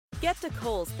Get to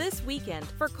Kohl's this weekend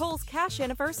for Kohl's Cash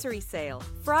Anniversary Sale.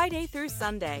 Friday through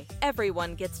Sunday,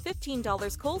 everyone gets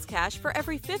 $15 Kohl's Cash for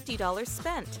every $50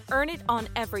 spent. Earn it on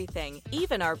everything,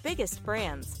 even our biggest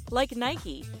brands, like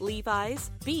Nike,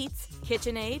 Levi's, Beats,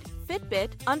 KitchenAid,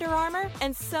 Fitbit, Under Armour,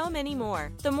 and so many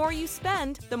more. The more you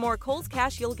spend, the more Kohl's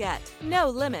Cash you'll get. No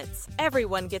limits.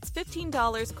 Everyone gets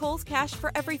 $15 Kohl's Cash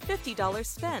for every $50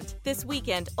 spent. This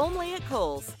weekend only at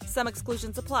Kohl's. Some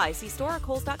exclusions apply. See store or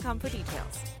kohls.com for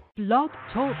details. Blog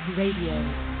Talk Radio.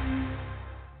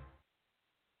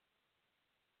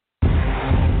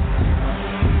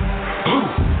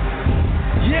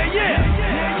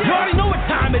 Yeah. You already know what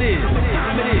time it is.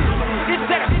 It's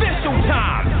that official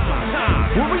time.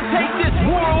 When we take this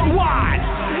worldwide.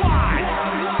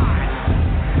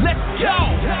 Let's go.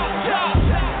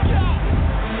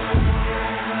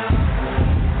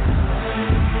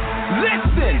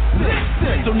 Listen.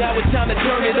 So now it's time to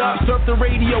turn it up. Surf the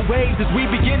radio waves as we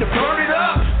begin to burn it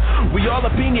up. We all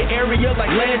up in your area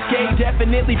like landscape.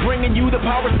 Definitely bringing you the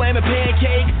power slam and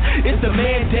pancakes. It's the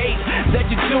mandate that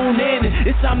you tune in.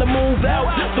 It's time to move out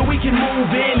so we can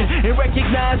move in and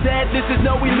recognize that this is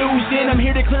no illusion. I'm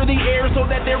here to clear the air so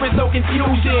that there is no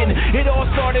confusion. It all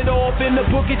started off in the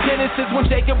book of Genesis when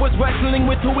Jacob was wrestling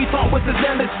with who he thought was his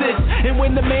nemesis. And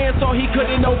when the man saw he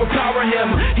couldn't overpower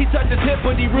him, he touched his hip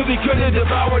but he really could have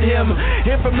devoured him.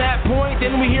 And from that point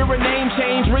then we hear a name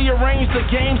change, rearrange the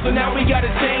game, so now we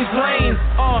gotta change lanes.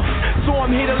 So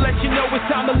I'm here to let you know it's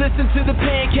time to listen to the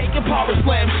Pancake and Power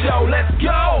Slam show. Let's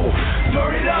go!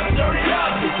 Turn it up.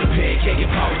 It's the Pancake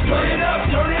and Power Slam.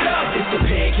 Turn it up. It's the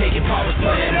Pancake and Power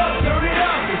Slam. Turn it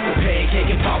up. It's the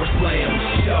Pancake and Power Slam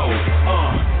show.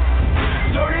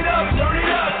 Turn it up.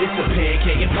 It's the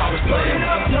Pancake and Power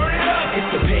Slam. Turn it up.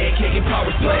 It's the Pancake and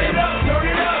Power Slam. Turn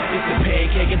it up. It's the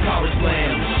Pancake and Power Slam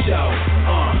show.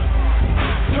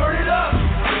 Turn it up.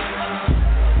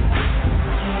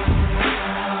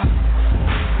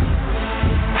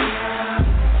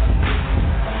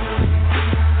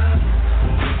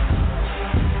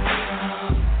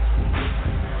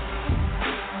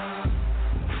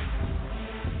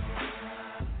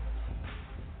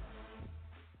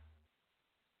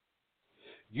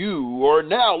 You are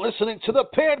now listening to the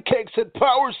Pancakes and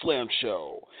Power Slam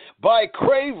show by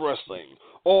Crave Wrestling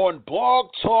on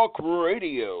Blog Talk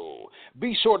Radio.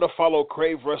 Be sure to follow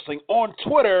Crave Wrestling on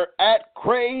Twitter at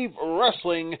Crave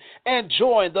Wrestling and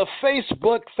join the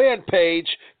Facebook fan page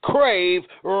Crave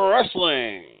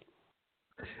Wrestling.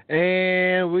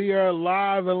 And we are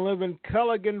live and living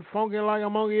color, getting funky like a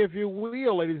monkey, if you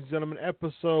will, ladies and gentlemen.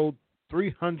 Episode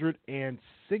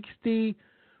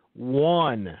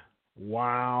 361.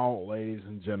 Wow, ladies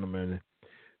and gentlemen,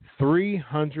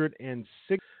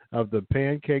 306 of the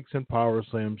Pancakes and Power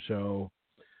Slam show.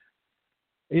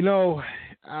 You know,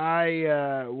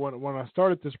 I when I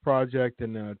started this project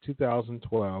in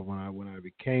 2012, when I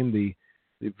became the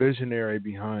visionary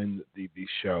behind the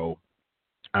show,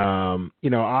 you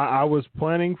know, I was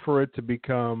planning for it to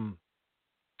become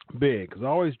big because I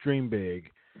always dream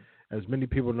big. As many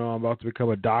people know, I'm about to become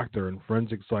a doctor in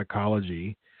forensic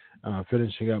psychology.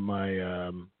 Finishing up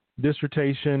my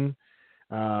dissertation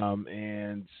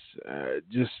and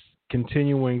just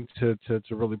continuing to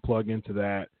really plug into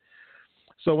that.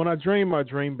 So when I dream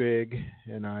big,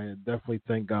 and I definitely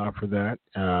thank God for that.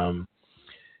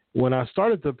 When I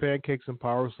started the Pancakes and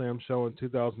Power Slam show in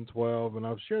 2012, and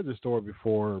I've shared this story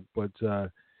before, but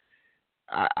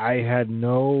I had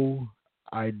no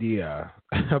idea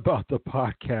about the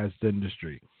podcast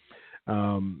industry.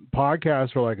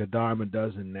 Podcasts are like a dime a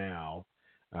dozen now.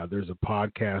 There's a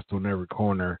podcast on every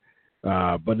corner.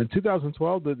 But in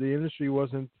 2012, the industry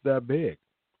wasn't that big.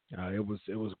 It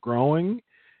was growing.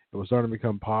 It was starting to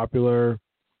become popular,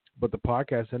 but the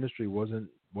podcast industry wasn't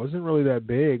really that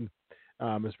big.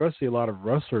 Especially a lot of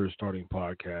wrestlers starting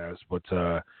podcasts. But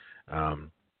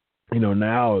you know,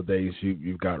 nowadays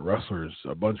you've got wrestlers,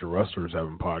 a bunch of wrestlers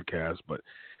having podcasts. But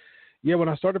yeah, when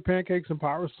I started Pancakes and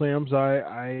Power Slams,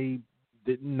 I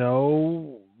didn't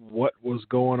know what was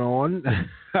going on.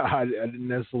 I didn't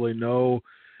necessarily know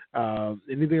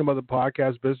anything about the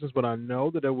podcast business, but I know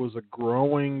that it was a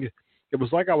growing. It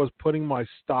was like I was putting my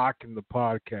stock in the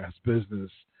podcast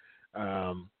business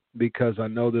because I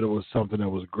know that it was something that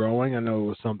was growing. I know it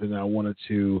was something that I wanted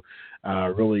to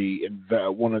really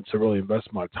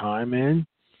invest my time in,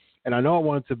 and I know I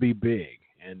wanted to be big.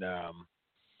 And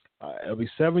it'll be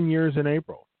 7 years in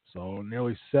April. So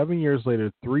nearly 7 years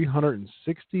later,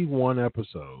 361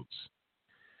 episodes.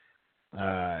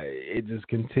 It just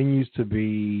continues to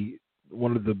be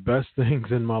one of the best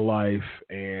things in my life,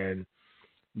 and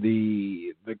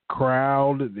the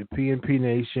crowd, the PNP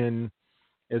Nation,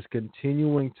 is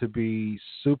continuing to be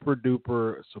super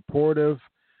duper supportive,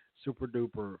 super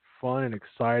duper fun and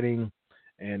exciting.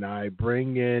 And I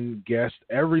bring in guests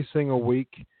every single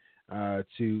week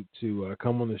to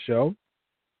come on the show.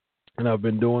 And I've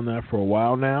been doing that for a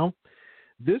while now.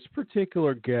 This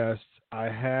particular guest I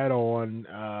had on,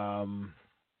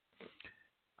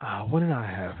 when did I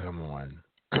have him on?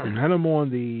 I had him on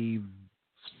the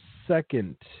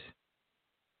second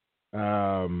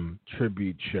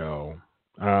tribute show.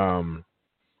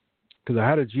 Because I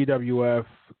had a GWF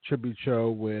tribute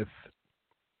show with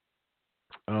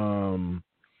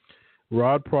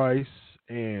Rod Price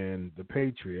and the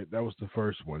Patriot. That was the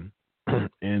first one.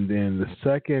 And then the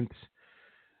second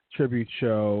tribute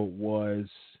show was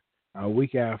a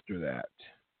week after that.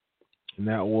 And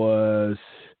that was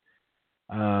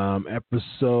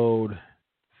episode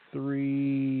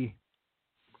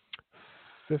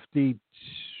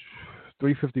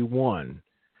 351.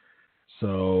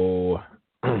 So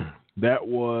that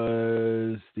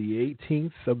was the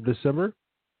 18th of December,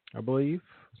 I believe.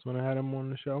 That's when I had him on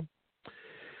the show.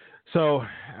 So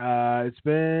it's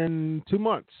been 2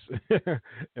 months.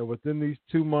 And within these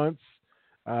 2 months,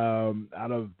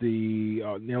 out of the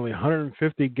nearly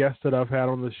 150 guests that I've had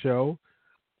on the show,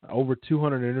 over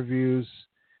 200 interviews,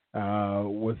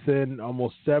 within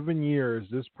almost 7 years,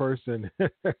 this person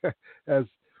has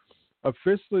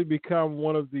officially become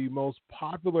one of the most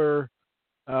popular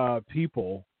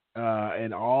people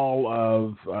in all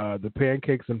of the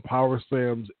Pancakes and Power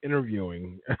Slams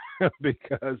interviewing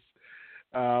because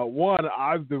one,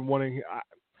 I've been wanting,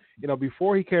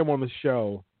 before he came on the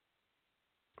show,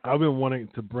 I've been wanting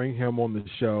to bring him on the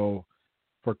show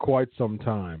for quite some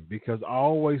time because I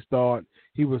always thought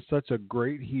he was such a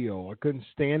great heel. I couldn't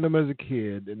stand him as a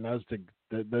kid, and that's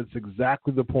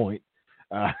exactly the point.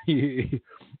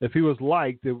 If he was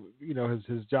liked,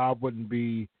 his job wouldn't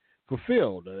be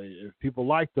fulfilled. If people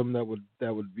liked him, that would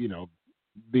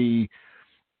be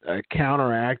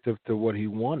counteractive to what he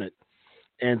wanted.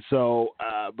 And so,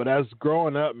 but as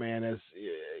growing up, man,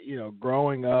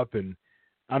 growing up and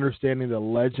understanding the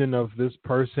legend of this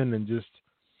person, and just,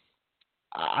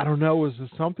 I don't know, was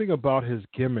something about his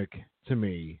gimmick to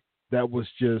me that was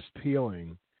just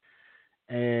appealing,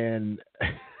 and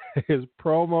his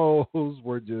promos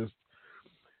were just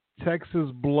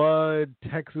Texas blood,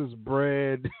 Texas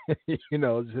bred,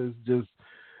 just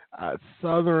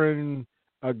Southern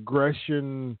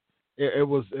aggression. It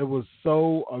was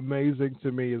so amazing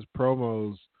to me, his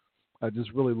promos,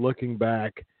 just really looking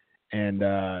back and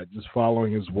just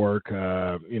following his work,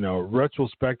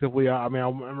 retrospectively. I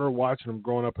remember watching him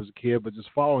growing up as a kid, but just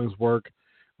following his work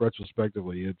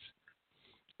retrospectively,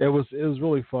 it was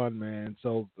really fun, man.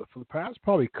 So for the past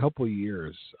probably couple of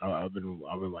years, I've been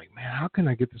like, man, how can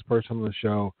I get this person on the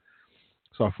show?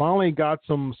 So I finally got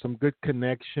some good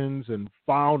connections and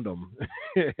found him,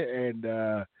 and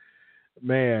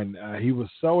man, he was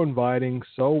so inviting,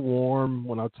 so warm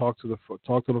when I talked to the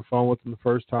phone with him the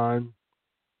first time,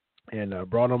 and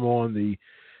brought him on the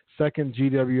second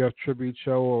GWF tribute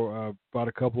show about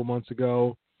a couple of months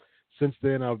ago. Since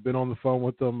then, I've been on the phone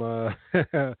with him a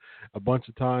bunch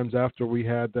of times after we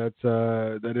had that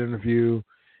interview,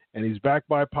 and he's back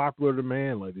by popular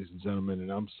demand, ladies and gentlemen, and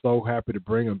I'm so happy to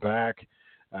bring him back.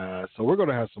 So we're going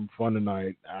to have some fun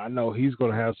tonight. I know he's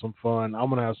going to have some fun. I'm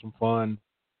going to have some fun.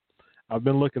 I've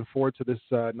been looking forward to this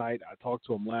night. I talked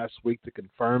to him last week to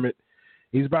confirm it.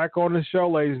 He's back on the show,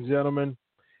 ladies and gentlemen,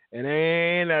 and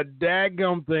ain't a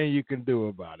daggum thing you can do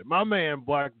about it. My man,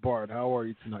 Black Bart, how are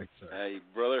you tonight, sir? Hey,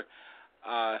 brother.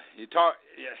 You talk.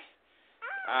 Yeah,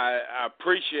 I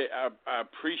appreciate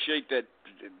that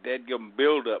daggum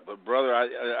build up, but brother,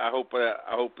 I hope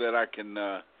that I can.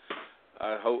 I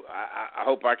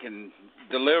hope I can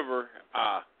deliver.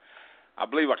 I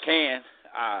believe I can.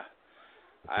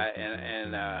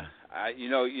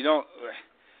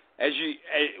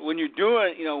 When you're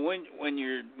doing, when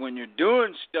you're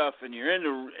doing stuff and you're in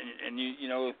the, and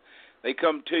they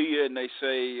come to you and they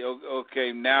say,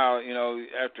 okay, now,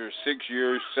 after 6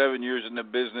 years, 7 years in the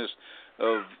business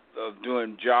of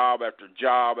doing job after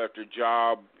job after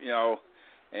job,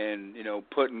 and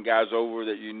putting guys over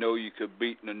that you could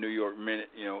beat in a New York Minute,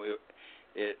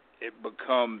 it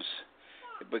becomes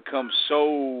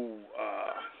so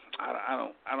I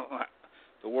don't know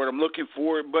the word I'm looking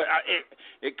for, but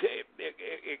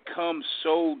it comes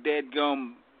so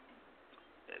deadgum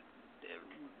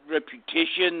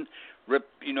repetition. We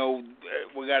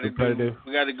got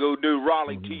to go do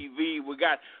Raleigh TV. We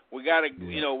got to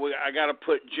I got to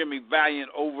put Jimmy Valiant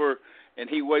over, and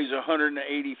he weighs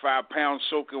 185 pounds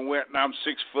soaking wet, and I'm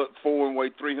 6'4" and weigh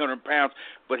 300 pounds,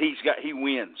 but he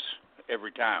wins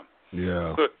every time.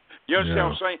 Yeah. You understand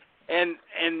what I'm saying? And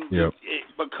it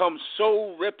becomes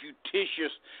so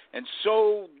repetitious and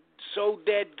so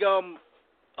dadgum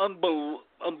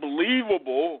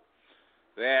unbelievable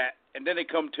that, and then they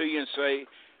come to you and say,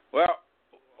 well,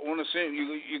 I want to send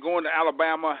you. You're going to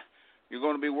Alabama. You're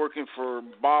going to be working for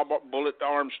Bob Bullet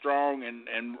Armstrong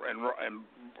and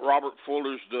Robert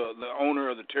Fuller's the owner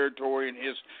of the territory and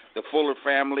the Fuller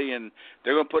family, and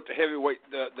they're going to put the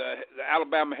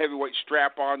Alabama heavyweight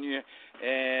strap on you,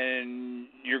 and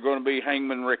you're going to be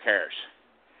Hangman Rick Harris.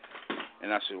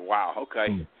 And I said, wow,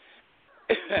 okay.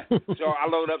 So I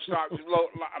load up stock. You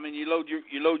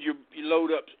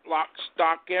load up lock,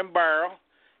 stock, and barrel,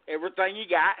 everything you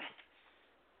got,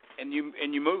 and you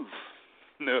move.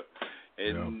 No.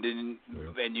 And then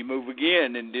you move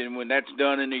again, and then when that's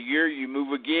done in a year, you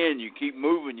move again. You keep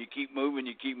moving,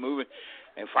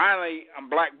 and finally, I'm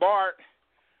Black Bart,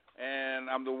 and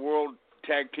I'm the World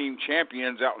Tag Team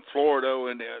Champions out in Florida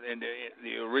in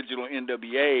the original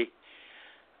NWA,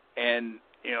 and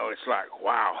it's like,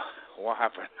 wow, what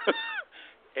happened?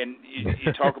 And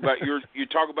you talk about your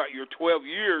 12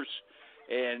 years,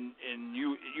 and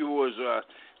you was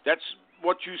that's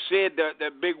what you said.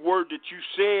 That big word that you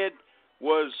said.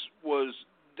 Was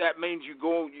that means you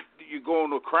go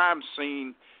on a crime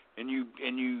scene and you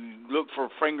look for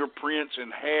fingerprints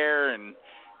and hair and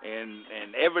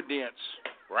evidence,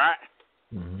 right?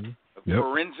 Mm-hmm.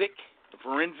 Forensic,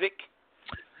 forensic.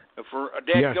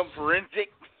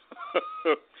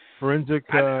 Forensic.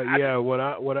 What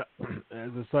I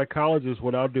as a psychologist,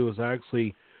 what I'll do is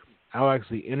I'll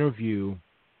actually interview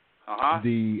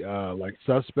the like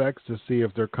suspects to see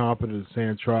if they're competent to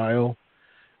stand trial.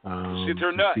 See if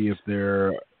they're nuts. See if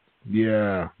they're,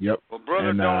 yep. Well,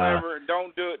 brother,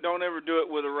 don't ever do it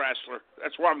with a wrestler.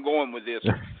 That's where I'm going with this,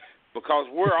 because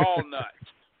we're all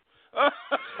nuts.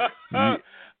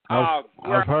 I've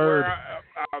heard.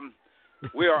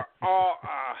 We are all,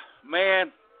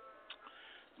 man.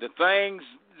 The things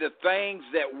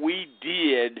that we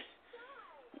did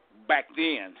back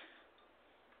then,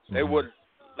 they would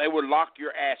lock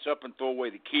your ass up and throw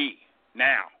away the key.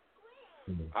 Now.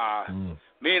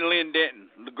 Me and Lynn Denton,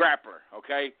 the grappler,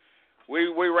 okay? We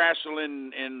wrestle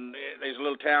in there's a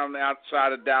little town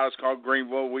outside of Dallas called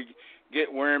Greenville.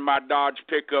 We're in my Dodge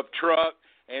pickup truck,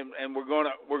 and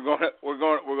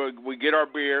we get our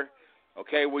beer,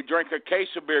 okay? We drink a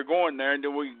case of beer going there, and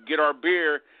then we get our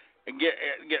beer and get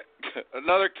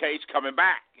another case coming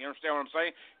back. You understand what I'm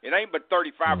saying? It ain't but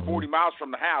 35, 40 miles from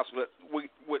the house, but we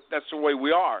that's the way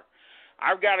we are.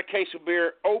 I've got a case of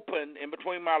beer open in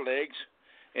between my legs.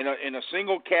 In a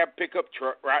single cab pickup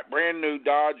truck, right, brand new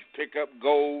Dodge pickup,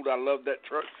 gold. I love that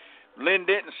truck. Lynn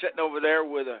Denton sitting over there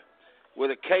with a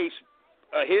case,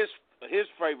 his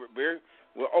favorite beer.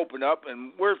 We'll open up,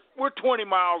 and we're 20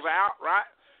 miles out, right,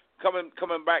 coming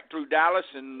back through Dallas,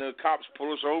 and the cops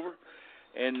pull us over,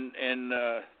 and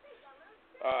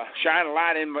shine a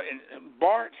light in.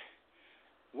 Bart,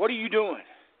 what are you doing?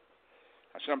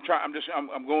 I said,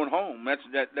 I'm going home. That's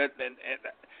that.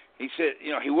 He said,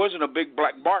 he wasn't a big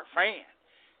Black Bart fan.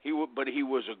 But he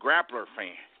was a grappler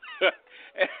fan.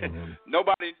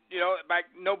 Nobody knew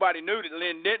that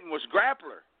Lynn Denton was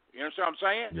grappler. You know what I'm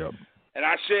saying? Yep. And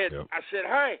I said,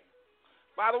 hey,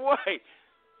 by the way,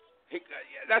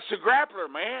 that's the grappler,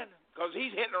 man, because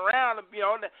he's hitting around. I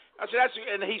said,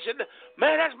 and he said,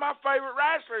 man, that's my favorite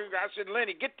wrestler. I said,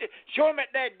 Lenny, show him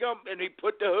that dadgum, and he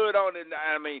put the hood on, and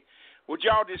I mean. Would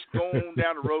y'all just go on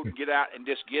down the road and get out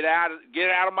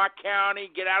of my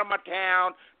county, get out of my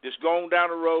town, just go on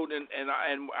down the road and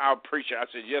I appreciate it. I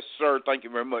said, yes, sir, thank you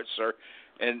very much, sir.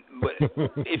 But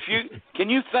if can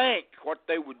you think what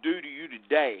they would do to you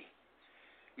today?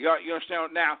 You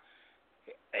understand? Now,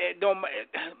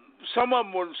 some of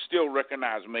them will still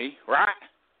recognize me, right?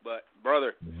 But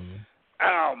brother,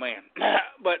 oh man,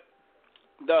 but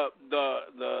the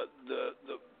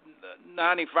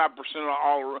 95% of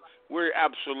all, we're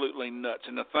absolutely nuts.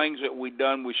 And the things that we've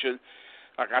done, we should,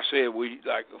 like I said,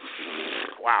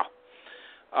 wow.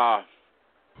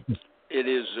 It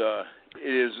is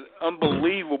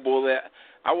unbelievable that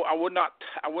I would not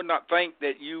think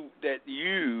that you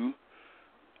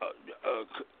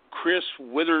Chris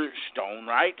Witherspoon,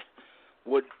 right?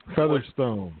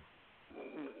 Featherstone.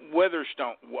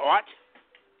 Witherspoon. What?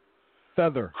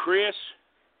 Chris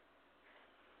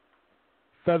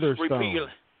Featherstone.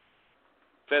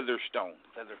 Featherstone.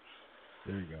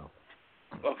 There you go.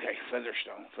 Okay,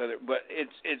 Featherstone. But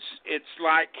it's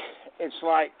like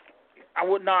I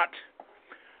would not.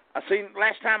 I seen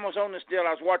last time I was on this deal.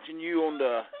 I was watching you on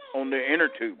the inner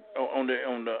tube on the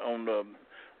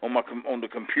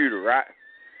computer, right?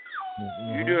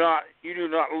 Mm-hmm. You do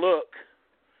not look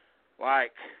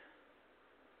like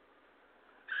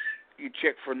you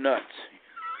check for nuts.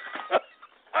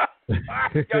 You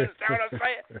understand what I'm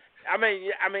saying? I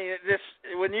mean, this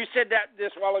when you said that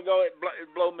this while ago, it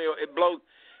blowed me away.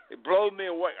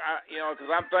 Because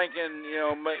I'm thinking,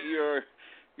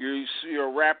 you're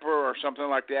a rapper or something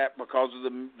like that because of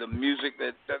the music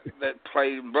that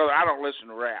played. Brother, I don't listen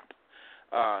to rap.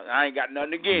 I ain't got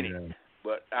nothing against it,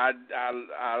 but I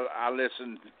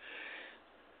listen.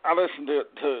 I listen to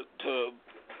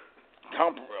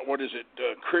what is it?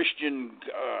 Christian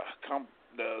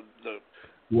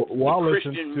Well, I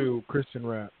listen to Christian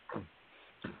rap.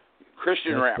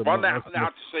 Christian rap. Well, now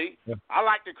see, I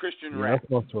like the Christian rap.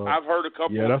 I've heard a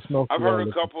couple. Yeah, I've heard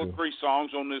a couple of 3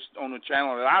 songs on the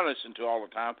channel that I listen to all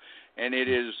the time, and it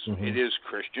is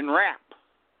Christian rap.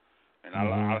 And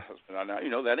I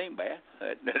that ain't bad.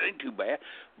 That ain't too bad.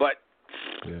 But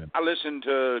I listen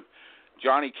to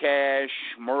Johnny Cash,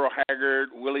 Merle Haggard,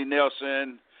 Willie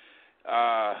Nelson.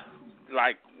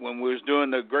 Like when we was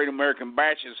doing the Great American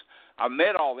Batches, I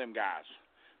met all them guys.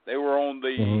 They were on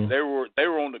the they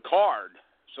were on the card,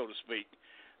 so to speak.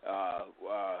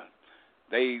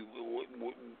 They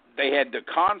had the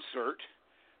concert,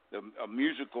 a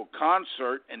musical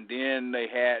concert, and then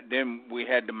we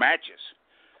had the matches,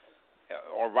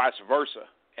 or vice versa.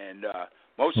 And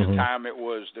most of the time it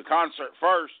was the concert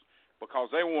first because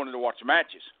they wanted to watch the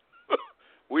matches.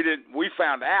 We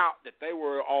found out that they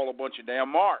were all a bunch of damn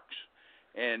marks,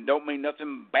 and don't mean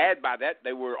nothing bad by that.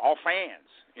 They were all fans,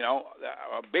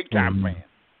 a big time fan,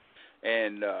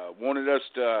 and wanted us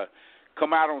to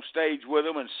come out on stage with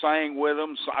them and sing with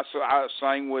them. So I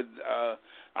sang with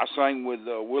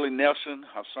Willie Nelson.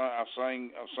 I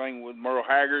sang with Merle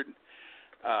Haggard.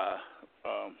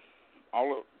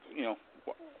 All of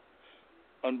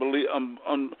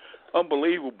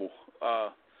unbelievable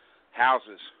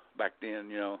houses back then.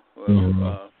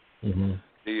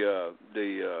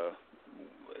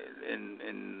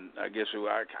 And I guess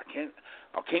I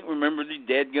can't remember the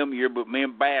dadgum year, but me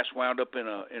and Bass wound up in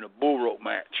a bull rope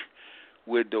match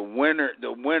with the winner.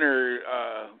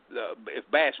 If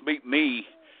Bass beat me,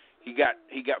 he got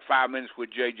 5 minutes with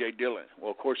J.J. Dillon.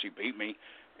 Well, of course he beat me,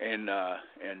 and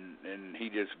he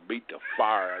just beat the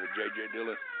fire out of J.J.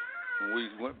 Dillon. And we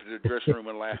went to the dressing room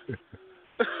and laughed,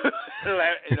 and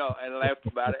laughed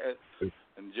about it.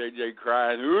 And J.J.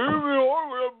 cried, I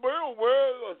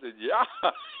said, yeah,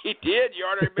 he did. You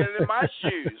already been in my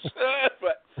shoes.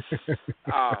 But,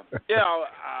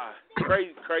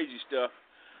 crazy stuff.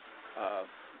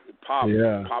 Pops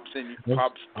in you.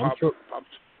 Pops.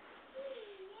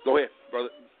 Go ahead, brother.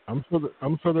 I'm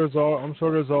sure there's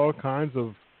all kinds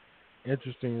of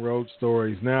interesting road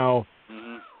stories. Now,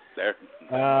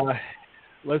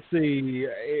 let's see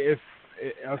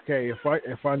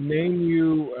if I name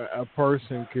you a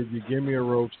person, could you give me a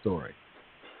road story?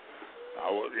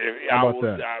 How about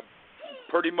that?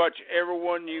 Pretty much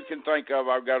everyone you can think of,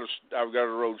 I've got a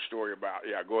road story about.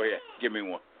 Yeah, go ahead, give me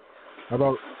one.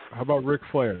 How about Ric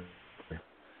Flair?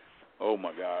 Oh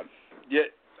my God! Yeah.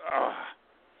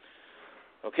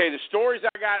 Okay, the stories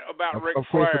I got about Ric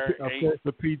Flair.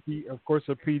 Of course,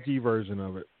 a PG version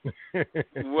of it.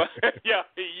 Well, yeah.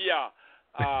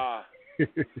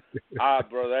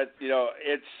 Bro, that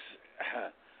it's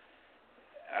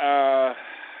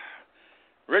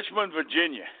Richmond,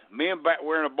 Virginia. Me and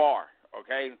we're in a bar,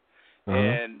 okay,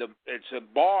 and it's a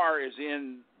bar is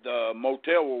in the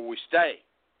motel where we stay.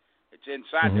 It's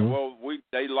inside there. Well,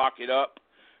 they lock it up.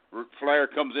 Ric Flair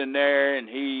comes in there, and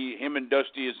him and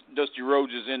Dusty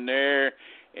Rhodes is in there,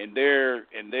 and they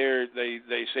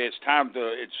say it's time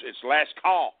it's last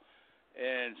call.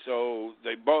 And so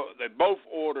they both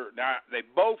order. Now they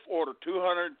both order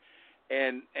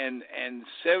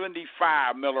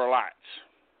 275 Miller Lights,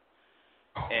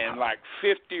 and like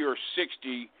 50 or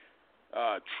 60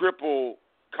 triple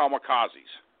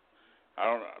kamikazes.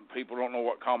 People don't know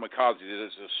what kamikaze is.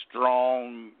 It's a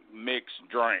strong mixed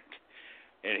drink.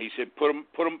 And he said, put them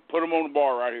on the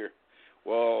bar right here.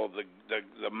 Well, the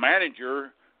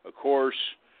manager, of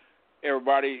course,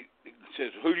 everybody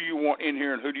says, who do you want in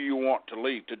here and who do you want to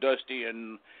leave? To Dusty.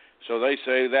 And so they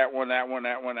say that one.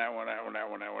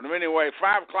 Anyway,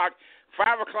 5 o'clock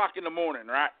in the morning,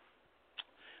 right?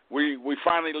 We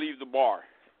finally leave the bar,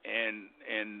 and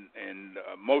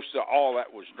most of all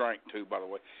that was drank too, by the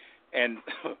way, and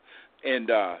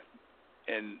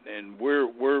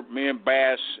we're me and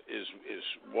Bass is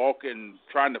walking,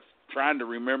 trying to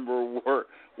remember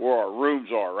where our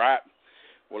rooms are, right?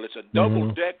 Well, it's a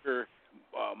double decker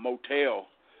motel,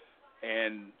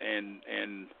 and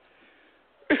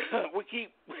we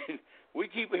we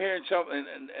keep hearing something,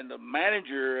 and the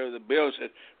manager of the building said,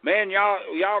 "Man, y'all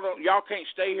can't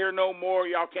stay here no more.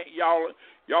 Y'all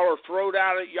are thrown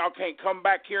out. Y'all can't come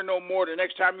back here no more. The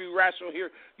next time you wrestle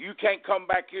here, you can't come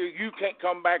back here. You can't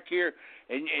come back here."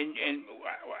 And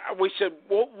we said,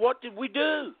 well, "What did we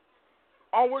do?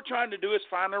 All we're trying to do is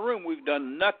find a room. We've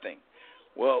done nothing."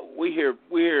 Well, we hear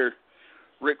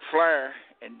Ric Flair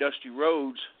and Dusty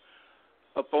Rhodes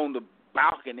up on the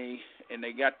balcony, and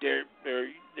they got they're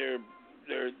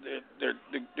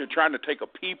trying to take a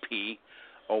pee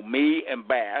on me and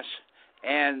Bass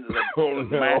and the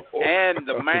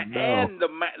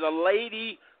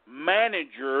lady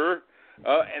manager.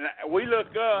 And we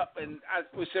look up, and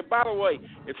we said, "By the way,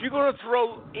 if you're going to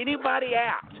throw anybody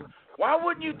out, why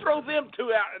wouldn't you throw them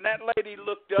two out?" And that lady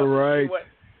looked up and she went,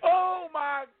 "Oh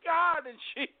my God!" And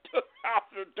she took off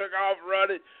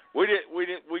running. We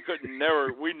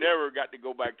never got to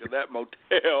go back to that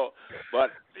motel.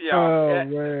 But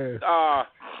man.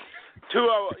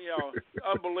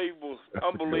 Unbelievable.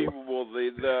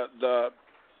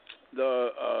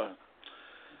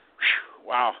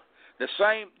 Wow. The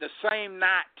same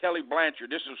night, Telly Blanchard.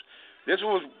 This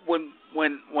was when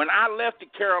I left the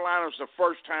Carolinas the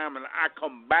first time, and I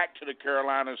come back to the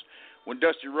Carolinas when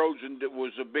Dusty Rhodes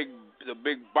was the big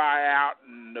buyout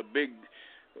and the big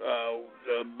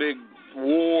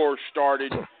war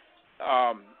started.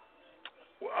 I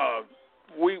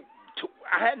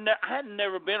hadn't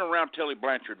never been around Telly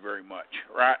Blanchard very much,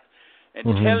 right? And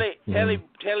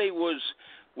Telly was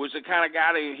the kind of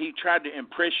guy that he tried to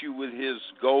impress you with his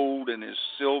gold and his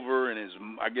silver and his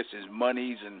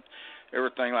monies and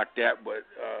everything like that. But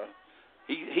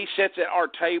he sits at our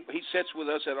table. He sits with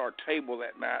us at our table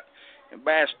that night. And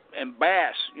Bass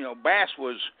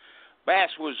was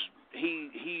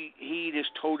he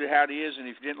just told it how it is. And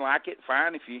if you didn't like it,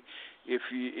 fine. If you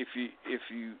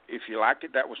liked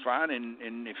it, that was fine.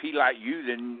 And if he liked you,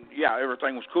 then yeah,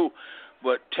 everything was cool.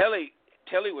 But Telly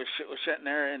was sitting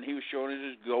there, and he was showing us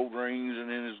his gold rings and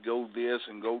then his gold this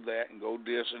and gold that and gold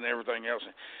this and everything else.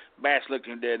 And Bass looked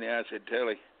him dead in the eye and said,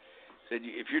 "Telly,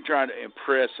 if you're trying to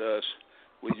impress us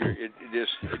with your, it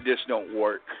just don't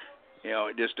work. You know,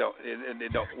 it just don't.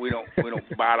 We don't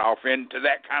bite off into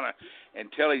that kind of."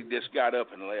 And Telly just got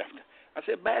up and left. I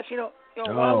said, "Bass, why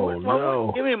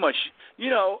give me much,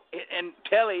 And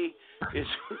Telly is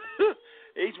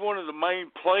he's one of the main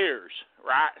players,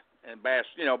 right? And Bass,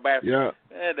 yeah. To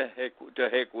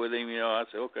heck with him, I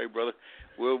said, "Okay, brother,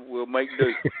 we'll make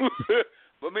do."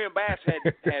 But me and Bass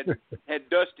had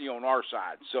Dusty on our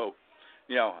side, so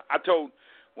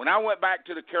when I went back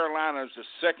to the Carolinas the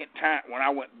second time when I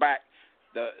went back,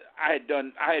 I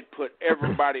had put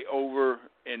everybody over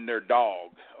in their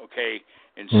dog, okay,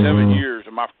 in 7 years,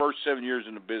 in my first 7 years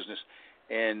in the business,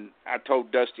 and I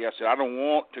told Dusty, I said, "I don't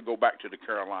want to go back to the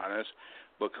Carolinas."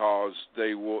 Because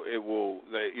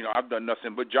I've done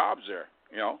nothing but jobs there.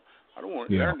 I don't want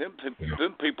them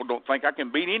people don't think I can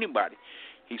beat anybody.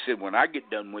 He said, "When I get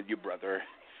done with you, brother,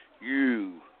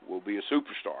 you will be a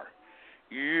superstar.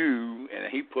 You," and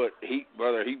he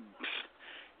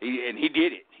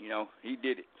did it. He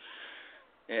did it.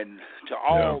 And to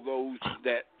all those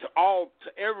to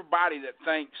everybody that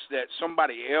thinks that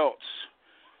somebody else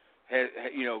has,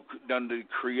 done the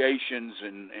creations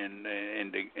and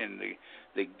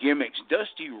the gimmicks.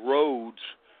 Dusty Rhodes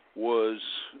was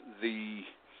he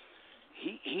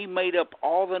made up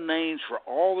all the names for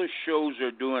all the shows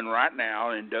they're doing right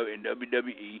now in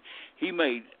WWE. He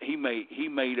made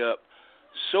up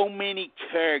so many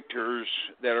characters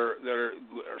that are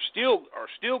still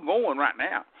going right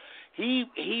now. He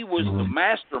was the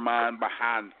mastermind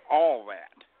behind all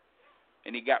that,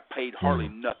 and he got paid hardly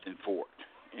nothing for it.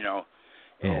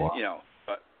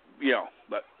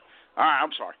 But all right,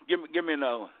 I'm sorry. Give me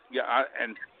another one. Yeah,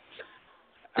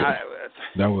 that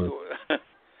was.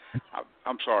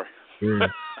 I'm sorry.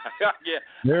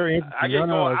 Very I get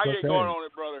going on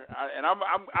it, brother.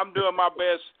 I'm doing my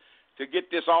best to get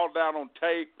this all down on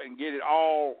tape and get it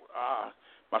all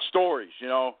my stories,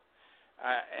 and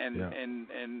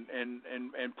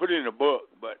put it in a book.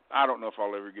 But I don't know if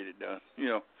I'll ever get it done.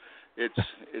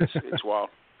 It's wild,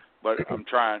 but I'm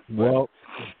trying. Well.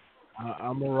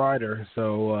 I'm a writer,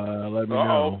 so let me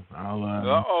know.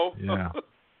 I'll. Yeah.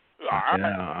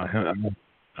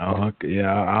 I'll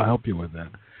help you with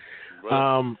that.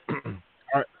 All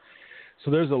right. So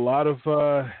there's a lot of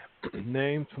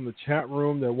names from the chat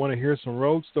room that want to hear some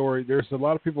road story. There's a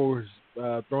lot of people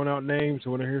throwing out names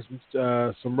who want to hear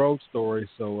some road stories.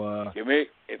 So give me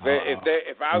if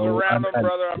I was around them,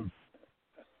 brother.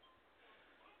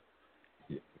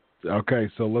 Okay,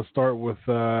 so let's start with.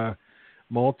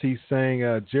 Malty saying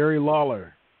Jerry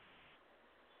Lawler.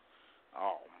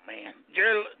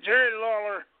 Jerry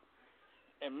Lawler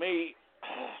and me,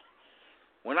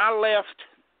 when I left,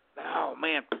 oh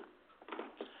man,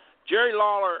 Jerry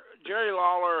Lawler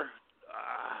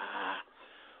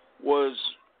was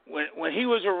when he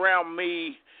was around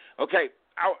me. Okay,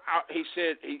 he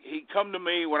said he come to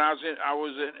me when I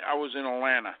was in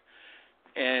Atlanta,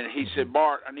 and he said,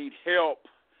 Bart, I need help.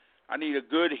 I need a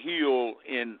good heel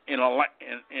in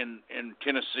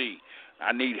Tennessee.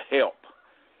 I need help.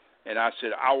 And I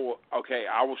said, I will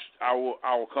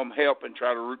come help and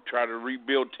try to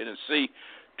rebuild Tennessee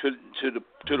to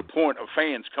the point of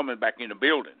fans coming back in the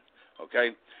building.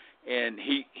 Okay, and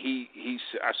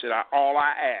I said, all I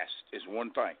asked is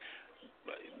one thing.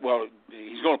 Well,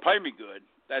 he's going to pay me good.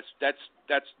 That's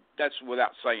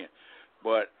without saying.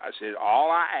 But I said, all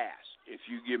I asked, if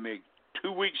you give me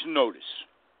 2 weeks notice,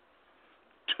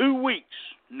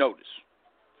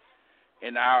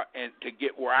 and to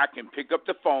get where I can pick up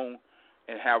the phone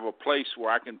and have a place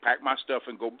where I can pack my stuff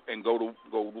and go to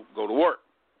work,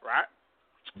 right?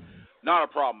 Not a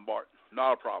problem, Bart.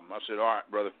 Not a problem. I said, all right,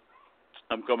 brother,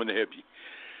 I'm coming to help you.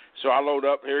 So I load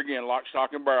up here again, lock,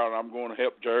 stock, and barrel, and I'm going to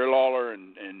help Jerry Lawler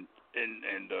and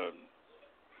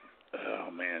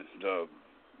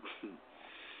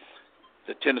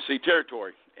the Tennessee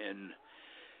Territory. And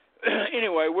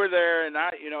anyway, we're there, and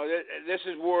this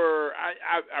is where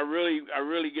I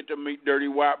really get to meet Dirty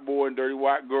White Boy and Dirty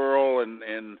White Girl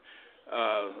and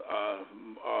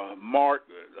Mark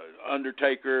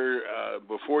Undertaker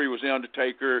before he was the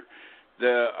Undertaker,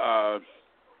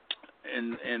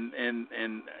 and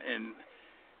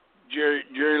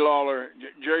Jerry Lawler.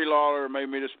 Jerry Lawler made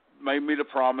me the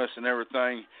promise and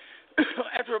everything.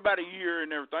 After about a year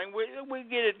and everything, we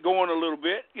get it going a little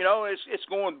bit. It's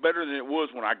going better than it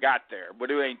was when I got there,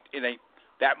 but it ain't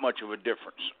that much of a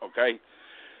difference, okay?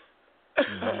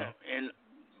 And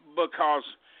because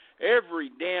every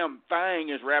damn thing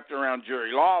is wrapped around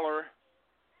Jerry Lawler,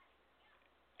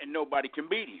 and nobody can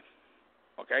beat him,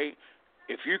 okay?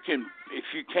 If you can't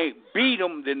beat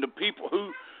him, then the people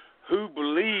who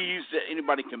believes that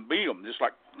anybody can beat them, just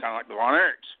kind of like the Von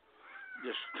Erichs,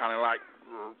 just kind of like.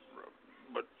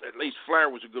 But at least Flair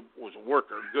was a good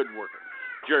worker.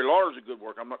 Jerry Lawler's a good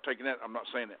worker. I'm not taking that. I'm not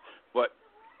saying that. But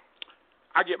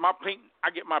I get my pink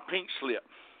slip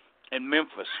in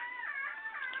Memphis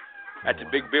at the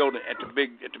big building, at the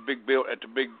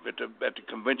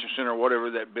convention center,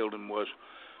 whatever that building was.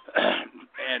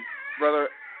 And brother,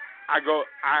 I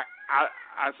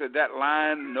said, that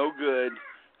line no good,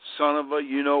 son of a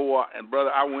you know what. And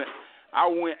brother, I went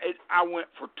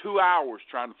for 2 hours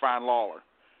trying to find Lawler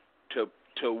to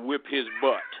whip his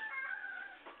butt,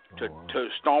 to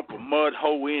stomp a mud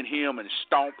hole in him and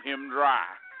stomp him dry.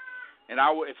 And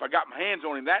if I got my hands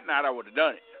on him that night, I would have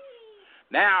done it.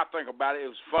 Now I think about it, it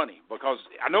was funny because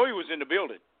I know he was in the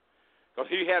building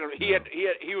because he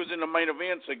was in the main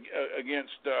events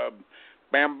against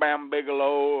Bam Bam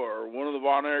Bigelow or one of the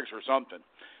Von Erichs or something.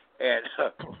 And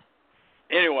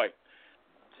anyway.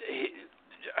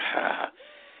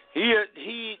 He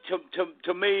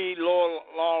to me,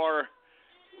 Lawler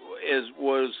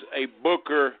was a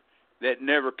booker that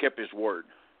never kept his word.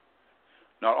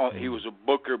 Not only he was a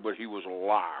booker, but he was a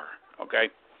liar. Okay,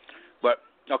 but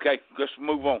okay, let's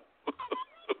move on.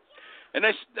 And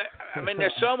there's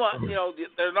some,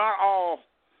 they're not all.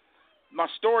 My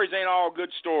stories ain't all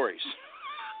good stories.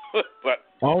 But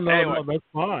anyway, no, that's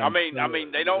fine. I mean,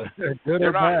 they don't.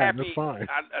 They're not happy. That's fine.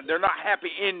 They're not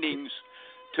happy endings.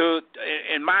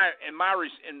 In my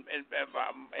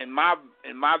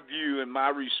view and my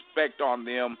respect on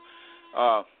them,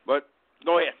 but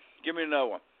go ahead, give me another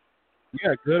one.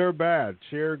 Yeah, good or bad.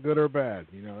 Share good or bad.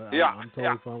 I'm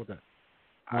totally fine with that.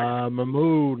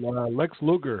 Mahmood, Lex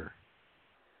Luger.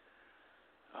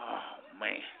 Oh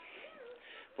man,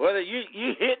 well you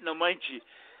hitting them, ain't you?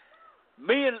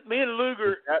 Me and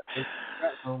Luger.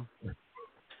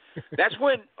 That's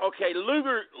when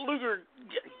Luger.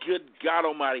 Good God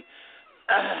Almighty,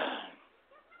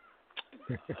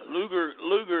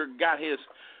 Luger got his.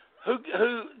 Who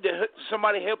did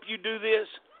somebody help you do this?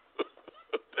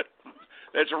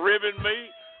 That's ribbing me.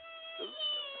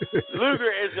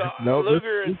 Luger is a no,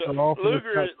 Luger this is a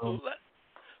Luger.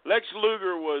 Lex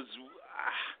Luger was.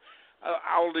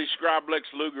 I'll describe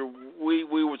Lex Luger. We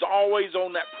was always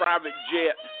on that private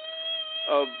jet.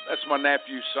 That's my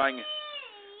nephew singing.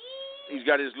 He's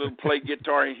got his little play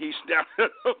guitar, and he's down on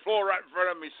the floor right in front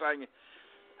of me singing.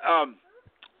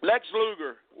 Lex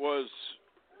Luger was,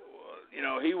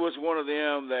 he was one of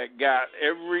them that got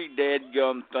every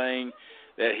dadgum thing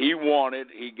that he wanted.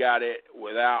 He got it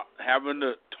without having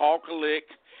to talk a lick,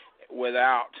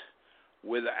 without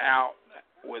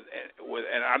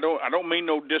and I don't mean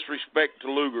no disrespect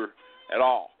to Luger at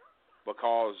all,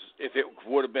 because if it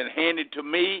would have been handed to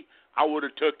me, I would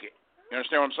have took it. You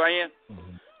understand what I'm saying?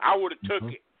 Mm-hmm. I would have took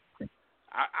it.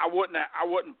 I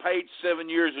wouldn't paid 7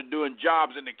 years of doing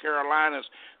jobs in the Carolinas.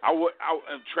 I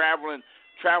am traveling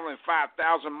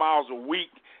 5,000 miles a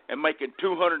week and making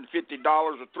 $250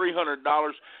 or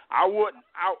 $300. I wouldn't.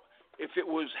 If it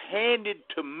was handed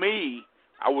to me,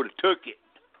 I would have took it.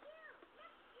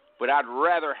 But I'd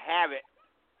rather have it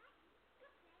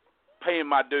paying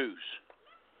my dues.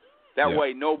 That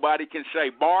way nobody can say,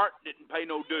 Bart didn't pay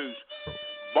no dues.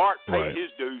 Bart paid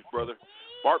his dues, brother.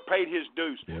 Bart paid his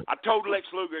dues. Yep. I told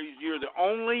Lex Luger, you are the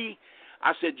only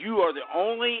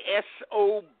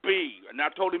SOB. And I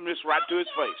told him this right to his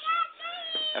face.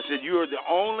 I said, you are the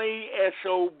only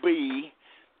SOB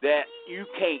that you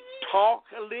can't talk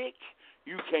a lick,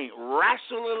 you can't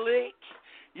wrestle a lick,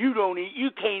 you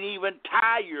can't even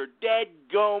tie your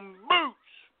dadgum boots.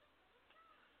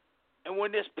 And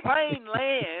when this plane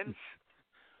lands,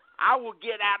 I will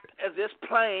get out of this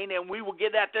plane and we will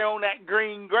get out there on that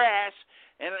green grass,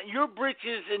 and your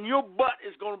britches and your butt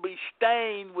is going to be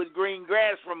stained with green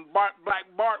grass from Black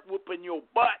Bart whooping your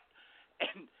butt,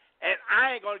 and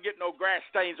I ain't going to get no grass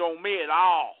stains on me at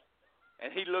all.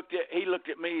 And he looked at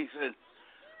me. He said,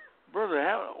 "Brother,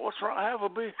 what's wrong? Have a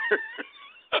beer."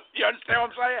 You understand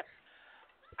what I'm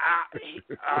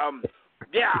saying?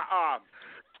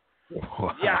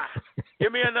 Yeah.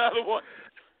 Give me another one.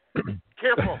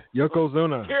 Careful.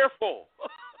 Yokozuna. Careful.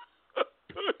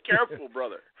 Careful,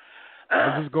 brother.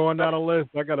 I'm just going down a list.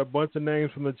 I got a bunch of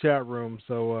names from the chat room.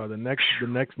 So the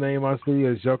next name I see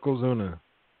is Yokozuna.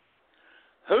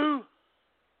 Who?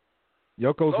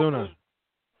 Yokozuna.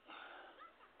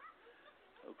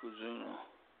 Yokozuna.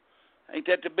 Ain't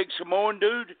that the big Samoan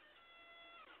dude?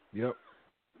 Yep.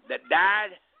 That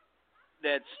died?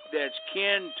 That's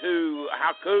kin to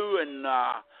Haku and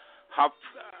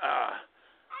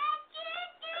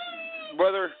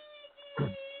brother.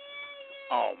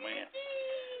 Oh man,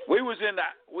 when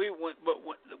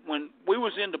we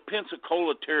was in the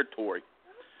Pensacola territory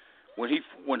when he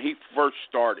first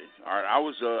started. All right, I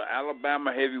was a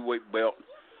Alabama heavyweight belt,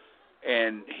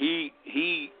 and he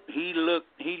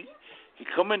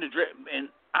come in the dress, and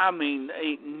I mean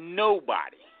ain't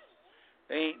nobody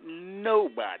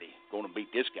gonna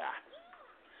beat this guy.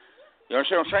 You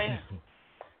understand what I'm saying?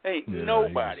 Ain't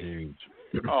nobody.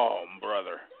 Oh,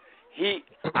 brother.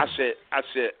 I said,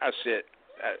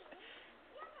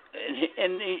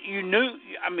 and you knew.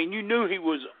 I mean, you knew he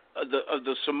was of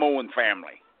the Samoan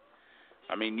family.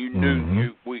 I mean, you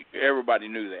knew. Everybody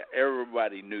knew that.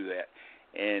 Everybody knew that.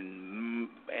 And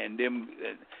them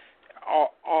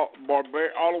all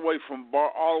the way from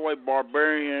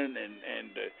Barbarian and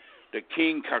the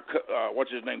King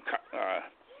what's his name?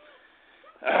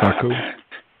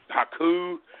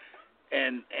 Haku.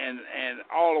 And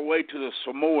all the way to the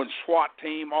Samoan SWAT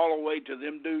team, all the way to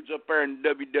them dudes up there in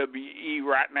WWE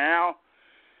right now,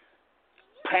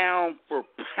 pound for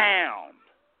pound,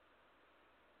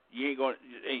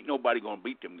 ain't nobody gonna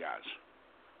beat them guys.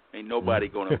 Ain't nobody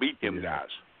gonna beat them guys.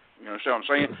 You understand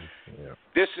what I'm saying? Yeah.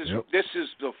 This is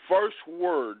the first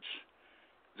words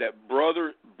that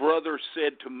brother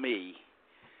said to me,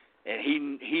 and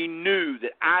he knew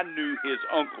that I knew his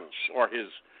uncles or his.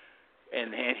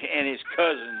 And his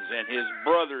cousins and his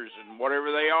brothers and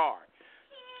whatever they are.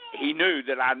 He knew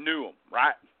that I knew them,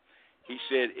 right? He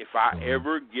said, if I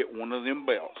ever get one of them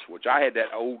belts, which I had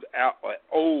that old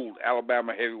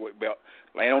Alabama heavyweight belt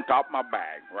laying on top of my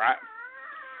bag, right?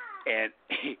 And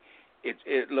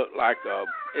it looked like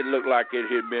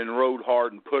it had been rode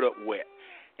hard and put up wet.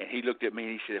 And he looked at me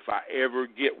and he said, if I ever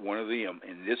get one of them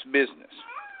in this business,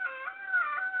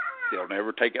 they'll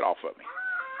never take it off of me.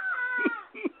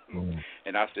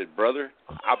 And I said, brother,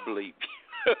 I believe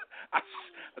you. I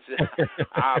said,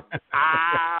 I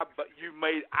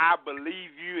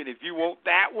believe you, and if you want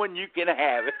that one, you can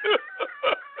have it.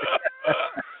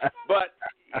 But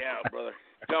yeah, brother,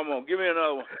 come on, give me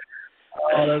another one.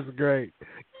 Oh, that's great.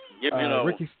 Give me another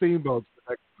Ricky Steamboat.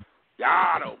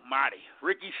 God Almighty,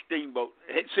 Ricky Steamboat.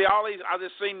 See, all these. I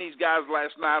just seen these guys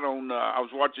last night on. I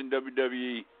was watching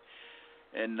WWE,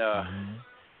 and.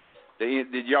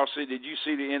 Did y'all see? Did you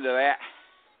see the end of that?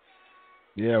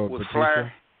 Yeah, with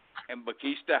Flair and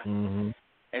Batista, and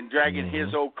dragging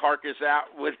his old carcass out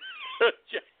with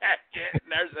jacket. And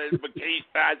there's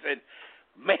Batista. I said,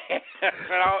 man,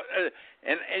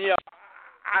 and you know,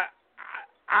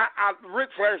 I Ric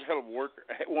Flair's a hell of a worker,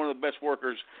 one of the best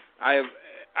workers I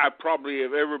probably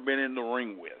have ever been in the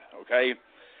ring with. Okay,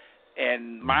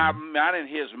 and mine and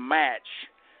his match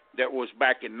that was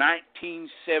back in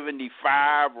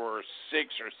 1975 or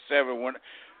 6 or 7. When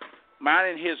mine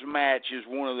and his match is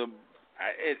one of the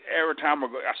every time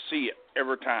I see it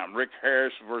every time. Rick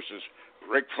Harris versus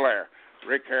Ric Flair.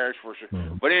 Rick Harris versus.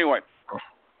 But anyway,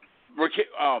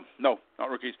 no, not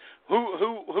Ricky. Who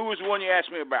was the one you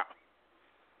asked me about?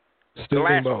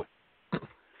 Steamboat.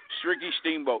 Ricky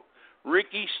Steamboat.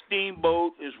 Ricky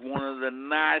Steamboat is one of the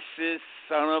nicest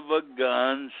son of a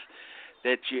guns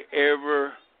that you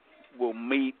ever will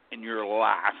meet in your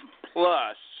life.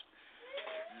 Plus,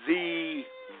 the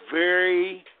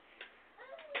very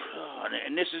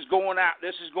and this is going out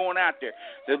there.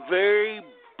 The very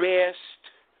best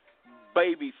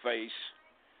baby face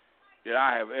that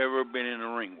I have ever been in the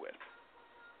ring with.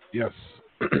 Yes,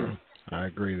 I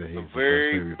agree that he's the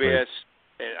very best.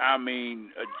 I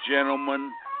mean, a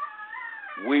gentleman.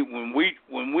 When we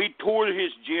tore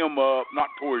his gym up, not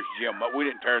tore his gym up, we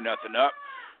didn't tear nothing up.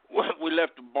 We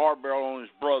left a barbell on his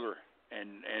brother,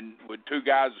 and with two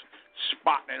guys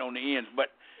spotting it on the ends.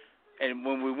 And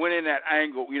when we went in that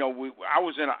angle, you know, I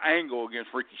was in an angle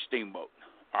against Ricky Steamboat.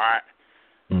 All right,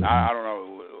 I don't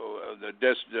know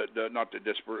not the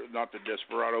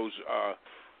Desperados,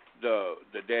 the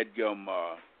dadgum,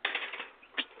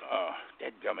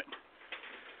 dadgummit.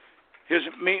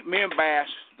 Me and Bass,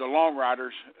 the Long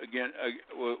Riders, again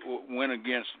went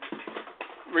against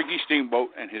Ricky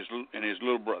Steamboat and his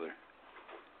little brother.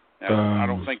 Now, I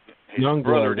don't think his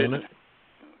brother didn't.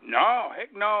 No,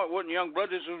 heck no, it wasn't Young Blood.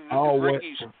 This was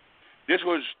Ricky's. This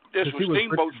was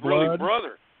Steamboat's really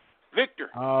brother,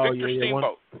 Victor. Victor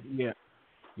Steamboat. Yeah.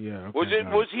 Yeah. Okay,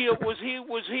 was he a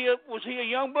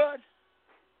Young Blood?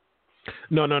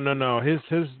 No. His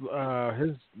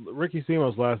Ricky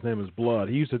Steamboat's last name is Blood.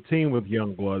 He used to team with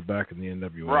Young Blood back in the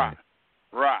NWA.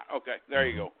 Right. Okay. There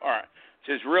you go. All right.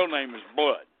 So his real name is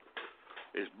Blood.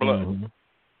 It's Blood. Mm-hmm.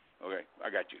 Okay,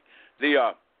 I got you.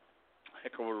 The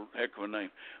heck of a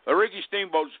name. Ricky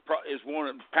Steamboat is one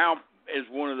of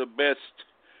the best.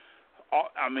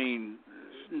 I mean,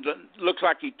 looks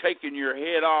like he's taking your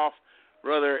head off,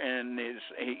 brother, and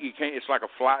you can't. It's like a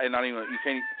fly. Not even you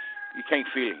can't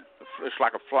feed him. It's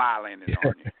like a fly landing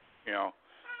on you. You know,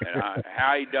 and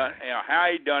how he done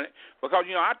it because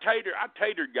you know I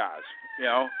tatered guys. You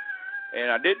know,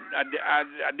 and I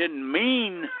didn't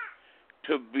mean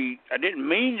to be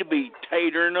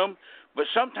tatering them. But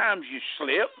sometimes you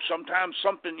slip. Sometimes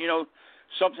something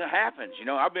happens. You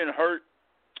know, I've been hurt.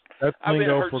 That's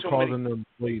lingo for causing them to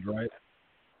bleed, right?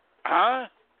 Huh?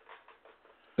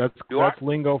 That's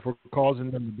lingo for causing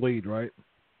them to bleed, right?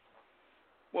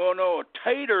 Well, no. A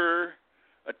tater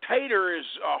is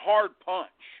a hard punch.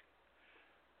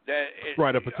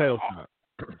 Right, a potato shot.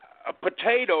 A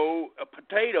potato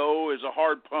is a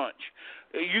hard punch.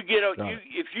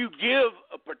 If you give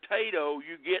a potato,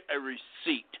 you get a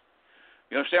receipt.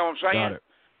 You understand what I'm saying? Got it.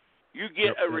 You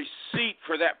get a receipt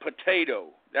for that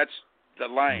potato. That's the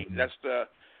lane. Mm-hmm.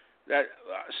 That's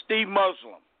Steve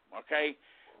Muslim. Okay,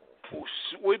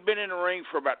 we've been in the ring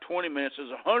for about 20 minutes.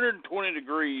 It's 120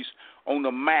 degrees on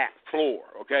the mat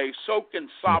floor. Okay, soaking,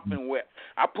 sopping wet.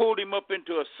 I pulled him up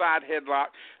into a side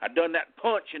headlock. I done that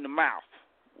punch in the mouth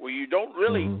where you don't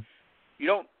really, you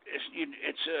don't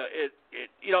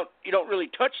really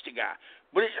touch the guy.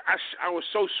 But I was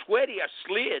so sweaty, I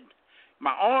slid.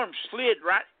 My arm slid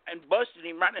right and busted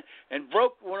him right and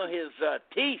broke one of his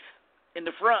teeth in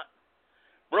the front.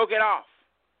 Broke it off.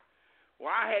 Well,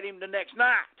 I had him the next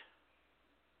night.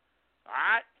 All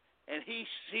right? And he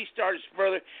started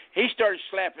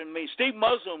slapping me. Steve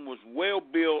Muslim was well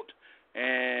built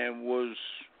and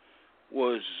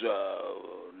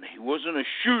he wasn't a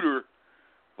shooter,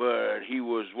 but he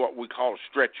was what we call a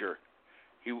stretcher.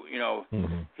 He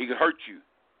could hurt you.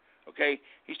 Okay,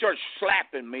 he started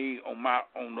slapping me on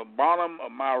the bottom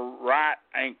of my right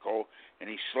ankle, and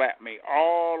he slapped me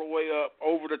all the way up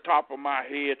over the top of my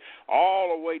head, all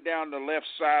the way down the left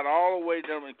side, all the way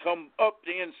down, and come up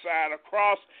the inside,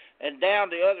 across, and down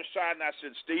the other side. And I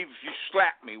said, Steve, if you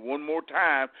slap me one more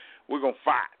time, we're gonna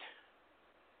fight.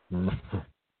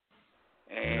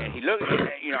 And he looked,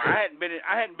 I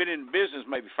hadn't been in business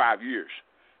maybe 5 years,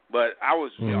 but I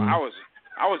was, I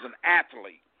was an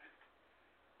athlete.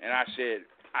 And I said,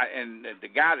 and the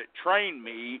guy that trained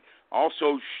me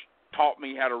also taught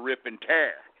me how to rip and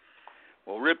tear.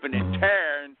 Well, ripping and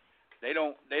tearing,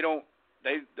 a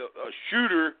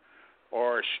shooter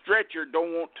or a stretcher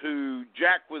don't want to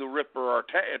jack with a ripper or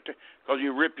because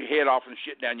you rip your head off and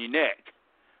shit down your neck.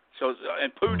 So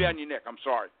and poo down your neck. I'm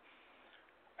sorry.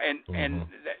 And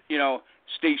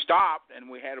Steve stopped and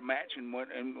we had a match and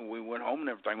we went home and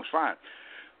everything was fine.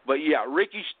 But yeah,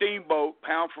 Ricky Steamboat,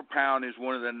 pound for pound, is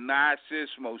one of the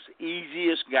nicest, most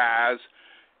easiest guys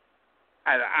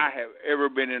I have ever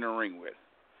been in a ring with.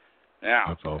 Now,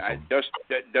 that's awesome.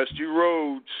 Dusty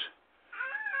Rhodes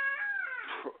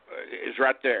is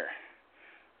right there.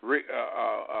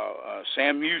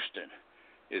 Sam Houston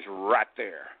is right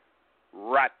there.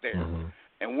 Mm-hmm.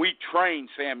 And we trained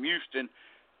Sam Houston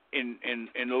in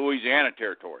the Louisiana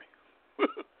territory.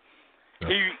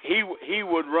 He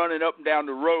would run it up and down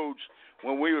the roads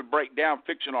when we would break down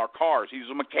fixing our cars. He was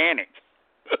a mechanic.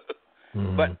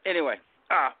 Mm-hmm. But anyway,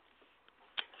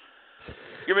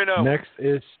 give me another. Next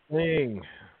is Sting.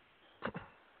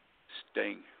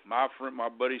 Sting, my friend, my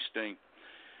buddy Sting.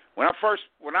 When I first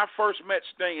met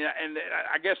Sting, and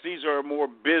I guess these are more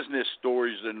business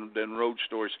stories than road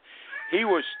stories. He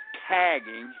was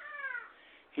tagging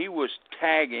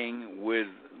with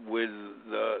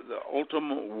the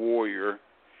Ultimate Warrior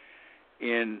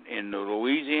in the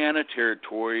Louisiana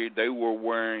territory. They were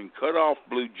wearing cut-off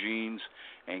blue jeans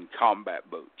and combat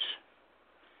boots.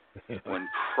 When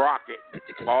Crockett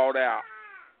bought out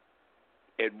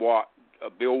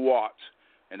Bill Watts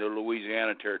in the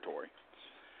Louisiana territory.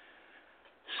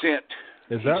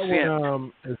 Is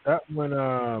that when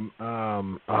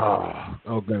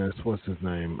oh goodness, what's his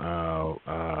name?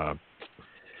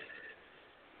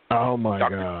 Oh my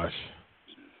gosh.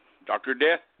 Dr.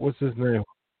 Death? What's his name?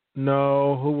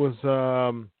 No, who was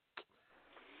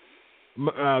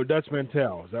Dutch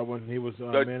Mantell? Is that when he was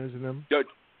managing them? Dutch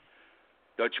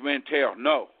Mantell.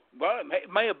 No. Well, it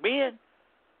may have been.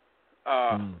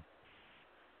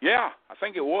 Yeah, I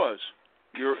think it was.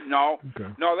 No,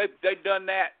 they done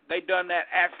that. They done that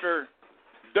after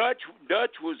Dutch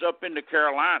was up in the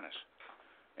Carolinas,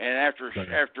 and after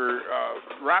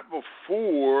right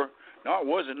before. No, it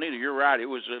wasn't neither. You're right. It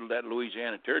was that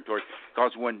Louisiana territory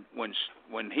because when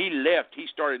he left, he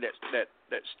started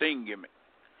that Sting gimmick.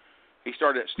 He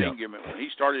started that Sting gimmick when he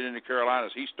started in the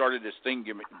Carolinas. He started the Sting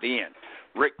gimmick then.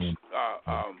 Rick's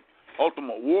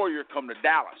Ultimate Warrior come to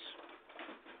Dallas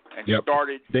and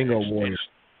started Dingo Warrior.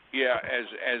 As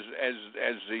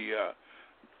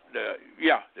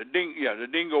the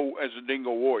Dingo as the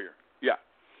Dingo Warrior. Yeah.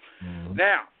 Mm-hmm.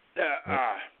 Now,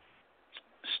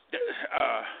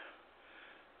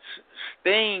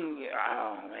 Sting.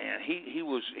 Oh man, he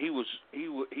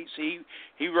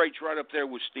rates right up there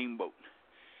with Steamboat.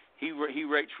 He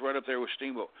rates right up there with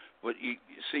Steamboat. But you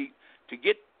see, to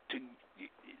get to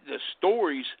the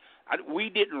stories, we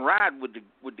didn't ride with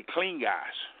the clean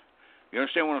guys. You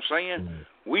understand what I'm saying? Mm-hmm.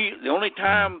 The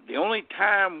only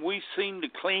time we seen the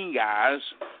clean guys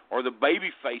or the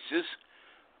baby faces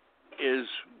is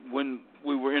when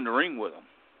we were in the ring with them.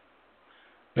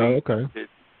 Oh, okay.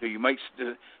 You make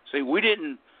see we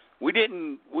didn't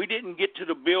get to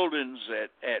the buildings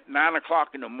at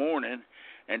 9:00 in the morning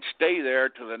and stay there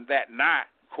till that night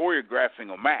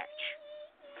choreographing a match.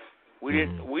 We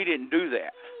didn't do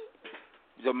that.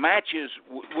 The matches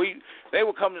they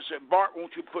would come and say, Bart,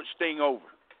 won't you put Sting over?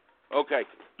 Okay,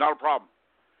 not a problem.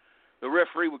 The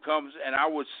referee would come and I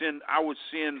would send a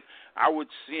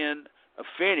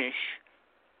finish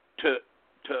to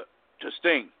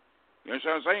Sting. You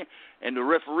understand what I'm saying? And the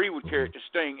referee would carry it to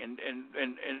Sting, and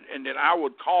then I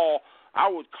would call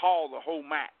the whole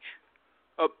match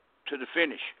up to the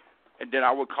finish, and then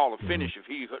I would call the finish if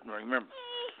he couldn't remember.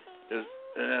 I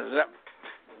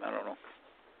don't know.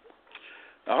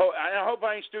 I hope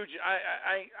I ain't stooging.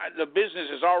 The business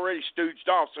is already stooged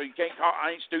off, so you can't call.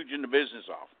 I ain't stooging the business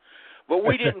off. But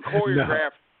we didn't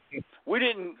choreograph. No. We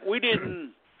didn't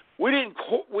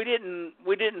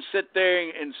sit there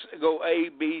and go A,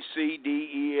 B, C, D,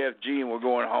 E, F, G, and we're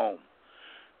going home.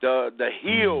 The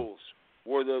heels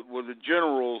were the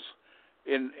generals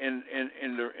in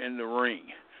the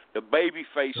ring. The baby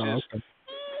faces.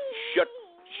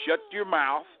 Shut your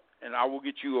mouth, and I will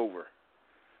get you over.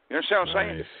 You understand what I'm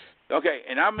saying? Okay,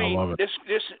 and I mean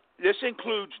this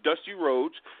includes Dusty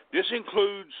Rhodes. This is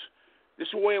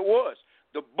the way it was.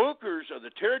 The bookers of the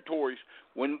territories,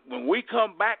 when we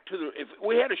come back if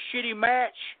we had a shitty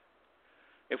match,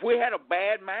 if we had a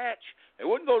bad match, they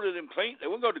wouldn't go to the clean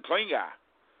guy.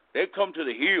 They'd come to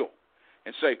the heel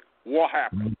and say, what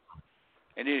happened?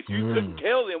 And if you couldn't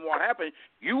tell them what happened,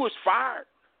 you was fired.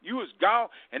 You was gone.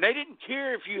 And they didn't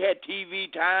care if you had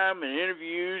TV time and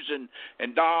interviews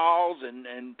and dolls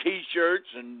and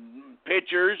T-shirts and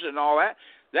pictures and all that.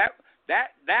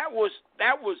 That was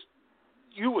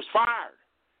you was fired.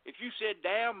 If you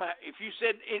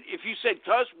said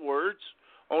cuss words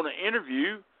on an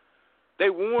interview, they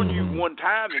warned you one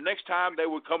time. The next time they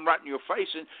would come right in your face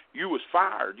and you was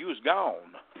fired. You was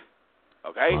gone.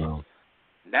 Okay. Wow.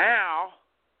 Now,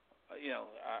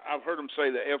 I've heard them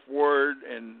say the F word,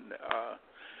 and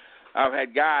I've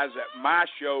had guys at my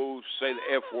shows say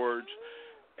the F words,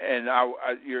 and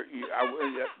you're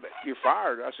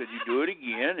fired. I said, you do it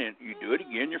again, and you do it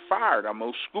again, you're fired. I'm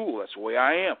old school. That's the way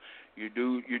I am. You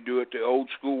do it the old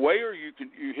school way, or you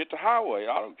hit the highway.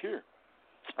 I don't care,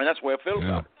 and that's the way I feel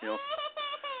about it.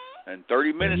 And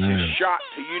 30 minutes is shot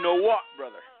to you know what,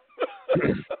 brother.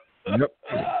 Yep,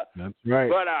 that's right.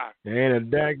 But there ain't a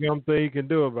daggum thing you can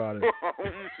do about it.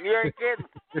 You ain't kidding.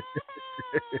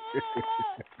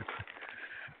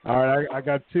 All right, I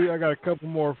got a couple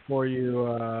more for you.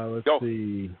 Let's Go.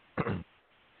 See.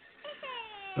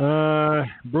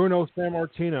 Bruno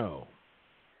Sammartino.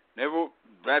 Never.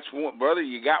 That's one, brother.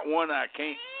 You got one. I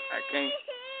can't.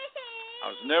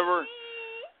 I'll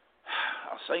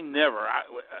say never.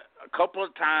 A couple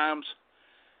of times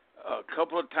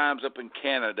up in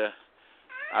Canada,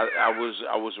 I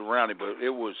was around him, but it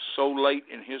was so late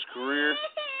in his career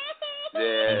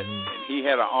that and he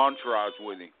had an entourage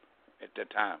with him at that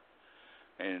time,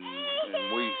 and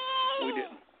we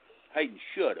didn't. Hayden,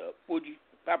 shut up, would you?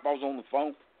 Papa's on the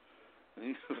phone.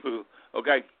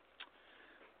 Okay,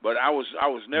 but I was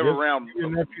never around. Your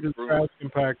nephew the trash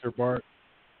compactor, Bart.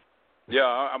 Yeah,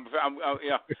 I'm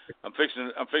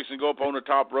fixing to go up on the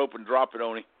top rope and drop it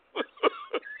on him.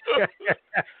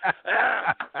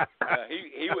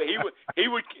 He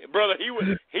would, brother. He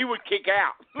would kick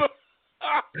out.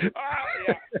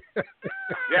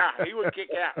 Yeah, he would kick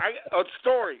out. A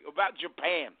story about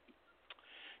Japan.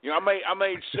 I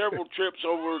made several trips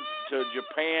over to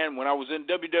Japan when I was in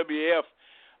WWF.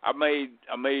 I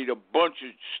made a bunch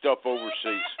of stuff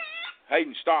overseas.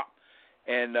 Hayden, stop.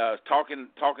 And talking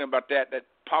about that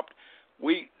popped.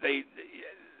 They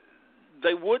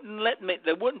wouldn't let me.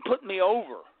 They wouldn't put me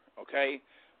over. Okay,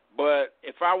 but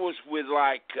if I was with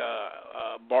like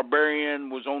Barbarian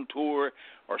was on tour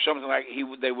or something like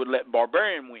they would let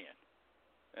Barbarian win,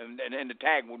 and the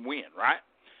tag would win, right?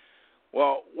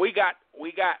 Well, we got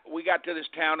to this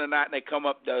town tonight, and they come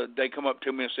up to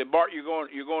me and said, Bart, you're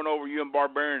going over. You and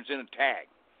Barbarian's in a tag.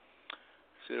 I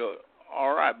said,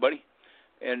 all right, buddy.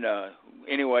 And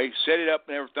anyway, set it up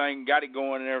and everything, got it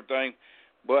going and everything.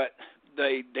 But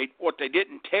what they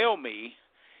didn't tell me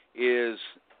is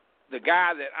the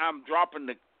guy that I'm dropping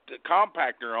the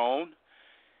compactor on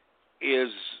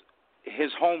is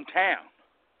his hometown.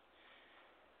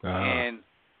 And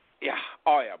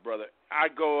brother, I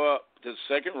go up to the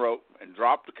second rope and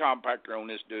drop the compactor on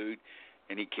this dude,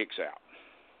 and he kicks out.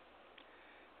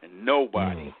 And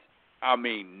nobody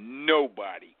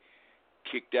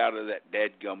kicked out of that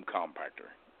dadgum compactor.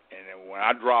 And then when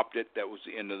I dropped it, that was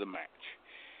the end of the match.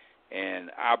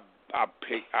 And I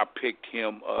picked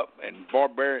him up, and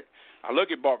Barbarian. I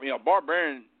look at Barbarian.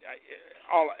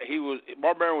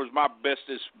 Barbarian was my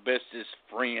bestest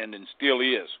friend, and still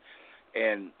is.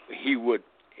 And he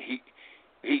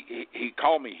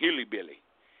called me Hilly Billy,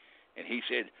 and he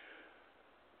said,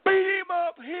 "Beat him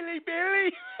up, Hilly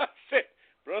Billy." I said,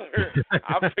 brother,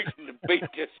 I'm fixing to beat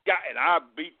this guy, and I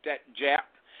beat that Jap.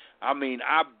 When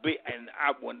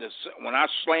I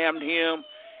slammed him,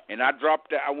 and I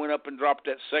went up and dropped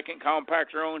that second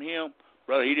compactor on him,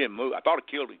 brother. He didn't move. I thought I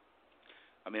killed him.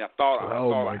 I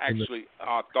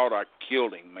thought I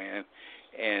killed him, man.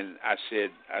 And I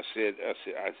said,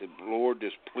 Lord,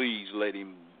 just please let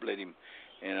him,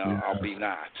 and I'll be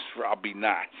nice. I'll be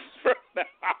nice.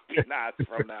 I'll be nice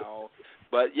from now on.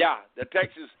 But yeah, the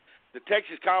Texas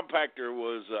compactor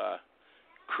was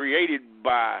created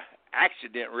by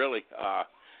accident, really. I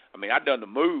done the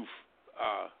move.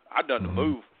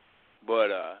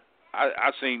 But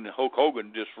I seen Hulk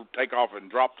Hogan just take off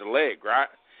and drop the leg, right?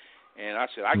 And I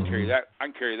said, I can carry that. I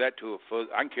can carry that to a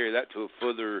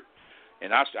further.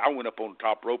 And I went up on the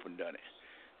top rope and done it.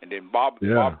 And then Bobby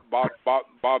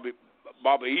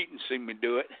Eaton seen me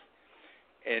do it.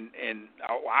 And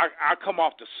I come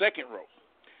off the second rope.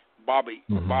 Bobby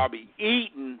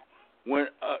Eaton went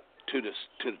up to the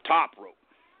top rope,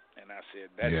 and I said,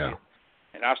 "That's it."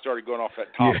 And I started going off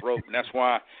that top rope, and that's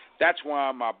why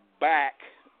my back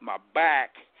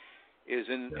is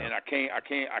in, and I can't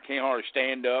hardly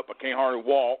stand up. I can't hardly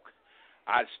walk.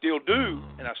 I still do,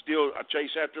 and I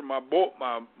chase after my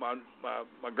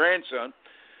grandson,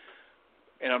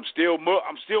 and I'm still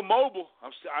mobile. I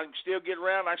can still get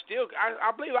around. I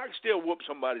believe I can still whoop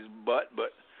somebody's butt,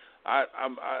 but I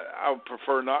would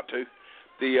prefer not to.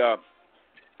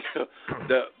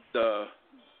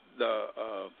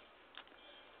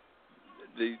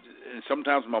 And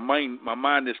sometimes my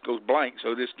mind just goes blank.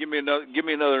 So just give me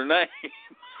another name.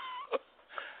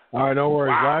 All right, no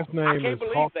worries. Wow. Last name is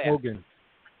Hulk Hogan.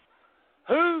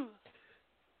 Who?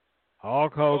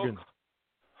 Hulk Hogan.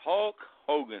 Hulk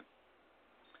Hogan.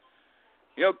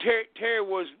 You know, Terry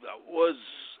was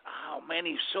oh man,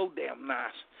 he's so damn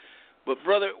nice. But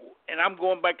brother, and I'm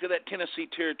going back to that Tennessee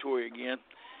territory again,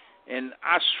 and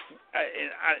I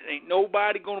ain't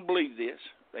nobody gonna believe this.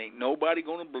 Ain't nobody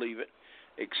gonna believe it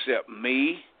except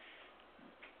me,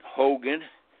 Hogan,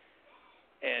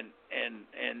 and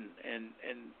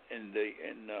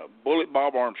Bullet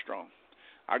Bob Armstrong.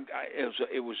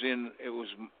 It was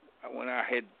when I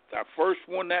first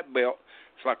won that belt.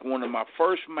 It's like one of my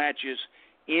first matches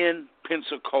in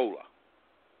Pensacola.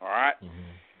 All right,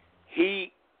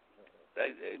 I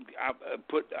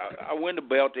win the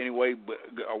belt anyway, but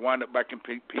I wind up back in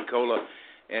Pensacola,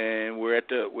 and we're at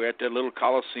the little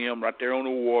Coliseum right there on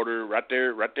the water, right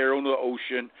there on the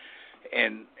ocean,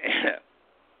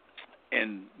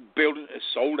 and building is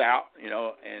sold out, you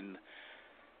know, and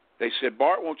they said,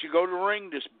 Bart, won't you go to the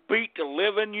ring, just beat the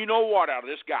living you know what out of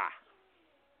this guy.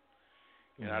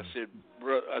 And I said,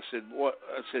 bro, what?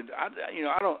 I said, I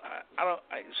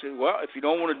said, well, if you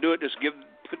don't want to do it, just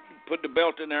put the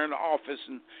belt in there in the office,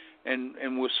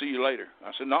 and we'll see you later.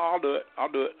 I said, no, I'll do it.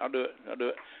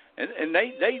 And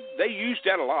they used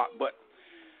that a lot, but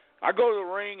I go to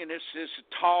the ring, and it's this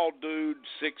tall dude,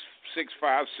 6'5",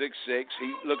 6'6".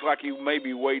 He looked like he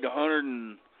maybe weighed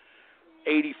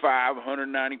 185,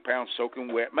 190 pounds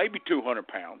soaking wet, maybe 200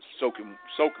 pounds soaking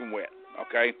wet.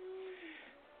 Okay.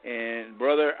 And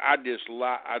brother, I beat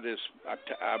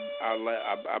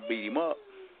him up.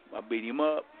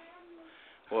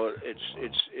 Well,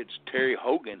 it's Terry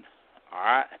Hogan, all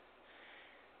right.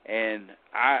 And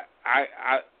I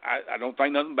don't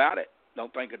think nothing about it.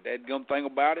 Don't think a dadgum thing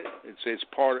about it. It's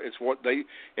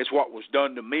what was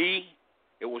done to me.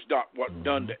 It was what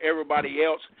done to everybody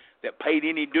else that paid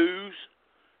any dues.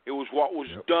 It was what was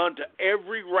done to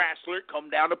every wrestler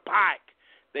come down the pike.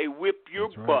 They whip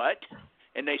your butt.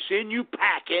 And they send you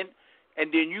packing,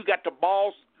 and then you got the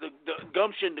balls, the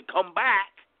gumption to come back,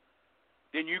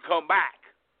 then you come back.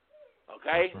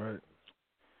 Okay? That's right.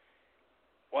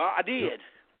 Well, I did.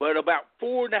 But about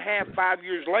 4.5, 5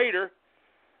 years later,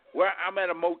 where I'm at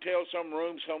a motel, some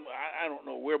room, I don't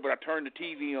know where, but I turned the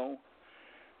TV on,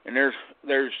 and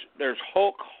there's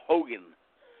Hulk Hogan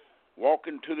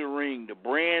walking to the ring, the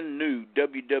brand new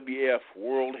WWF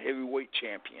World Heavyweight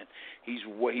Champion. He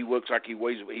looks like he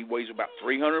weighs about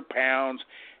 300 pounds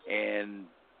and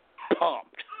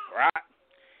pumped, right?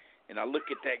 And I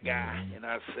look at that guy and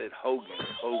I said, Hogan,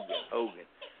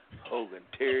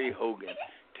 Terry Hogan.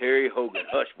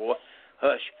 Hush, boy,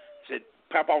 hush. Said,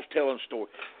 Papa's telling a story.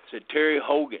 Said, Terry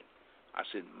Hogan. I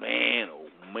said, man,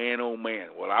 oh man.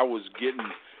 Well, I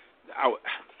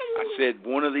said,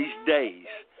 one of these days,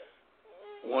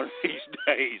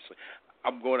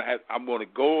 I'm going to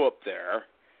go up there,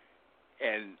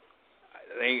 and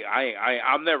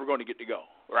I'm never going to get to go.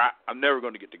 Right? I'm never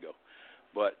going to get to go.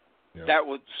 But that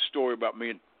was the story about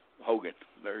me and Hogan.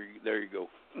 There you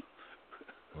go.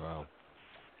 Wow.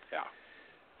 Yeah.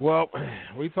 Well,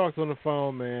 we talked on the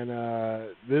phone, man.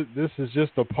 This is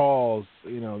just a pause.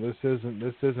 You know, this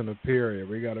isn't a period.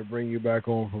 We got to bring you back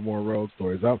on for more road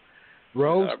stories.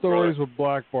 Road stories with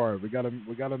Black Bart. We gotta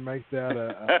make that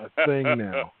a thing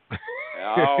now.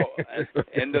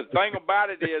 And the thing about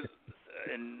it is,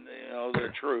 and you know,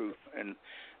 they're true, and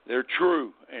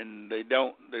they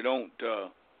don't.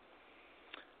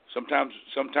 Sometimes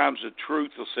the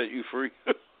truth will set you free,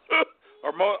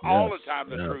 or all the time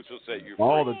the truth will set you free.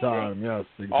 All the time, yes,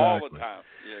 exactly. All the time.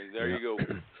 Yeah, there you go.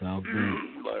 Sounds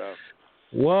good. But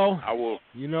well, I will.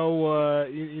 You know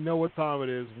what time it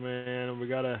is, man. We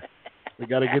gotta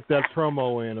get that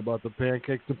promo in about the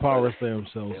Pancakes and Power Slam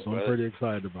show, so I'm pretty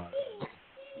excited about it.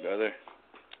 Brother,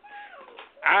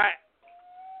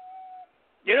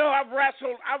 I've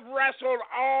wrestled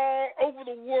all over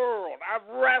the world. I've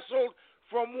wrestled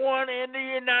from one end of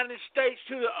the United States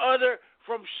to the other,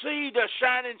 from sea to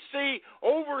shining sea,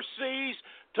 overseas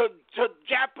to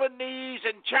Japanese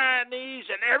and Chinese,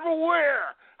 and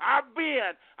everywhere I've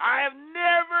been. I have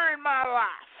never in my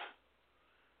life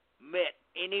met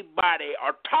anybody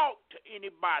or talked to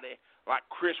anybody like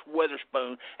Chris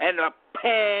Witherspoon and the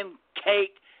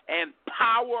Pancake and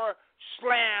Power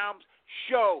Slams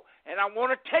show. And I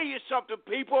want to tell you something,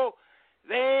 people.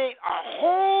 There ain't a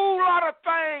whole lot of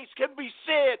things can be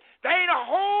said. There ain't a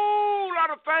whole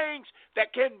lot of things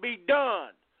that can be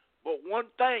done. But one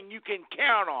thing you can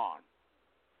count on.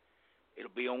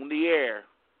 It'll be on the air.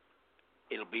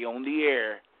 It'll be on the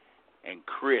air. And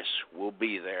Chris will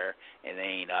be there. And there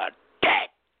ain't a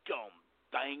dadgum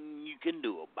thing you can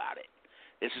do about it.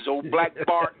 This is old Black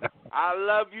Bart. I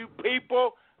love you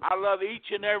people. I love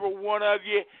each and every one of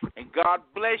you. And God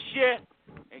bless you.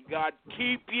 And God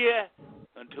keep you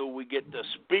until we get to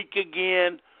speak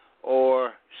again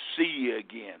or see you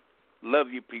again.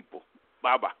 Love you, people.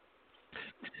 Bye-bye.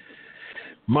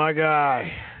 My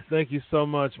guy, thank you so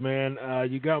much, man.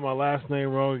 You got my last name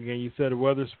wrong again. You said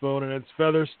Weatherspoon, and it's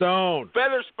Featherstone.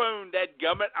 Featherspoon,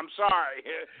 dadgummit. I'm sorry.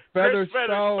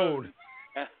 Featherstone.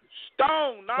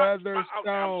 Stone, not Featherstone. I'm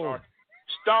sorry.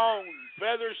 Stone.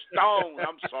 Featherstone.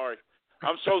 I'm sorry.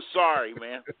 I'm so sorry,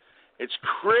 man. It's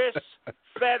Chris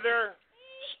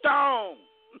Featherstone.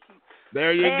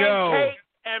 There you go. Pancake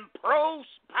and Power.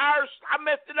 I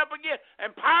messed it up again.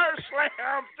 And Power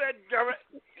Slam. Dadgummit.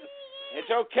 It's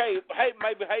okay. Hey,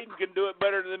 maybe Hayden can do it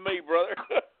better than me, brother.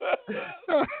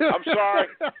 I'm sorry.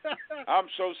 I'm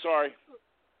so sorry.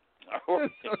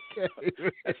 It's okay.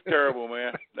 That's terrible,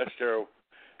 man. That's terrible.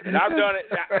 And I've done it.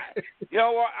 You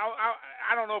know what?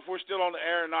 I don't know if we're still on the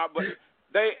air or not, but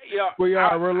they, you know. We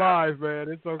are. We're live, man.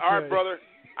 It's okay. All right, brother.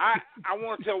 I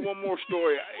want to tell one more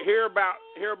story. Hear about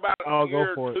I'll a year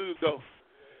go for or two ago.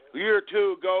 A year or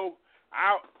two ago,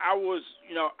 I was,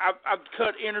 you know, I've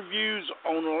cut interviews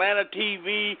on Atlanta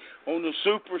TV, on the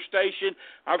Superstation.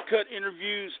 I've cut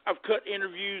interviews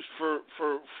for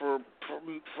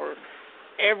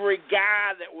every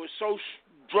guy that was so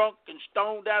drunk and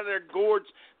stoned out of their gourds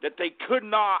that they could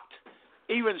not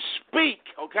even speak.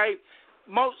 Okay,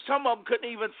 some of them couldn't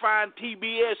even find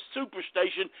TBS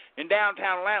Superstation in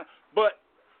downtown Atlanta. But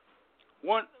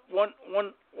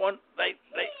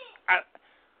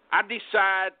I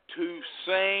decide to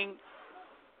sing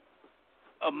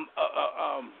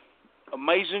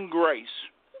Amazing Grace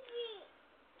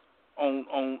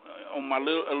on my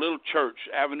little church,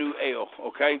 Avenue L,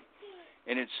 okay?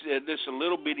 And it's this a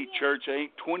little bitty church. There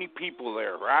ain't 20 people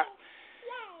there, right?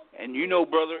 And you know,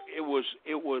 brother, it was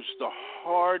the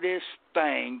hardest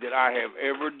thing that I have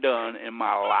ever done in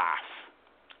my life.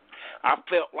 I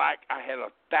felt like I had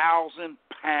 1,000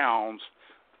 pounds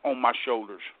on my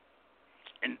shoulders.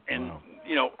 And wow.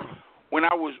 You know, when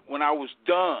I was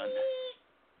done,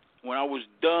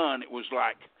 it was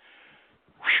like,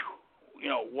 whew, you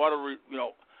know,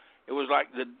 it was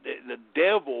like the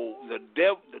devil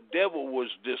was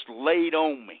just laid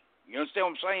on me. You understand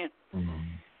what I'm saying? Mm-hmm.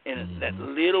 In that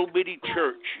little bitty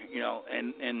church, you know,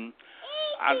 and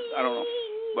I don't know,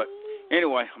 but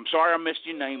anyway, I'm sorry I messed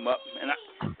your name up,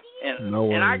 no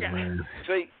worries, and I got man.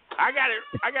 See, I got it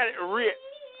writ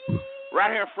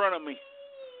right here in front of me.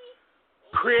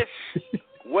 Chris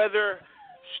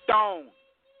Weatherstone,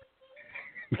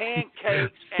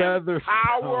 pancakes and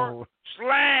power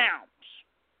slams.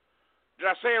 Did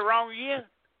I say it wrong again?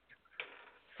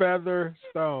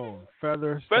 Featherstone.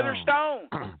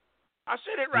 I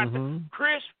said it right there.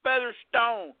 Chris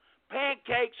Featherstone,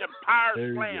 pancakes and power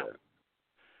slam.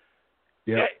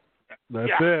 Yep.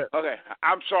 That's it. Okay,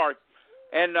 I'm sorry.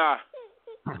 And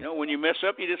you know, when you mess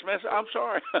up, you just mess up. I'm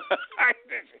sorry.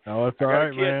 Oh, it's all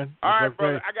right, man. All right, okay.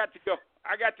 brother. I got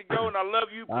to go, and I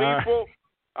love you people.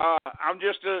 I'm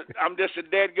just a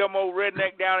dead gum old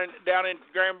redneck down in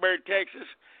Granbury, Texas,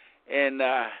 and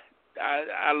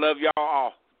I love y'all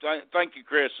all. Thank you,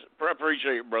 Chris.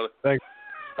 Appreciate it, brother. Thanks,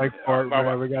 Bart, man.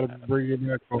 Bye-bye. We got to bring you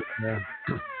back, man.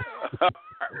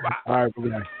 All right,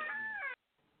 bye.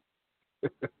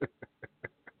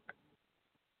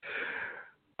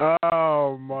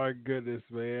 Oh my goodness,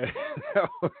 man. That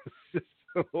was just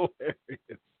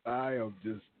hilarious. I am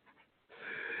just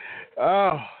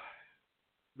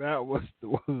that was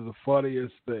one of the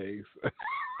funniest things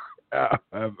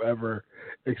I've ever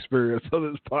experienced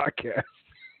on this podcast.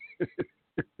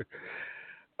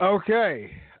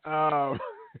 Okay.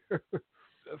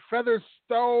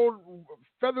 Featherspoon,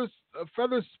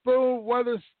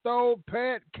 Weatherstone,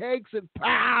 pancakes, and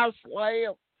power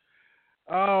slam.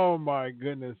 Oh my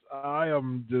goodness! I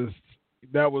am just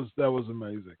that was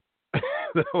amazing.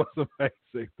 That was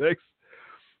amazing. Thanks,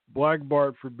 Black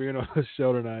Bart, for being on the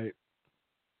show tonight.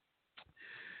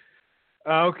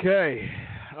 Okay,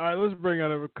 all right. Let's bring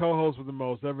on a co-host with the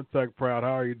most, Evan Tech Proud.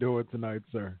 How are you doing tonight,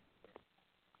 sir?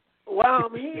 Wow,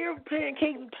 I'm here,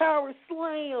 pancakes and power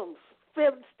slams,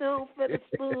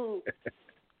 Featherspoon.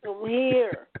 I'm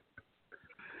here.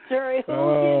 Terry Hogan.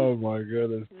 Oh my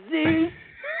goodness. Zeus.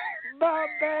 Bob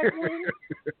Backlund,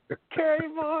 Kerry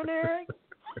Von Erich.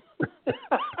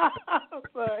 I'm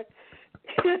sorry.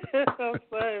 I'm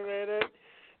sorry, man. That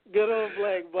good old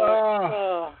Black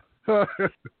Bart.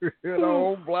 Good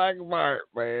old Black Bart,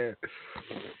 man.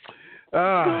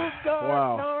 Wow.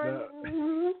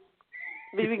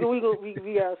 We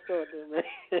gotta start there,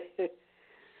 man.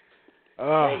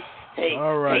 Hey,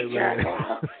 all right, man.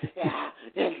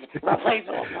 Replace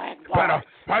old Black Bart.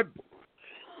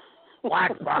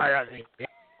 Black Bart.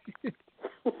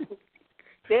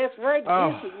 That's right.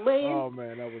 Man. Oh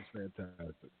man, that was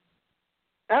fantastic.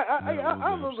 I was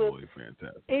remember absolutely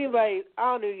fantastic. anybody. I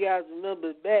don't know if you guys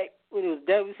remember back when it was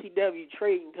WCW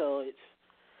trading cards,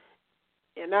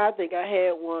 and I think I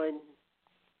had one.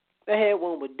 I had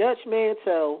one with Dutch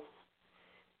Mantel,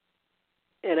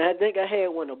 and I think I had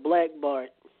one of Black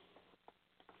Bart.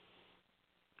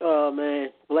 Oh man,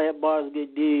 Black Bart's a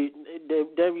good dude. The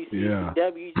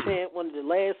WCW champ, one of the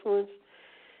last ones.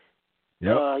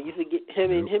 Yep. Used to get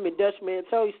him and Dutch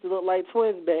Mantel used to look like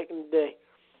twins back in the day.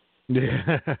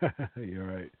 Yeah, you're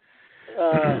right.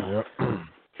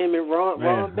 Him and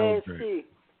Ron Bass too.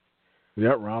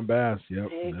 Yep, Ron Bass. Yep.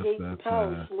 Pancakes and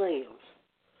power slams.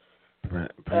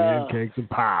 Pancakes and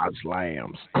pie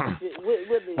slams. All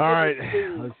right,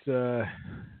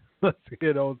 let's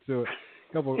get on to it.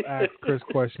 A couple of Ask Chris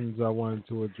questions I wanted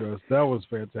to address. That was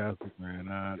fantastic, man.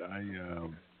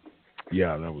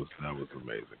 Yeah, that was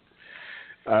amazing.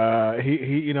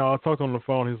 He I talked on the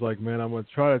phone. He's like, man, I'm gonna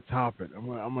try to top it. I'm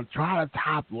gonna try to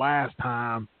top last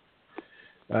time.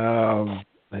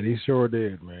 And he sure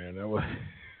did, man. That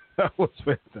was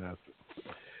fantastic.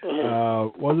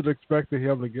 Wasn't expecting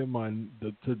him to get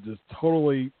to just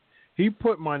totally. He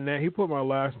put my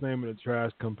last name in a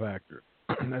trash compactor.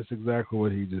 That's exactly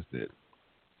what he just did.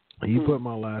 He put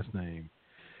my last name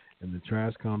in the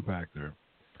trash compactor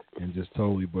and just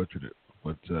totally butchered it.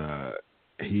 But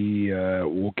he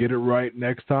will get it right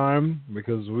next time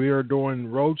because we are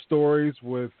doing road stories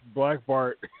with Black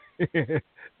Bart and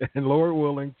Lord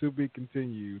willing to be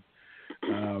continued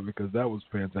because that was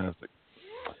fantastic.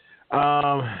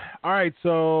 All right,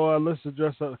 so let's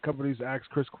address a couple of these Ask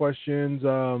Chris questions.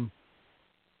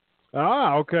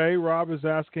 Okay. Rob is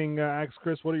asking, Ask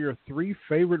Chris, what are your 3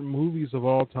 favorite movies of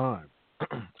all time?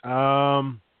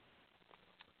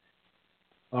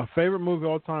 My favorite movie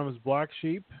of all time is Black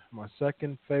Sheep. My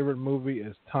second favorite movie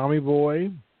is Tommy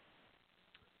Boy.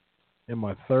 And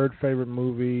my third favorite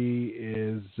movie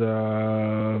is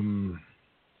I don't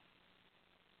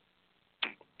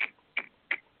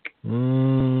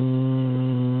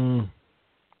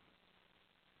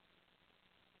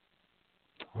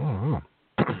know.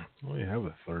 I only have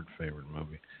a third favorite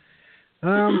movie.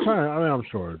 I'm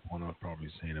sure it's one I've probably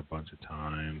seen a bunch of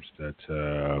times. That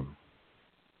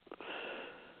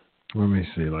let me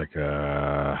see, like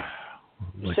an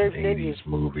 80s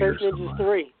movie or something. Ninjas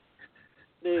 3.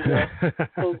 There you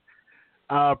go.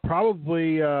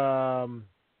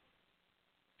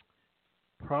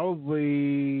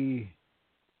 Probably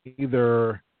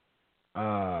either.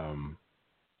 Oh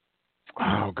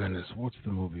goodness, what's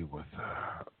the movie with?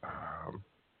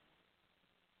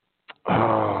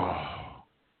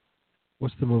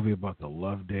 What's the movie about the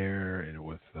love dare and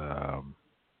with?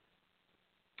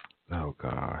 Oh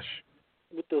gosh.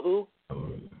 With the who?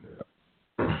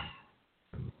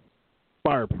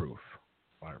 Fireproof.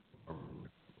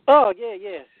 Oh yeah.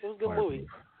 It was a good Fireproof. movie.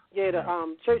 Yeah,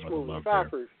 the church movie,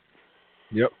 Fireproof.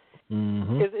 Yep.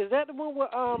 Mm-hmm. Is that the one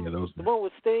with the one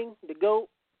with Sting, the goat?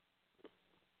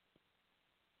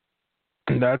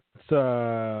 That's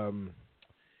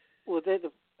Was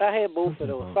that I had both of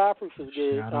those. Fireproof was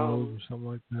good. Shadows or something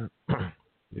like that.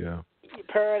 Yeah.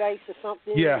 Paradise or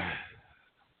something. Yeah.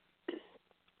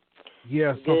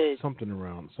 Yeah, something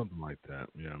like that.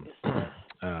 Yeah.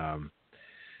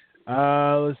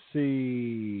 Let's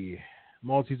see.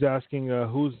 Malty's asking,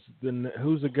 who's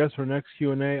the guest for next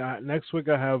Q&A? Next week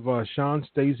I have Sean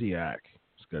Stasiak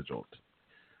scheduled.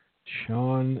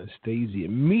 Sean Stasiak.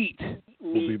 Meat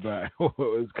will be back.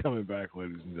 It's coming back,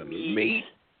 ladies and gentlemen. Meat.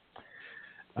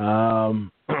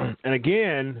 And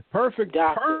again, perfect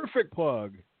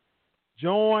plug.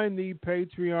 Join the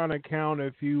Patreon account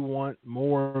if you want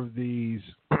more of these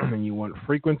and you want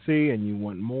frequency and you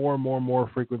want more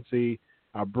frequency.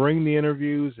 I'll bring the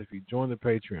interviews if you join the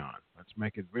Patreon. Let's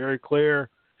make it very clear.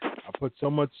 I put so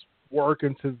much work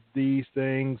into these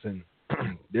things, and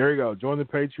there you go. Join the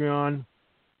Patreon.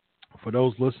 For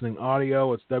those listening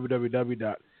audio, it's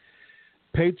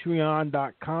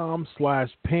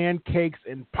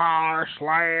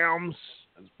www.patreon.com/pancakesandpowerslams,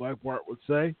 as Black Bart would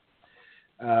say.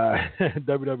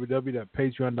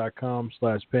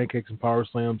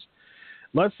 www.patreon.com/pancakesandpowerslams.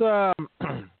 Let's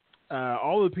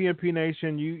all the PNP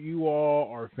Nation, you all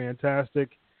are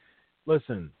fantastic.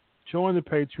 Listen, join the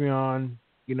Patreon.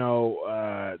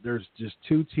 There's just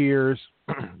 2 tiers.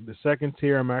 The second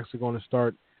tier, I'm actually going to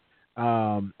start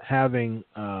having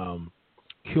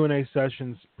Q&A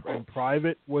sessions in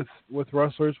private with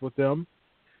wrestlers, with them,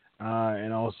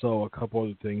 and also a couple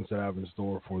other things that I have in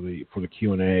store for the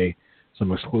Q&A.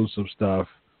 Some exclusive stuff.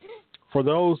 For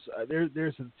those,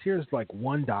 there's a tiers like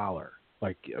 $1.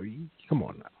 Like, come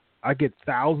on now. I get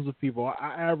thousands of people.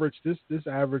 I average this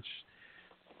average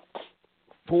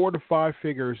 4 to 5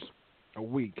 figures a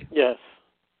week. Yes,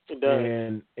 it does.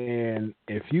 And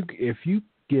if you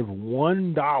give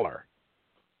 $1,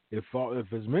 if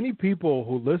as many people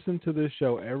who listen to this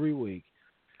show every week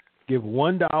give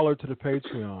 $1 to the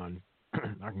Patreon,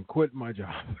 I can quit my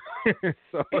job.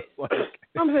 So it's like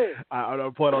I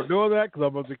don't plan on doing that because I'm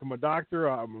about to become a doctor.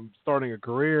 I'm starting a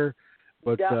career,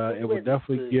 but it would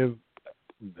definitely give.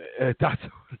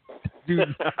 Do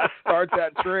not start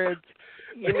that trend.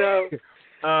 You know,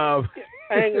 I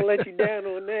ain't gonna let you down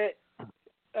on that.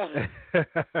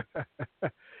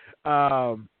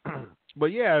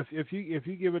 But yeah, if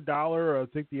you give $1, I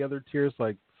think the other tiers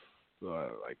like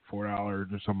 $4 or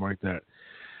something like that,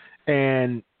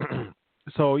 and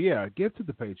so yeah, give to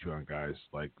the Patreon guys.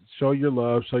 Like, show your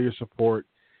love, show your support.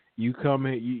 You come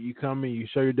in, you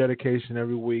show your dedication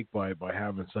every week by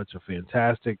having such a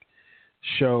fantastic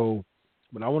show.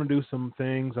 But I want to do some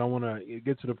things. I want to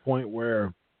get to the point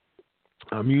where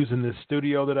I'm using this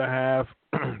studio that I have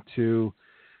to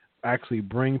actually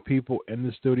bring people in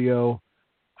the studio,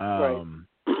 right.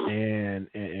 and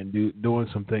doing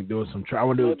some. I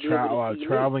want to do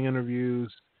traveling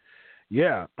interviews.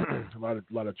 Yeah, a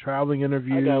lot of traveling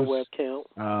interviews. I got webcam.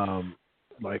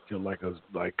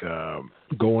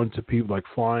 Going to people, like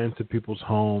flying to people's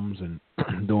homes and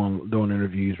doing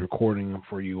interviews, recording them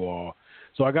for you all.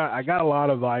 So I got a lot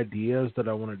of ideas that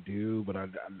I want to do, but I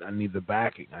need the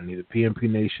backing. I need the PNP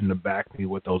Nation to back me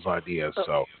with those ideas.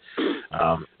 So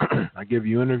I give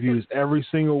you interviews every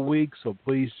single week. So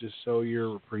please just show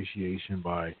your appreciation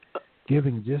by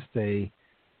giving just a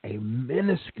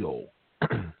minuscule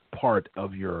part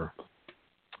of your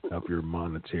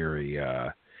monetary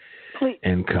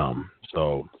income.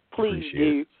 So please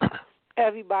do.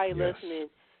 Everybody listening,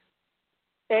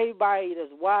 everybody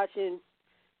that's watching,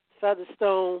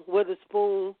 Featherstone,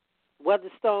 Weatherstone,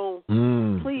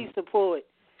 please support.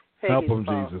 Help them,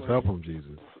 Jesus. Help them,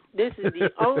 Jesus. This is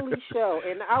the only show,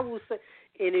 and I will say,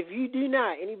 and if you do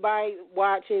not, anybody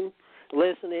watching,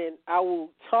 listening, I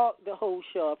will talk the whole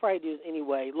show. I'll probably do this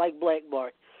anyway, like Black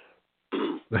Bart.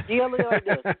 Dealing like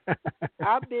this.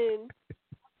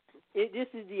 This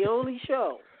is the only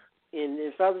show,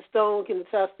 and Featherstone can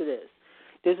attest to this.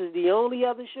 This is the only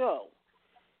other show,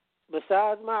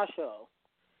 besides my show,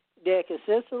 that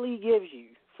consistently gives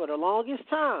you, for the longest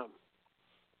time,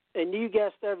 a new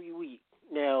guest every week.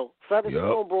 Now,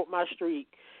 Featherstone broke my streak.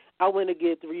 I went a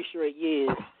good 3 straight years,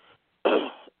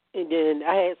 and then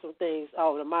I had some things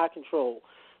out of my control.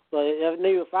 But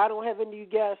if I don't have a new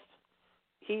guest,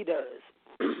 he does.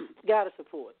 Got to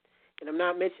support. And I'm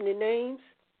not mentioning names,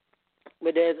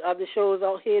 but there's other shows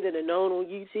out here that are known on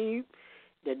YouTube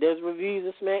that does reviews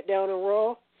of SmackDown and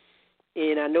Raw.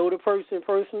 And I know the person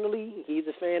personally. He's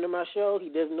a fan of my show. He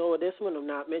doesn't know of this one. I'm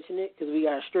not mentioning it because we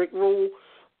got a strict rule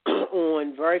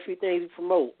on very few things we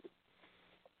promote.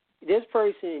 This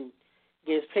person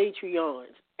gets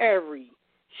Patreons every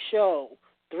show,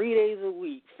 3 days a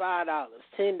week, $5,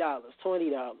 $10,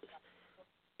 $20.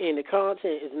 And the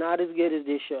content is not as good as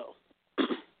this show.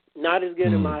 Not as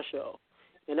good as my show.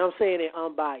 And I'm saying it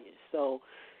unbiased. So,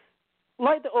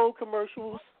 like the old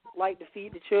commercials, like to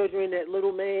feed the children, that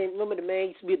little man, remember the man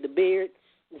used to be with the beard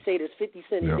and say there's 50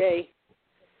 cents a day?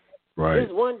 Right. There's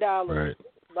 $1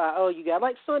 by you got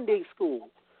like Sunday school.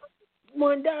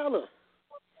 $1.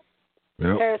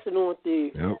 Yep. Pass it on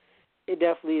through. Yep. It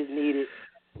definitely is needed.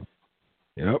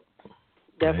 Yep.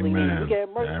 Definitely Amen. needed. We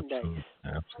got merchandise.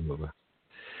 Absolutely.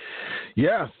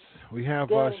 Yes, we have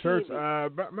shirts.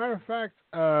 Matter of fact,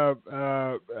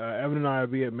 Evan and I will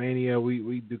be at Mania.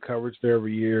 We do coverage there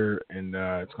every year, and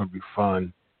it's going to be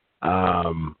fun.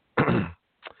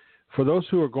 For those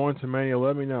who are going to Mania,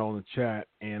 let me know in the chat.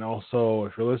 And also,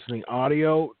 if you're listening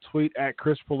audio, tweet at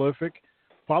Chris Prolific.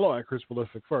 Follow at Chris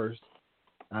Prolific first,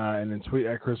 and then tweet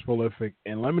at Chris Prolific.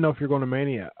 And let me know if you're going to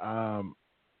Mania. I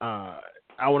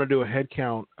want to do a head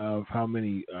count of how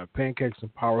many Pancakes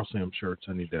and Power Slam shirts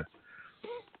I need to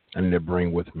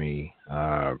bring with me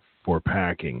for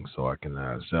packing so I can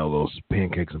sell those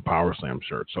Pancakes and Power Slam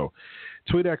shirts. So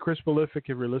tweet at Chris Prolific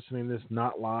if you're listening to this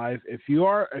not live. If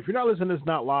you're not listening to this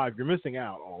not live, you're missing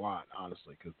out on a lot,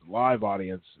 honestly, because the live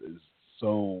audience is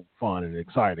so fun and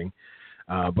exciting.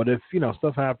 But if,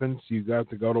 stuff happens, you got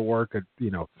to go to work at,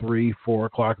 3, 4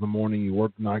 o'clock in the morning, you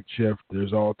work night shift,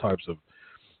 there's all types of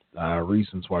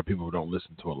reasons why people don't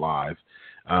listen to it live.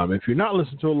 If you're not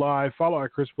listening to it live, follow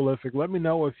at Chris Prolific. Let me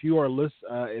know if you are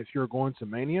if you're going to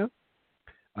Mania.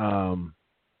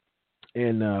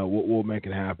 and we'll make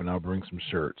it happen. I'll bring some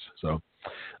shirts. So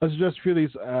let's address a few of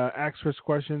these Ask Chris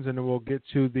questions, and then we'll get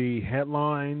to the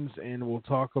headlines, and we'll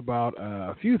talk about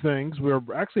a few things. We're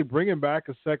actually bringing back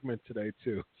a segment today,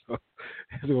 too. So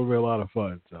it's going to be a lot of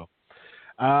fun. So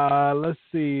let's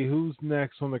see. Who's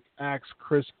next on the Ask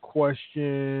Chris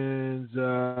questions?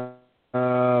 I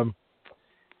thought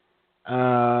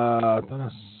I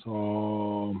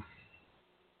saw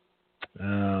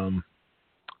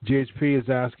GHP is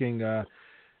asking,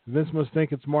 Vince must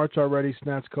think it's March already.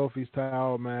 Snatch Kofi's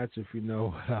title match, if you know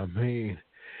what I mean.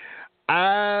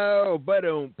 Oh, but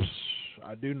I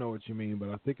do know what you mean, but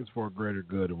I think it's for a greater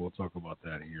good, and we'll talk about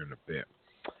that here in a bit.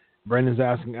 Brandon's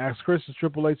asking, ask Chris, is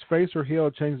Triple H's face or heel?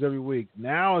 It changes every week.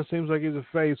 Now it seems like he's a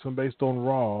face when based on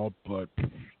Raw, but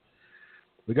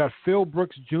we got Phil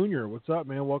Brooks Jr. What's up,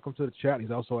 man? Welcome to the chat. He's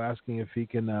also asking if he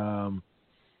can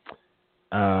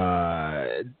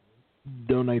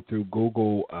donate through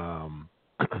Google.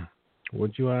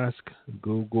 What'd you ask?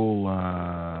 Google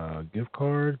gift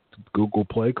card? Google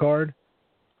Play card?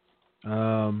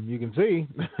 You can see.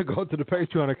 Go to the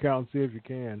Patreon account and see if you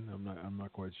can. I'm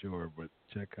not quite sure, but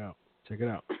check it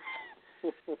out.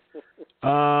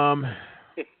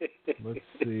 Let's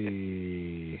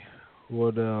see.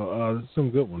 What there's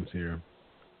some good ones here.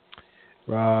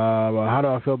 How do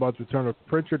I feel about the return of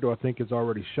Pritchard? Do I think it's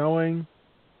already showing?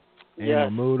 And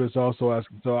yes. Mood is also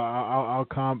asking. So I'll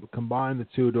combine the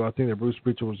two. Do I think that Bruce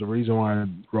Pritchard was the reason why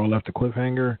Raw left the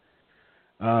cliffhanger?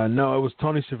 No, it was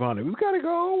Tony Schiavone. We've got to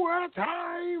go. We're out of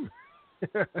time.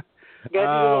 Got the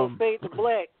little fade to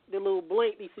black, the little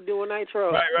blink they used to do on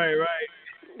Nitro. Right.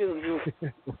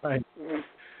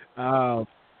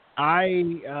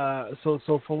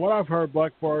 So from what I've heard,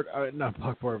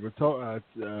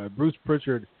 Bruce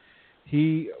Pritchard,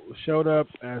 he showed up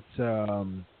at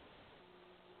the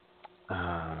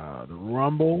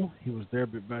Rumble. He was there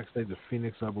backstage at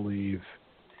Phoenix, I believe.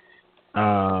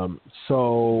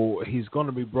 So he's going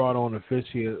to be brought on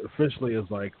officially as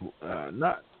like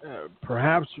not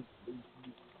perhaps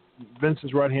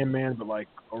Vince's right-hand man, but like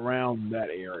around that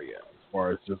area as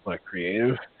far as just like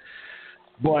creative.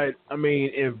 But I mean,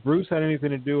 if Bruce had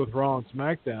anything to do with Raw and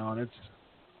SmackDown, it's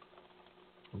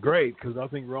great because I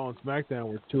think Raw and SmackDown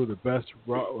were two of the best,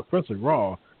 especially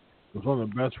Raw was one of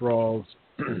the best Raws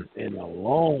in a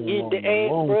long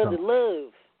brother time.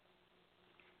 Love.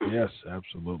 Yes,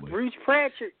 absolutely. Bruce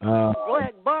Pritchard,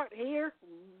 Black Bart here.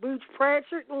 Bruce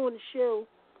Pritchard on the show.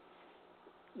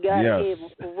 Got him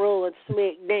for Raw and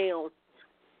SmackDown.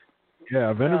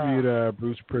 Yeah, I've interviewed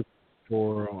Bruce Pritchard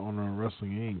on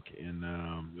Wrestling Inc. and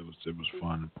it was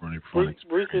fun, pretty fun experience.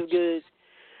 Bruce is good.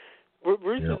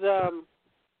 Bruce is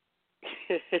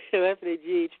laughing at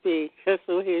GHP.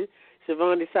 So his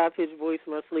Siobhan side pitch voice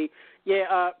in my sleep.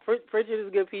 Yeah, Pritchard is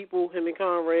good people. Him and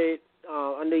Conrad.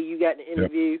 I know you got the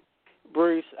interview.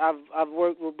 Bruce, I've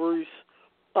worked with Bruce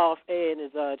off air and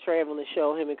is traveling the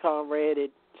show. Him and Conrad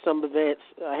at some events.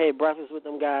 I had breakfast with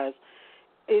them guys.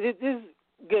 It is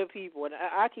good people, and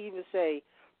I can even say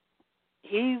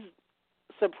he's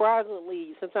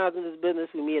surprisingly, sometimes in this business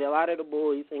we meet a lot of the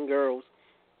boys and girls.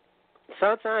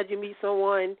 Sometimes you meet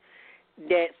someone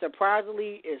that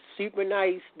surprisingly is super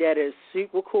nice, that is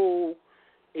super cool.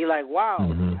 You're like, wow,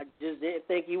 I just didn't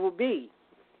think you would be.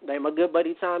 Like my good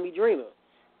buddy Tommy Dreamer.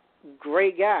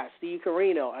 Great guy. Steve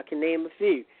Carino. I can name a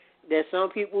few. There's some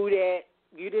people that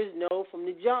you just know from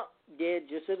the jump, they're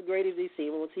just as great as they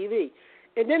seem on TV.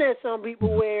 And then there's some people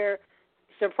where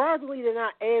surprisingly they're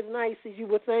not as nice as you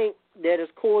would think, that is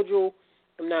cordial.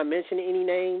 I'm not mentioning any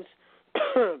names.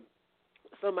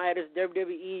 Somebody that's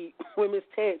WWE Women's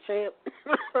Tag Champ.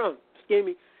 Excuse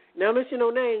me. Not mentioning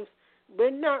no names,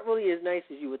 but not really as nice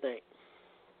as you would think.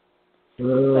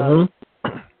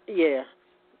 Yeah,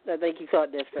 I think you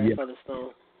caught that fast on the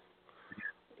stone.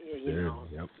 Yeah, you know,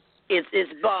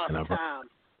 it's boss time.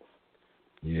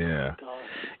 Yeah,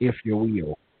 if you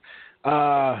will.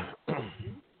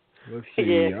 Let's see.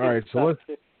 Yeah. All right, so let's.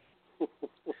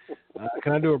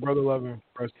 Can I do a Brother Loving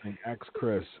Wrestling? Ask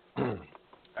Chris.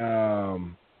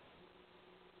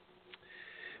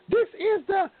 This is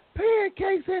the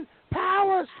Pancakes and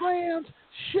Power Slams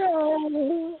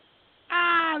show.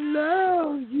 I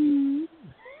love you.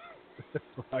 That's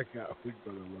what I got with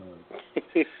Brother Love.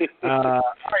 All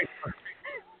right.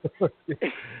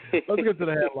 Let's get to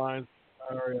the headlines.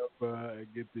 Hurry up and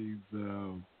get these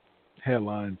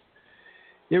headlines.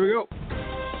 Here we go.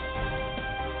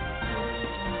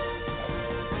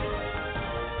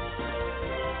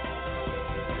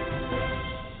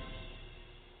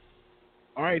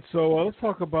 All right, so let's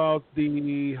talk about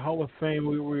the Hall of Fame.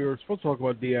 We were supposed to talk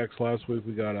about DX last week.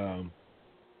 We got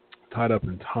tied up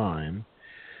in time.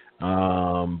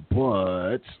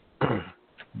 But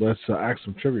let's ask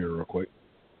some trivia real quick.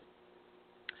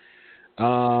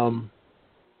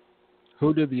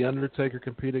 Who did The Undertaker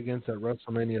compete against at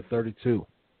WrestleMania 32?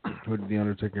 Who did The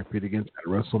Undertaker compete against at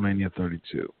WrestleMania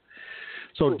 32?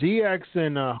 So DX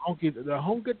and the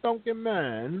Honky Tonk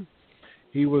Man,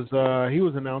 he was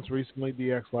announced recently.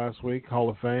 DX last week, Hall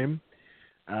of Fame.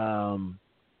 I'm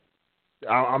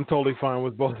totally fine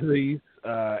with both of these,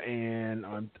 and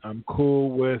I'm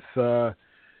cool with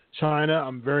China.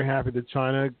 I'm very happy that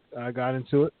China got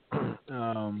into it.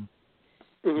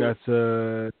 That's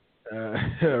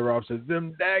Rob says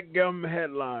them dadgum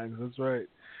headlines. That's right.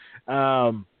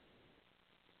 I'm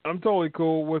totally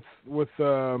cool with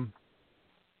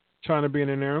China being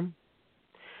in there.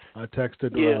 I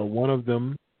texted one of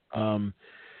them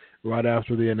right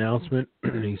after the announcement.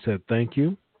 He said thank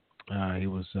you. He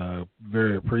was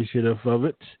very appreciative of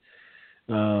it.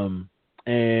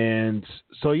 And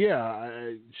so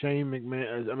Shane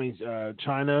McMahon.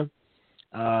 China.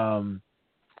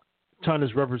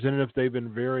 China's representatives, they've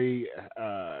been very,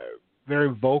 very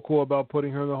vocal about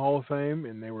putting her in the Hall of Fame,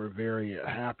 and they were very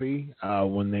happy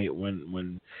when it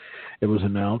was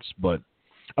announced. But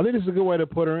I think it's a good way to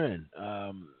put her in.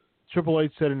 Triple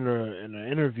H said in an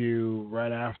interview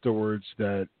right afterwards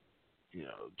that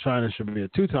China should be a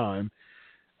two-time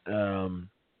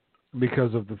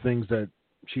because of the things that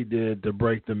she did to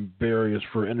break the barriers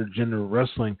for intergender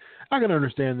wrestling. I can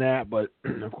understand that, but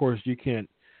of course you can't.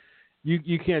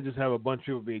 You can't just have a bunch of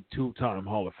people be two-time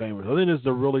Hall of Famers. I think it's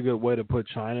a really good way to put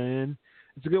China in.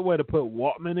 It's a good way to put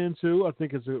Waltman in too. I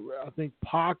think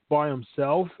Pac by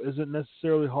himself isn't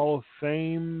necessarily Hall of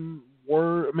Fame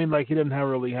word. I mean, like he didn't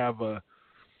really have a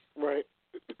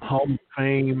Hall of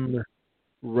Fame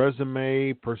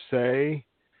resume per se,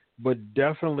 but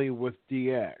definitely with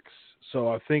DX. So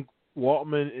I think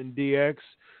Waltman and DX,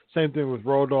 same thing with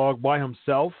Road Dogg by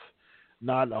himself.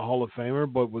 Not a Hall of Famer,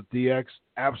 but with DX,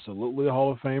 absolutely a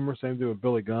Hall of Famer. Same thing with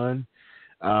Billy Gunn.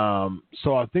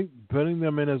 So I think putting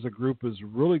them in as a group is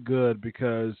really good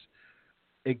because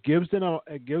it gives them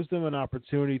an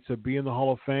opportunity to be in the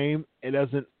Hall of Fame. It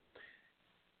doesn't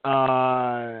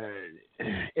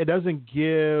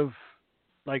give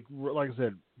like I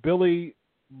said, Billy,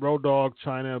 Road Dogg,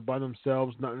 China by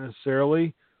themselves, not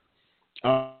necessarily.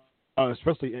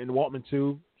 Especially in Waltman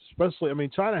too.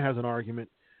 China has an argument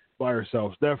by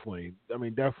herself, definitely.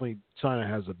 Definitely China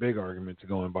has a big argument to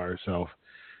go in by herself.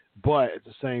 But at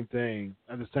the same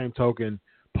token,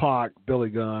 Pac, Billy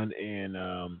Gunn,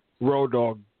 and Road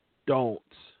Dogg don't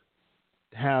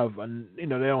have they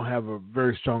don't have a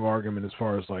very strong argument as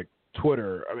far as like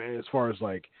Twitter. As far as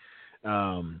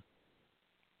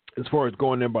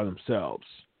going in by themselves.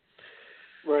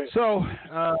 Right. So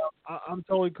I'm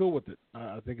totally cool with it.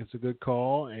 I think it's a good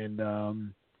call,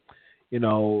 and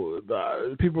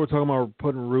people were talking about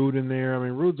putting Rude in there.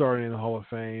 Rude's already in the Hall of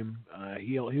Fame.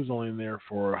 He was only in there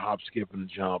for a hop, skip, and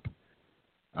a jump.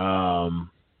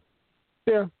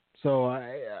 So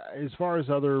as far as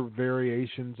other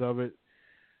variations of it,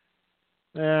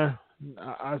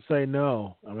 I say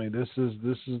no. This is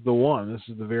the one. This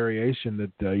is the variation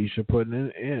that you should put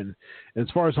in. And as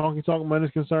far as Honky Tonk Man is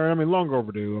concerned, long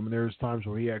overdue. There's times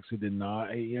where he actually did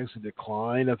not. He actually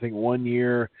declined. I think one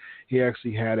year he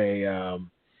actually had an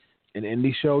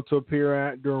indie show to appear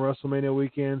at during WrestleMania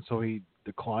weekend, so he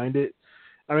declined it.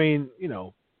 I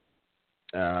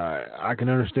can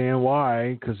understand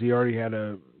why, because he already had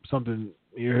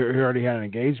he already had an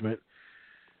engagement.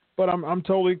 But I'm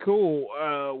totally cool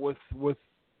with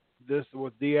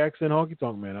DX and Honky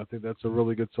Tonk Man. I think that's a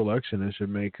really good selection. It should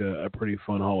make a pretty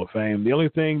fun Hall of Fame. The only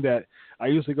thing that I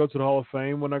usually go to the Hall of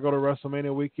Fame when I go to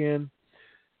WrestleMania weekend,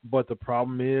 but the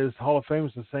problem is Hall of Fame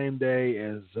is the same day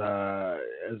as the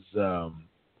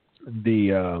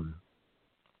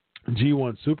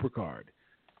G1 Supercard.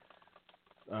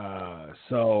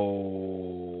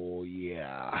 So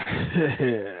yeah,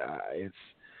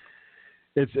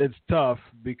 it's tough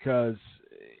because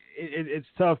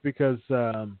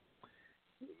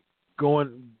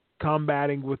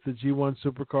combating with the G1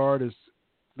 Supercard is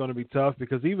going to be tough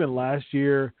because even last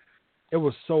year it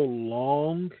was so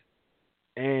long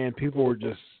and people were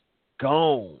just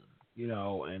gone,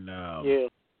 and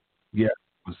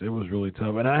it was really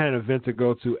tough. And I had an event to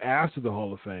go to after the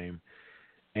Hall of Fame,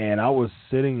 and I was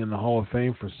sitting in the Hall of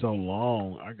Fame for so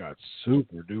long, I got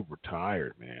super duper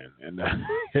tired, man. And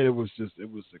it was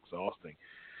exhausting.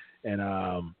 And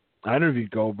I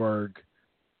interviewed Goldberg.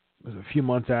 It was a few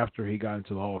months after he got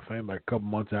into the Hall of Fame, like a couple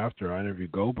months after I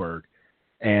interviewed Goldberg.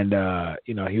 And,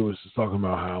 he was just talking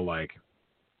about how,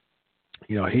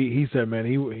 he said, man,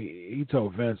 he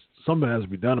told Vince, something has to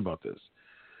be done about this.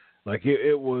 Like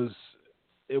it was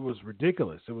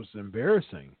ridiculous. It was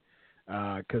embarrassing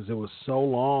because it was so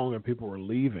long and people were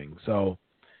leaving. So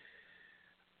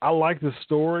I like the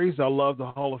stories. I love the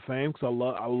Hall of Fame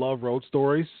because I love road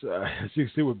stories. As you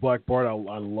can see with Black Bart, I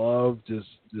love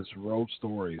just road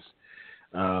stories.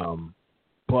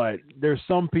 But there's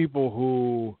some people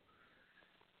who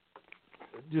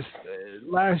just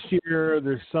last year.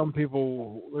 There's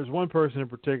one person in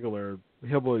particular,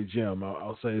 Hillbilly Jim.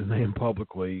 I'll say his name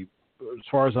publicly. As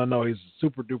far as I know, he's a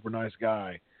super duper nice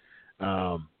guy.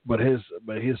 But his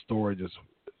story just.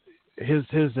 His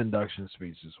induction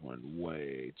speech just went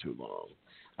way too long.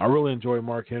 I really enjoy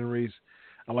Mark Henry's.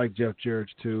 I like Jeff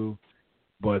Jarrett's too,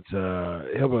 but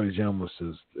Hillbilly Jim was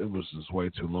just way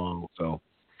too long. So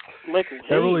that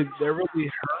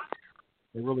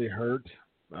really hurt.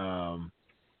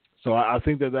 So I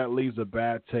think that leaves a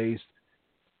bad taste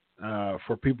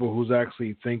for people who's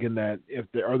actually thinking that if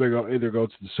they're going to either go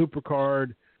to the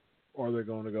Supercard or they're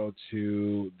going to go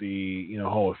to the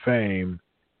Hall of Fame.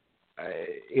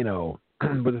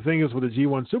 But the thing is, with the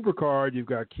G1 Supercard, you've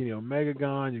got Kenny Omega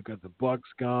gone, you've got the Bucks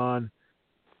gone,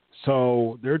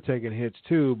 so they're taking hits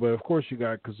too. But of course, you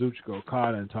got Kazuchika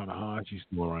Okada and Tanahashi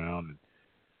still around,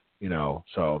 and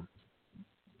so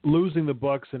losing the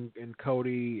Bucks and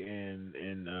Cody and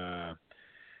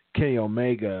Kenny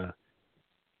Omega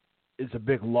is a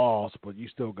big loss, but you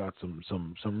still got some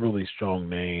really strong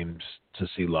names to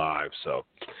see live. So.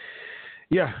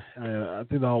 Yeah, I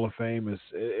think the Hall of Fame is.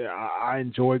 I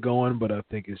enjoy going, but I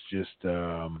think it's just.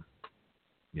 I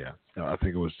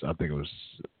think it was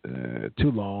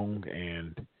too long,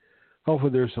 and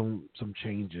hopefully there's some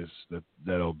changes that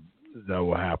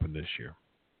will happen this year.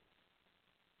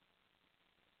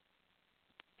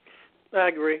 I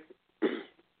agree.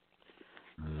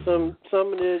 Some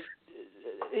of the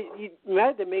you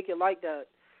have to make it like the,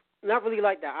 not really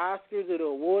like the Oscars or the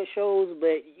award shows,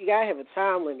 but you gotta have a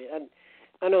time limit.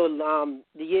 I know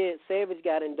the year Savage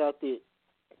got inducted,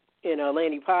 and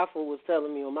Lanny Poffo was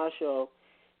telling me on my show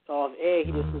off air,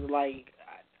 he just was like,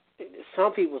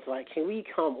 some people was like, can we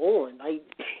come on? Like,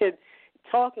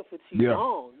 talking for too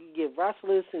long. You get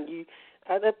restless, and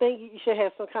I think you should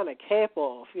have some kind of cap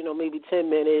off, maybe 10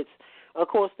 minutes. Of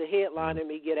course, the headliner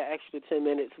may get an extra 10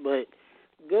 minutes, but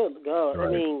good God. Right.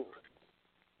 I mean,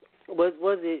 was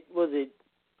it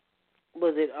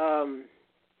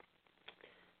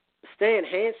Stan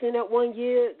Hansen that one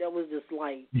year that was just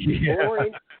like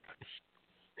boring.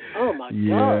 Oh my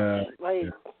God! Like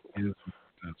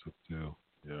that's what too.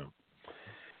 Yeah.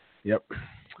 Yep.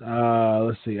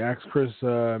 Let's see. Ask Chris.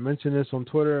 Mention this on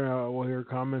Twitter. We'll hear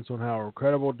comments on how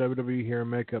incredible WWE hair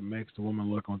and makeup makes the woman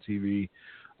look on TV.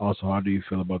 Also, how do you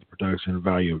feel about the production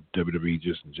value of WWE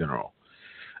just in general?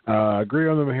 Agree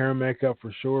on the hair and makeup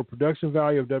for sure. Production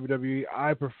value of WWE.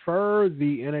 I prefer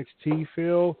the NXT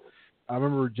feel. I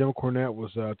remember Jim Cornette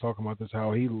was talking about this,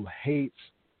 how he hates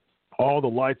all the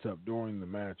lights up during the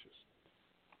matches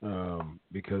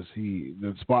because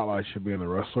the spotlight should be on the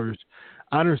wrestlers.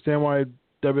 I understand why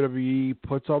WWE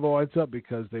puts all the lights up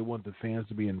because they want the fans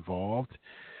to be involved,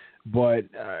 but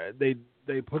they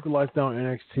put the lights down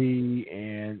in NXT,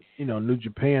 and New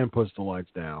Japan puts the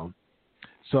lights down.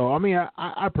 So I mean,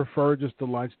 I prefer just the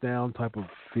lights down type of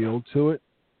feel to it.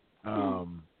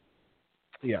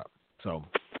 Yeah. So.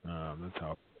 That's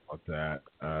how I feel about that.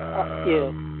 I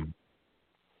mean,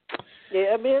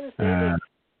 I understand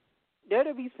that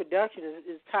WWE's production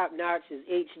is top notch, is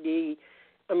HD.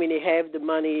 I mean, they have the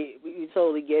money. You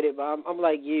totally get it. But I'm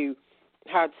like you,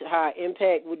 how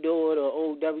Impact would do it, or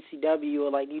old WCW,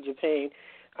 or like New Japan.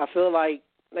 I feel like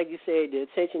you said, the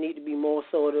attention need to be more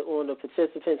so on the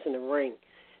participants in the ring,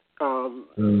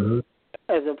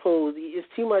 as opposed. It's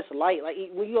too much light. Like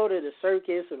when you go to the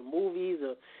circus or the movies,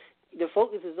 or the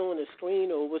focus is on the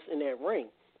screen or what's in that ring,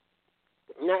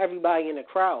 not everybody in the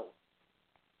crowd.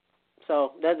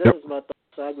 So that was my thoughts.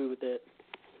 So I agree with that.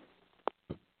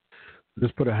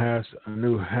 Just put a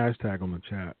new hashtag on the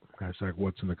chat. Hashtag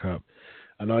What's in the Cup.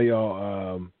 I know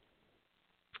y'all.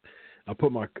 I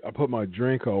put my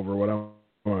drink over what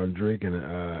I'm drinking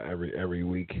every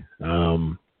week.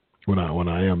 When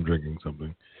I am drinking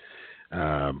something.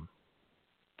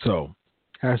 So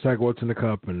hashtag What's in the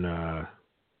Cup, and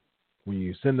when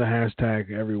you send the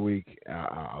hashtag every week,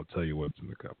 I'll tell you what's in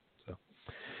the cup. So,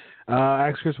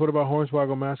 ask Chris, what about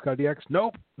Hornswoggle Mascot DX?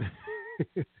 Nope.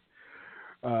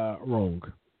 Wrong.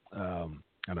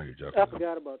 I know you're joking. I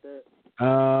forgot about that.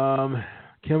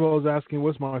 Kimbo is asking,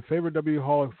 what's my favorite W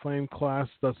Hall of Fame class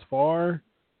thus far?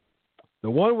 The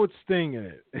one with Sting in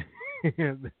it.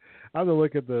 I have to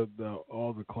look at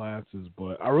all the classes,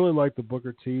 but I really like the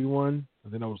Booker T one. I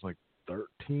think that was like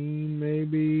 13,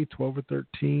 maybe 12 or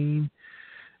 13.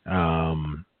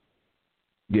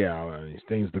 Yeah, I mean,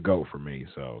 Sting's the GOAT for me,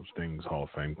 so Sting's Hall of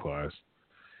Fame class.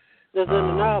 That's in the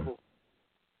novel.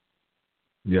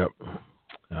 Yep.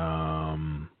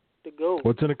 The GOAT.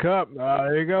 What's in the cup?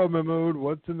 There you go, Mahmood.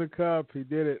 What's in the cup? He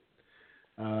did it.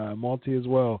 Malty as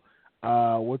well.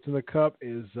 What's in the cup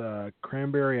is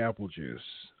cranberry apple juice.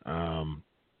 I'm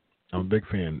a big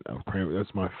fan of cranberry.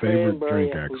 That's my favorite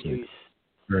drink, actually.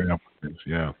 Cranberry apple juice,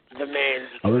 yeah. The man.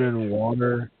 Other than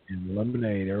water and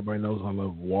lemonade, everybody knows I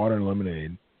love water and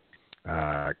lemonade.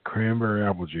 Cranberry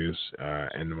apple juice,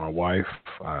 and my wife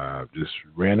just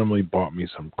randomly bought me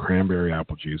some cranberry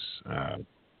apple juice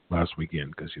last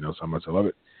weekend because she knows how much I love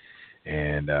it.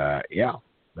 And yeah,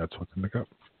 that's what's in the cup.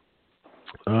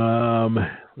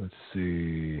 Let's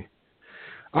see.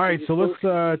 All right, so let's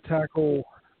tackle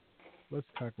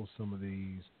some of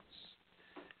these.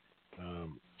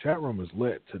 Chat room is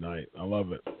lit tonight. I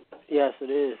love it. Yes,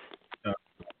 it is.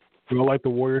 Do I like the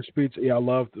Warrior speech? Yeah, I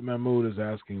love. Mahmoud is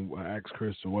asking, ask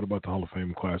Chris, so what about the Hall of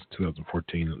Fame class of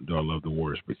 2014? Do I love the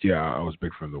Warrior speech? Yeah, I was a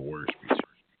big fan of the Warrior speech.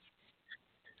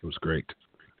 It was great.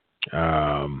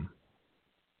 Shane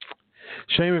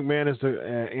McMahon has to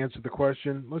answer the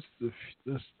question. Let's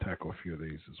tackle a few of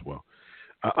these as well.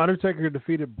 Undertaker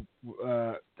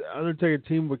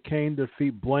teamed with Kane to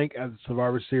defeat blank at the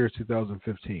Survivor Series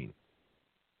 2015.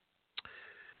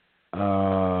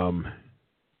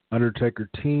 Undertaker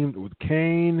teamed with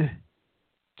Kane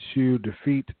to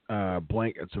defeat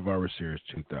blank at Survivor Series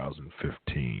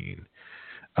 2015.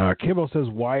 Kimbo says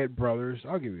Wyatt brothers.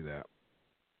 I'll give you that.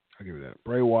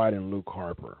 Bray Wyatt and Luke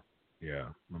Harper. Yeah,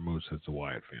 Mahmoud says the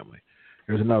Wyatt family.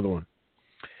 Here's another one.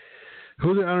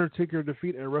 Who did Undertaker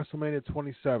defeat at WrestleMania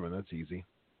 27? That's easy.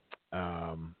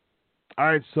 All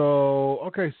right,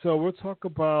 so we'll talk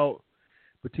about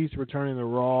Batista returning to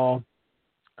Raw.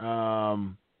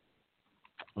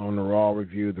 On the Raw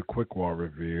review, the quick Raw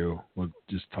review, we'll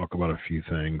just talk about a few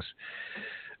things.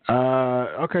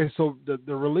 Okay, so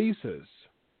the releases.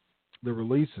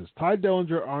 Ty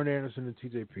Dillinger, Arn Anderson, and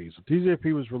TJP. So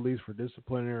TJP was released for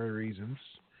disciplinary reasons.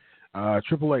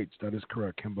 Triple H, that is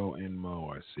correct. Kimbo and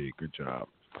Mo, I see. Good job.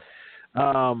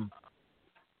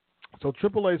 So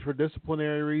Triple H for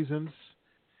disciplinary reasons.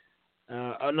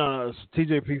 No,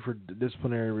 TJP for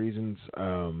disciplinary reasons.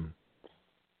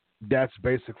 That's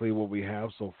basically what we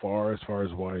have so far as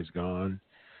why he's gone.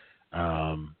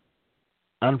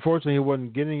 Unfortunately, he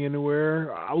wasn't getting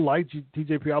anywhere. I liked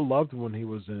TJP. I loved when he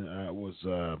was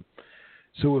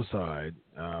Suicide.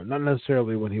 Not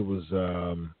necessarily when he was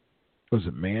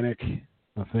it Manic,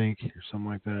 I think, or something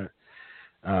like that.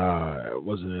 It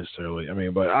wasn't necessarily. I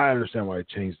mean, but I understand why he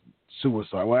changed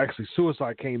Suicide. Well, actually,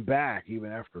 Suicide came back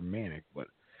even after Manic, but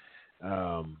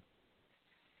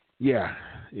yeah,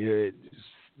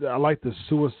 I like the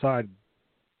Suicide.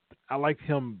 I liked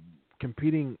him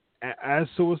competing as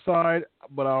Suicide,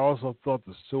 but I also thought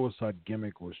the Suicide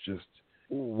gimmick was just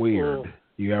weird.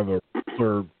 You have a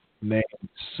wrestler named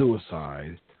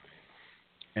Suicide,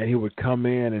 and he would come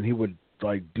in and he would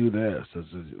like do this as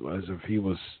if he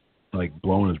was like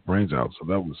blowing his brains out. So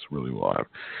that was really wild.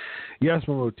 Yes,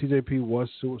 remember TJP was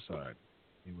Suicide.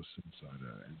 He was Suicide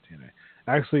in TNA.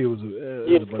 Actually, it was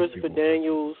a Christopher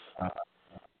Daniels.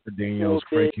 Daniels,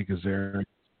 Frankie Kazarian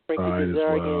as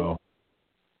well.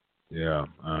 Yeah.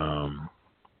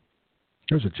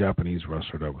 There's a Japanese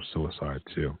wrestler that was Suicide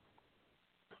too.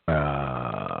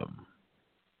 Let's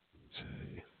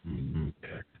see.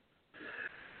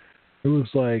 It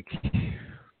was like,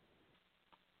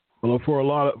 well, for a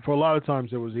lot of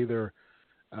times it was either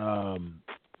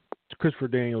Christopher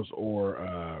Daniels or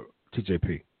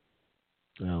TJP.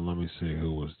 Let me see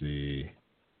who was the.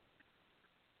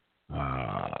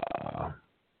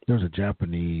 There's a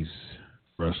Japanese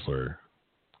wrestler.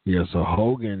 Yeah, so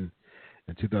Hogan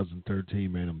in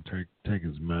 2013 made him take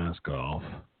his mask off,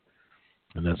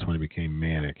 and that's when he became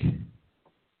Manic.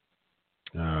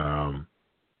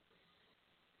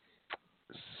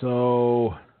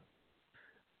 So,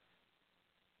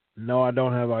 no, I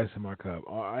don't have ice in my cup.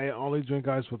 I only drink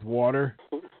ice with water,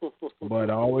 but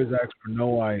I always ask for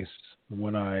no ice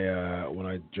when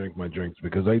I drink my drinks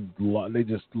because they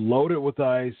just load it with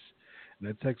ice, and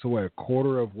it takes away a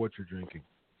quarter of what you're drinking.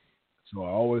 So I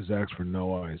always ask for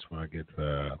no ice when I get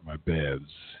my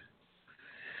bevs.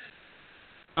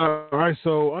 All right,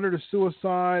 so under the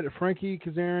Suicide, Frankie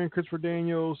Kazarian, Christopher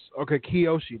Daniels. Okay,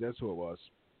 Kiyoshi, that's who it was.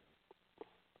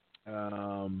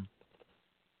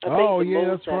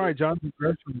 That's right. Jonathan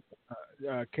Gresham,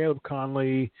 Caleb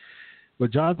Conley,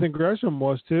 but Jonathan Gresham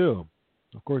was too.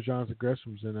 Of course, Jonathan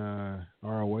Gresham's in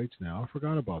ROH now. I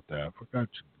forgot about that. I forgot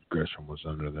Gresham was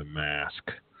under the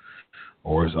mask.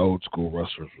 or as old school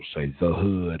wrestlers will say, the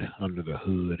hood, under the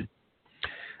hood.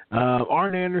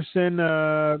 Arn Anderson,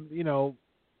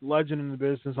 legend in the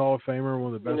business, Hall of Famer,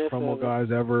 one of the best promo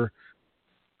guys ever.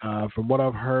 From what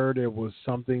I've heard, it was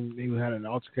something, he had an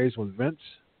altercation with Vince.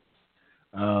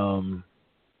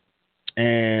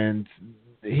 And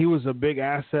he was a big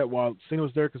asset while Cena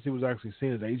was there because he was actually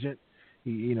Cena's agent.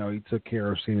 He took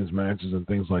care of Cena's matches and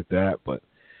things like that. But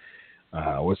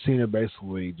with Cena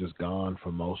basically just gone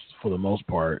for the most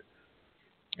part,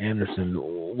 Anderson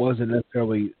wasn't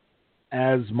necessarily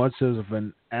as much of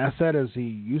an asset as he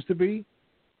used to be.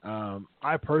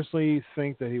 I personally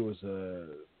think that he was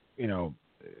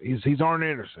he's Arn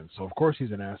Anderson, so of course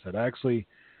he's an asset. I actually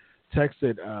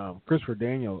texted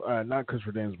not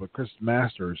Chris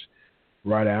Masters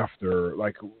right after,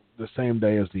 like the same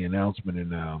day as the announcement,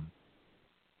 and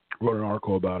wrote an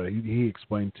article about it. He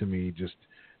explained to me just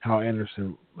how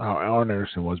Arn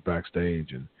Anderson was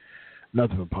backstage, and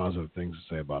nothing but positive things to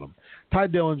say about him. Ty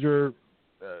Dillinger,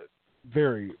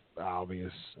 very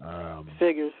obvious.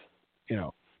 Figures.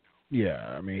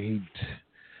 Yeah, I mean, he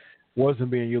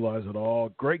wasn't being utilized at all.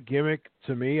 Great gimmick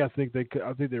to me. I think they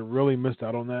really missed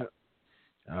out on that.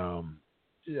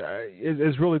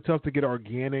 It's really tough to get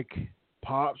organic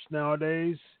pops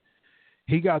nowadays.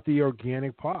 He got the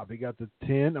organic pop. He got the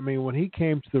 10. I mean, when he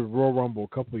came to the Royal Rumble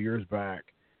a couple of years back,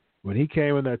 when he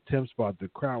came in that 10 spot, the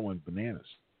crowd went bananas.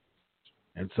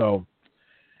 And so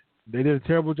they did a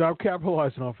terrible job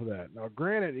capitalizing off of that. Now,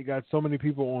 granted, you got so many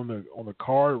people on the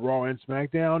card, Raw and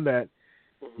SmackDown, that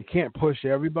you can't push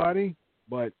everybody,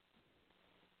 but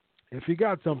if you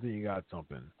got something, you got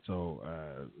something. So,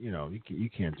 you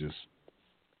can't just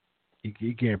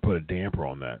you can't put a damper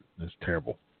on that. That's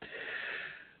terrible.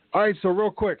 All right, so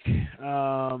real quick,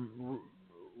 Raw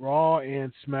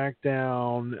and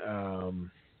SmackDown.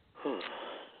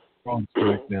 Raw and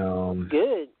SmackDown.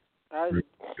 Good. I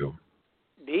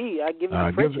give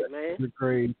you credit, man. Give your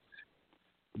grades.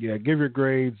 Yeah, give your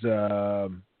grades.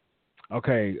 Some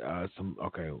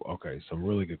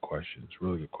really good questions.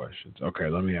 Okay,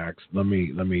 let me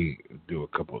do a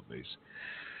couple of these.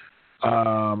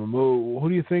 Who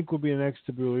do you think will be next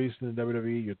to be released in the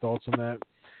WWE? Your thoughts on that?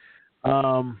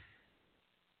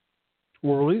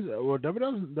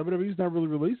 WWE's not really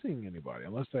releasing anybody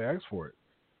unless they ask for it.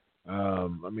 I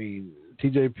mean,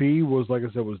 TJP was, like I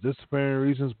said, was disciplinary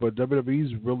reasons, but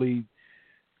WWE's really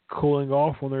cooling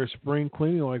off on their spring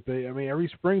cleaning. Every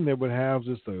spring they would have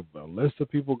just a list of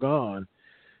people gone,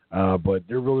 but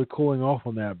they're really cooling off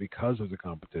on that because of the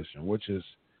competition, which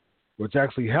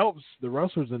actually helps the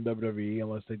wrestlers in WWE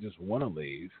unless they just want to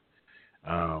leave,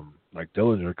 like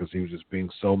Dillinger, because he was just being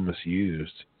so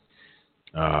misused.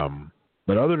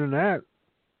 But other than that,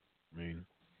 I mean,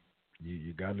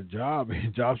 you got a job.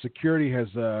 Job security has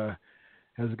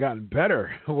gotten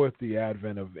better with the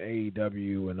advent of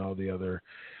AEW and all the other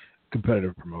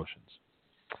competitive promotions.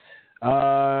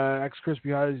 Chris,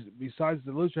 besides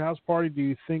the Lucha House Party, do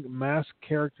you think masked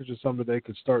characters are something they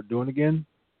could start doing again?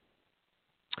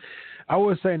 I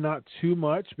would say not too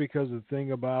much, because the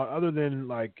thing about, other than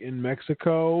like in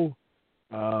Mexico,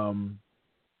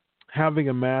 having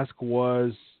a mask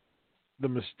was the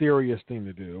mysterious thing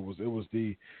to do. It was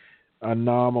the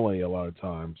anomaly a lot of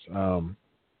times.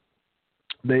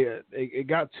 It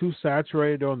got too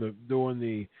saturated during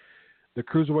the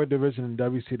cruiserweight division in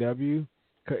WCW.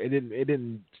 It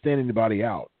didn't stand anybody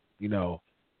out. You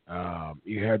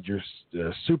had your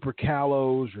Super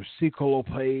Calos, your Ciclo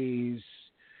Lopez,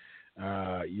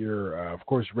 your of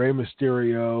course Rey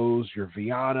Mysterios, your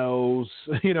Villanos.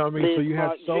 You know what I mean? So you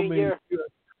had so many.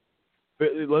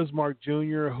 Lesmark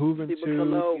Jr., Juventud.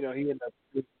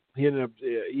 He ended up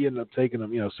taking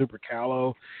him. Super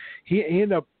Calo. He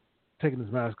ended up taking his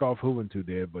mask off. Juventud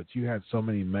did, but you had so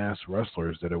many masked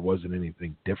wrestlers that it wasn't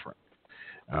anything different.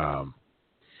 All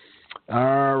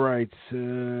right.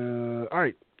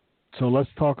 So let's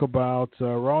talk about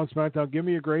Raw and SmackDown. Give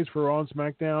me your grades for Raw and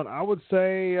SmackDown. I would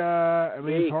say,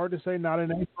 it's hard to say not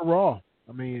an A for Raw.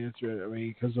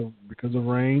 Because of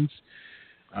Reigns.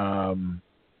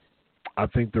 I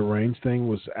think the Reigns thing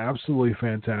was absolutely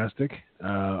fantastic.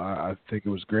 I think it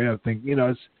was great. I think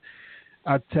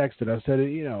I texted. I said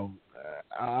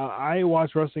I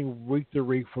watch wrestling week to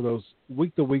week for those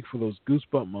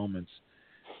goosebump moments,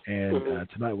 and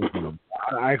tonight was one of them.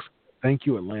 I thank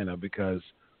you, Atlanta, because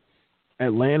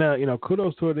Atlanta,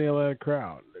 kudos to the Atlanta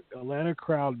crowd. The Atlanta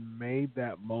crowd made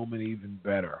that moment even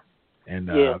better, and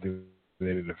I think they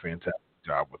did a fantastic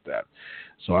job with that.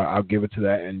 So I'll give it to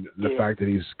that, and the fact that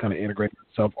he's kind of integrated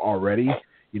himself already.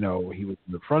 He was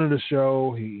in the front of the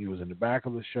show. He was in the back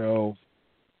of the show.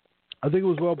 I think it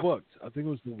was well booked. I think it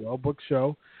was a well booked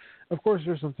show. Of course,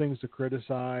 there's some things to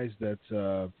criticize that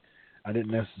I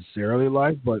didn't necessarily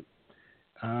like, but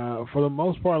for the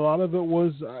most part, a lot of it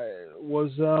was a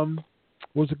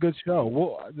good show.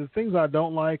 Well, the things I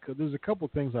don't like, there's a couple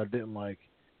things I didn't like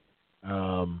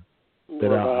that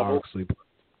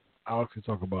I'll actually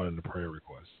talk about in the prayer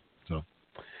request. So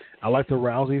I like the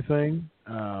Rousey thing.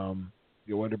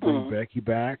 You want to bring Becky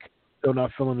back. Still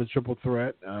not feeling the triple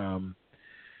threat,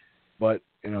 but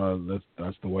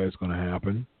that's the way it's going to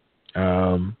happen.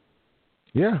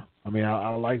 Yeah, I mean,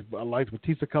 I liked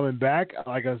Batista coming back.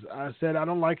 Like I said, I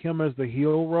don't like him as the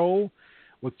heel role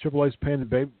with Triple H playing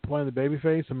the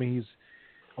babyface. I mean, he's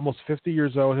almost 50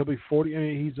 years old. He'll be 40. I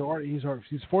mean,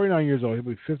 he's 49 years old. He'll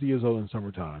be 50 years old in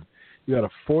summertime. You got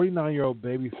a 49-year-old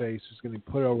babyface who's going to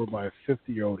be put over by a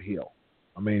 50-year-old heel.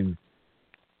 I mean,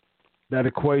 that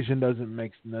equation doesn't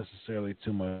make necessarily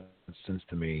too much sense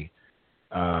to me.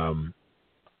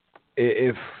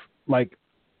 If like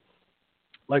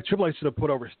Triple H should have put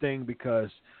over Sting,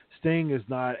 because Sting is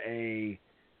not a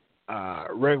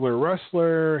regular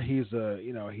wrestler. He's a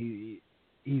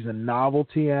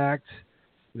novelty act.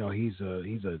 He's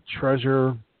a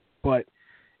treasure, but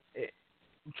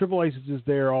Triple H is just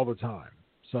there all the time.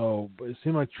 So it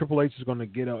seemed like Triple H is going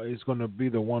to be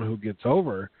the one who gets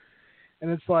over,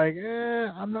 and it's like,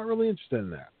 I'm not really interested in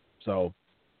that. So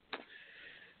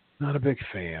not a big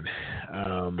fan.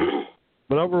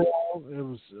 But overall, it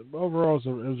was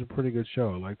a pretty good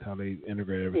show. I liked how they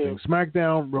integrated everything. Yeah.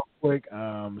 SmackDown, real quick.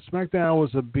 SmackDown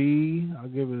was a B. I'll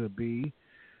give it a B.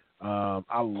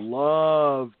 I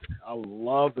loved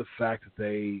the fact that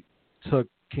they took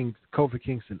Kofi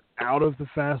Kingston out of the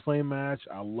Fastlane match.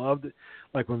 I loved it.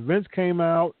 Like when Vince came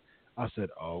out, I said,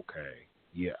 "Okay,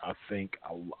 yeah, I think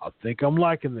I'm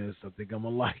liking this. I think I'm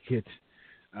gonna like it."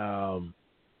 And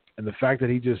the fact that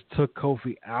he just took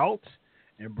Kofi out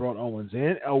and brought Owens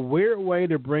in, a weird way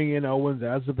to bring in Owens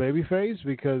as a babyface,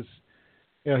 because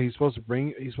he's supposed to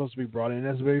be brought in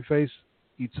as a babyface.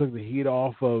 He took the heat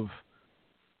off of.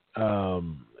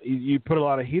 You put a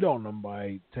lot of heat on him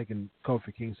by taking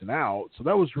Kofi Kingston out, so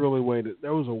that was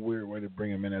a weird way to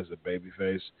bring him in as a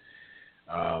babyface.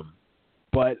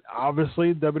 But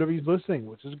obviously WWE's listening,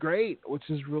 which is great, which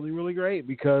is really, really great,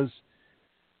 because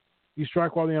you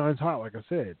strike while the iron's hot. Like I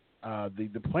said,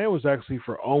 the plan was actually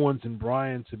for Owens and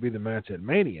Bryan to be the match at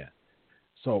Mania,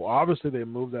 so obviously they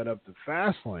moved that up to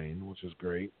Fastlane, which is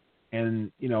great.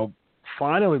 And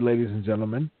finally, ladies and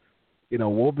gentlemen,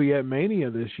 we'll be at Mania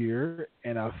this year,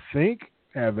 and I think,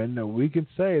 Evan, that we can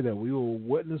say that we will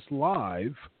witness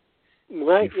live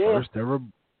the first ever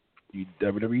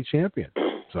WWE champion.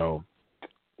 So,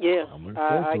 yeah,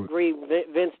 I agree.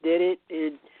 Vince did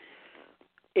it.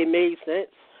 It made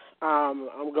sense.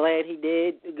 I'm glad he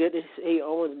did. Good to see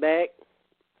Owens back.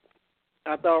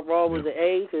 I thought Raw was an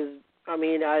A, because I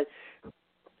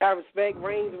respect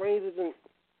Reigns. Reigns isn't.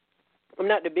 I'm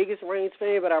not the biggest Reigns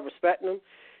fan, but I respect him.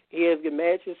 He has good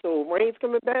matches. So Reigns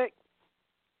coming back,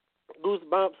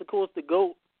 goosebumps. Of course, the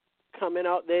GOAT coming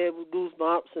out there with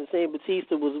goosebumps, and saying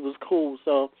Batista was cool.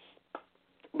 So,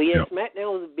 but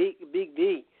SmackDown was a big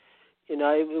D. It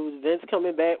was Vince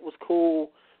coming back was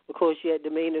cool. Of course, you had the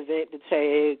main event, the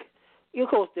tag. Of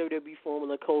course, WWE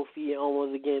formula, Kofi and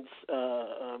Owens against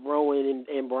Rowan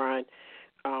and Bryan.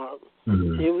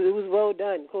 It was well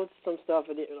done. Of course, some stuff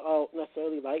I didn't all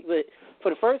necessarily like, but for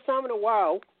the first time in a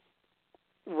while,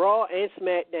 Raw and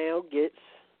SmackDown gets,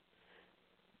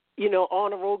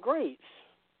 honor roll grades.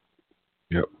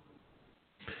 Yep.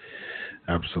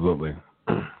 Absolutely.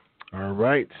 All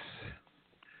right.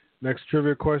 Next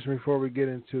trivia question before we get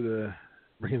into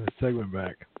bringing the segment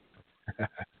back,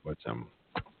 which I'm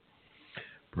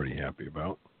pretty happy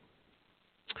about.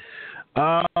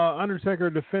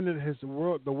 Undertaker defended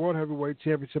the World Heavyweight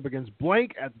Championship against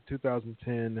blank at the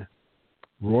 2010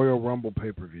 Royal Rumble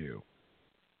pay-per-view.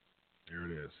 There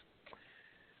it is.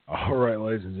 All right,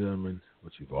 ladies and gentlemen,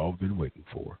 what you've all been waiting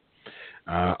for.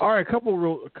 All right, a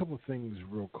couple of things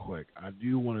real quick. I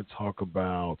do want to talk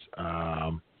about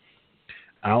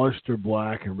Aleister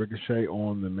Black and Ricochet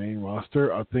on the main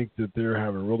roster. I think that they're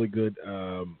having really good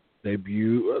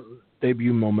debut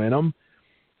momentum.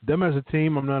 Them as a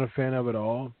team, I'm not a fan of at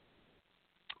all.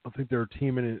 I think they're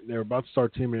about to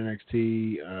start teaming in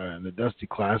NXT in the Dusty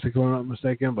Classic, if I'm not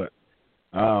mistaken. But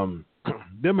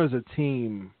them as a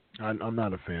team, I'm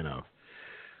not a fan of.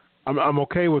 I'm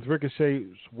okay with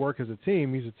Ricochet's work as a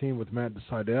team. He's a team with Matt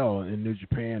Sydal in New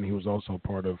Japan. He was also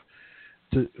part of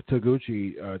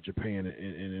Taguchi Japan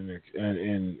in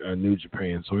New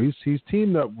Japan. So he's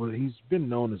teamed up with. He's been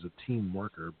known as a team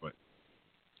worker. But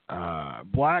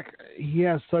Black, he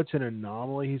has such an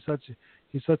anomaly. He's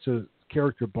such a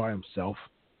character by himself.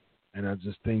 And I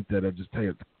just think that it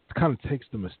kind of takes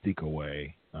the mystique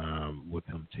away with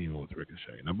him teaming with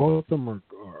Ricochet. Now, both of them are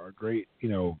great,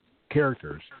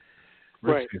 characters.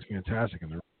 Ricochet's fantastic in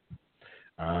the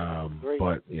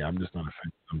but yeah, I'm just not a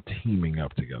fan of them teaming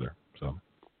up together. So,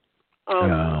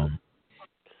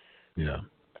 yeah.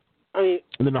 I mean,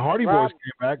 and then the Hardy Boys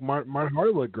came back. Martin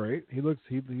Hardy looked great. He looks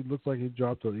like he's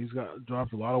dropped a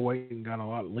lot of weight and got a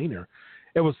lot leaner.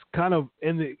 It was kind of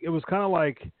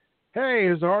like, hey,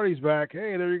 here's the Hardys back.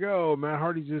 Hey, there you go. Matt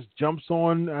Hardy just jumps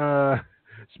on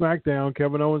SmackDown.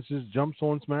 Kevin Owens just jumps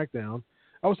on SmackDown.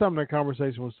 I was having that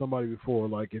conversation with somebody before.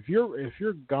 Like, if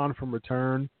you're gone from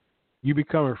return, you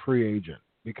become a free agent,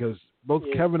 because both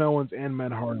Kevin Owens and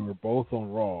Matt Hardy were both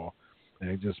on Raw, and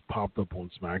they just popped up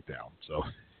on SmackDown. So,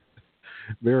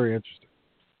 very interesting.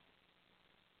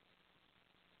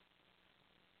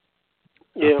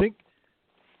 Yeah.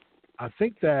 I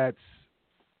think that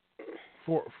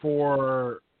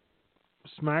for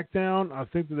SmackDown, I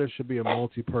think that there should be a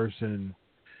multi-person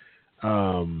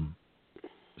SmackDown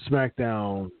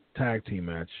tag team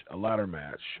match, a ladder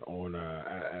match on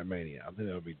at Mania. I think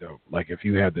that would be dope. Like, if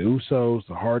you had the Usos,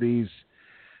 the Hardys,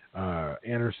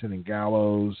 Anderson and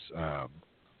Gallows,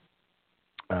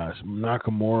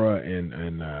 Nakamura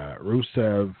and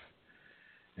Rusev,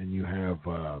 and you have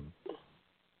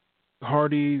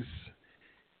Hardys,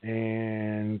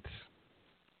 and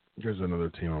there's another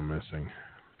team I'm missing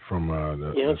from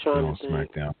the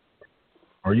SmackDown.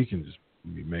 Or you can just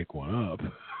make one up.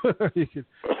 You can,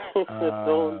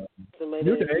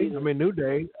 New Day. I mean, New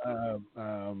Day.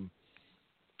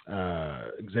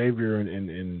 Xavier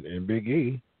and Big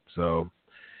E. So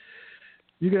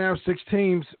you can have 6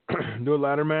 teams, do a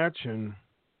ladder match, and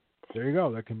there you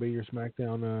go. That can be your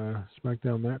SmackDown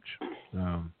match.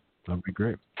 That'd be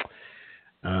great.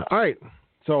 All right.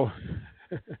 So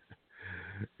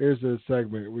here's a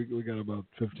segment. We got about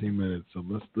 15 minutes, so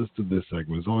let's do this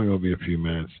segment. It's only going to be a few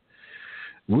minutes.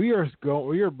 We are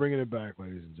bringing it back,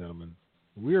 ladies and gentlemen.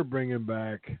 We are bringing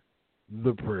back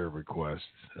the prayer requests.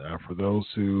 For those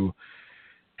who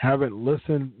haven't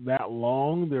listened that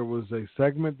long, there was a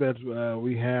segment that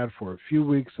we had for a few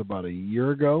weeks about a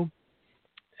year ago,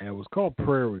 and it was called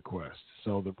Prayer Requests.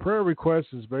 So the prayer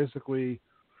request is basically,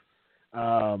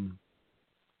 let's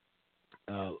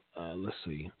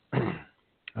see.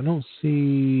 I don't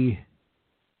see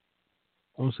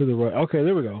the right. Okay,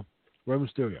 there we go. Rey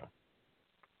Mysterio.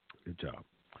 Good job.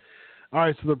 All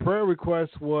right, so the prayer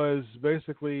request was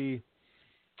basically,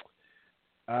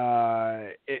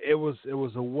 it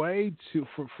was a way to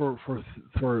for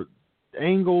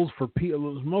angles for people.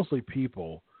 It was mostly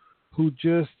people who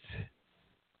just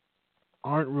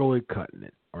aren't really cutting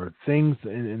it, or things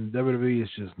in WWE is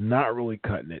just not really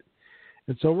cutting it.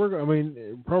 And so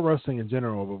pro wrestling in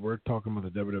general, but we're talking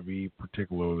about the WWE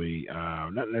particularly.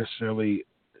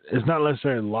 It's not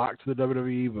necessarily locked to the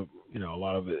WWE, but a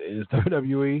lot of it is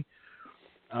WWE.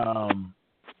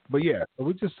 But yeah, so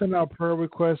we just send out prayer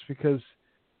requests because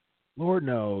Lord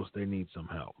knows they need some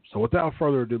help. So without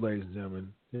further ado, ladies and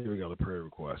gentlemen, here we go, the prayer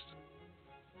request.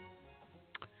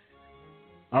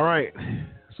 All right,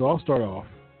 so I'll start off.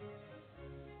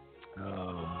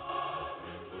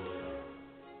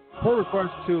 Prayer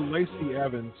request to Lacey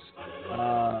Evans.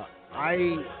 I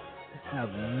have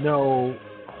no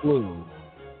clue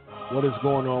what is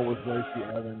going on with Lacey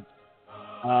Evans.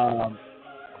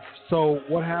 So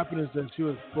what happened is that she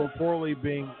was purportedly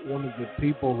being one of the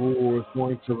people who was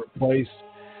going to replace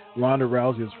Ronda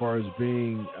Rousey as far as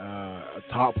being a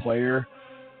top player.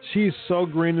 She's so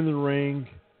green in the ring.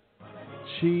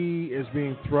 She is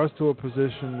being thrust to a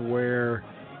position where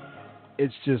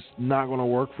it's just not going to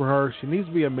work for her. She needs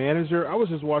to be a manager. I was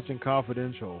just watching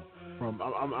Confidential.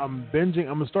 I'm binging.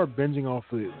 I'm gonna start binging off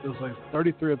it was like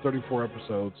 33 or 34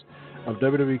 episodes of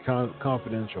WWE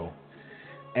Confidential,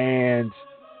 and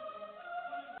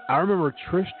I remember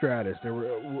Trish Stratus.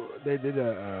 They did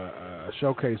a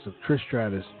showcase of Trish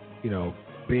Stratus,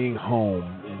 being home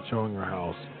and showing her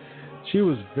house. She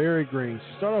was very green.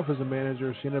 She started off as a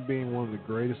manager. She ended up being one of the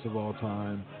greatest of all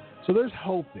time. So there's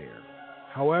hope there.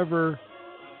 However,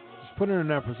 just putting her in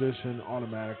that position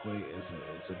automatically is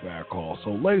a bad call.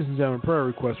 So, ladies and gentlemen, prayer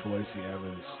request for Lacey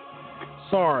Evans.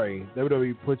 Sorry,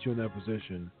 WWE put you in that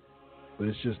position, but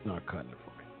it's just not cutting it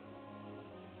for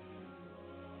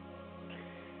me.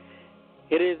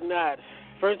 It is not.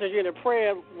 First, you're in a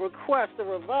prayer request, a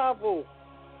revival.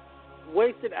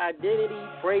 Wasted Identity,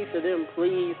 pray for them,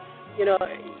 please.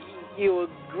 You were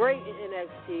great in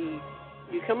NXT.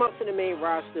 You come up to the main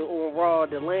roster on Raw,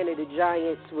 the Land of the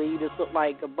Giants, where you just look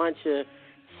like a bunch of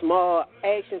small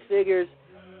action figures.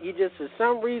 You just, for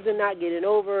some reason, not getting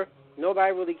over.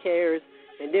 Nobody really cares.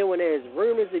 And then when there's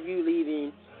rumors of you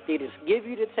leaving, they just give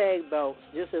you the tag belts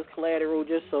just as collateral,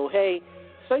 just so, hey,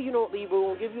 so you don't leave, we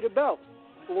won't give you the belts.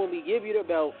 But when we give you the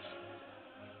belts,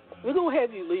 we're going to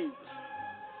have you lose.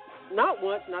 Not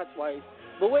once, not twice,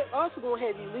 but we're also going to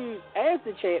have you lose as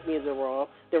the champions of Raw,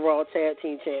 the Raw Tag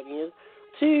Team Champions,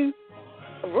 to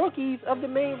rookies of the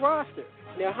main roster.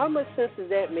 Now, how much sense does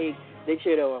that make that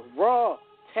you're the Raw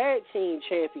Tag Team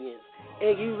Champions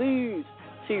and you lose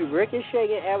to Ricochet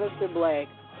and Aleister Black,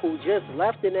 who just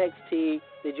left NXT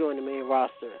to join the main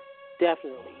roster?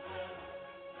 Definitely.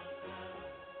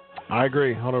 I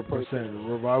agree, 100%.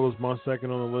 Revival's my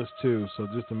second on the list, too. So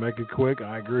just to make it quick,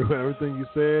 I agree with everything you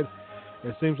said.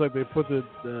 It seems like they put the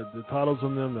titles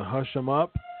on them to hush them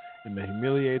up and to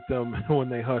humiliate them when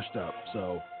they hushed up.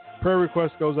 So prayer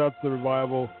request goes out to the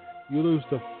Revival. You lose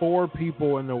to 4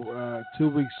 people in the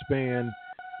 2-week span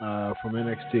from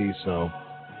NXT. So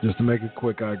just to make it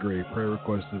quick, I agree. Prayer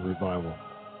request to the Revival.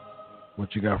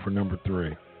 What you got for number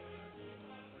 3?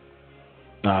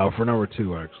 For number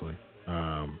 2, actually.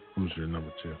 Who's your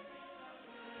number 2?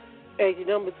 Hey, your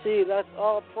number 2, let's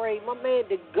all pray. My man,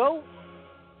 the GOAT,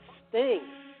 Sting.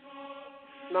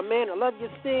 My man, I love your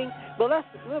Sting, but let's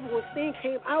remember when Sting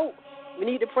came out, we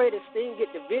need to pray that Sting get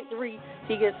the victory,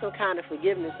 he gets some kind of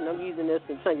forgiveness, and I'm using this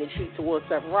in tongue-in-cheek towards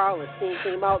Seth Rollins. Sting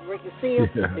came out, Rick and see him,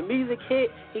 the music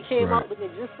hit, he came out looking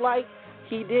just like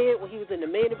he did when he was in the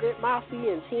Main Event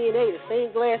Mafia and TNA, the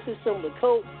same glasses, similar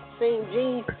coat, same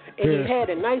jeans, and he had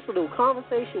a nice little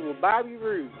conversation with Bobby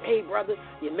Roode. Hey, brother,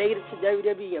 you made it to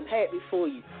WWE. I'm happy for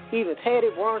you. He even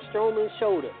patted Braun Strowman's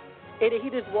shoulder. And then he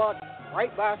just walked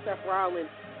right by Seth Rollins,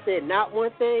 said not one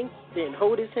thing, didn't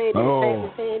hold his hand, didn't pat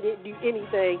his hand, didn't do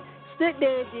anything. Stood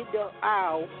there and did the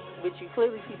owl, which you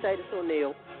clearly see Titus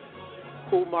O'Neil,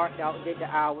 who marked out and did the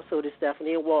owl, so did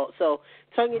Stephanie and Walt. So,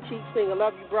 tongue-in-cheek Sting, I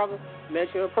love you, brother.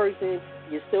 Met you in person.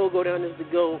 You still go down as the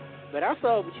GOAT. But I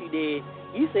saw what you did.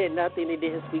 You said nothing and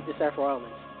didn't speak to Seth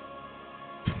Rollins.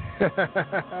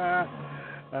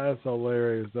 That's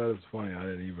hilarious. That is funny. I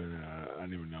didn't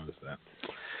even notice that.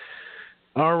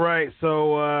 All right,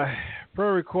 so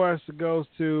prayer request goes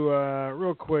to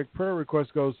real quick. Prayer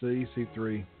request goes to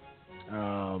EC3.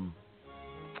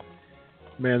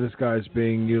 Man, this guy's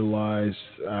being utilized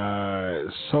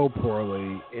so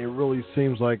poorly. It really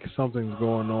seems like something's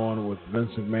going on with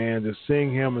Vince McMahon. Just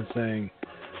seeing him and saying,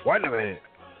 "Wait a minute,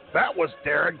 that was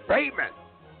Derek Bateman."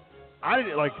 I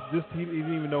didn't like this. He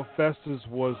didn't even know Festus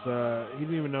was. He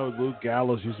didn't even know Luke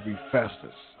Gallows used to be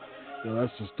Festus. You know,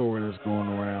 that's the story that's going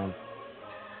around.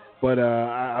 But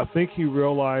I think he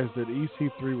realized that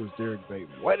EC3 was Derek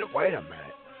Bateman. Wait a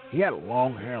minute. He had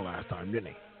long hair last time, didn't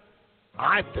he?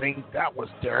 I think that was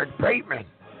Derek Bateman.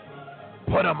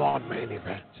 Put him on main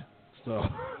event. So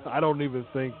I don't even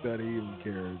think that he even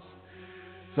cares.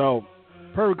 So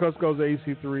prayer request goes to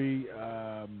EC3.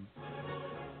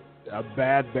 A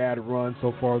bad run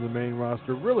so far in the main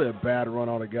roster. Really a bad run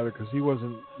altogether because he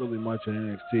wasn't really much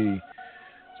in NXT.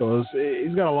 So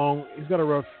he's got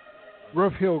a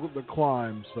rough hill to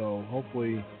climb. So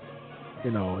hopefully,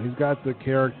 he's got the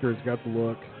character, he's got the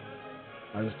look.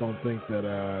 I just don't think that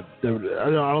I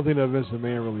don't think that Vince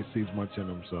McMahon really sees much in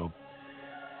him. So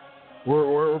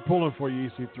we're pulling for you,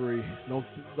 EC3.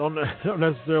 Don't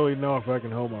necessarily know if I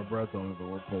can hold my breath on it, but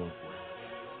we're pulling for you.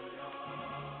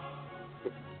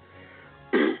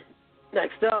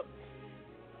 Next up,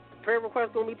 prayer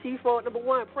request going to be T-Fault. Number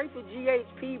 1, pray for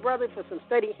GHP, brother, for some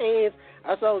steady hands.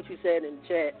 I saw what you said in the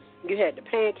chat. You had the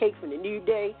pancake from the New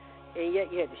Day, and yet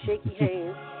you had the shaky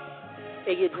hands,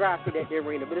 and you dropped it at the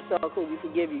arena. But it's all cool. We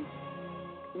forgive you.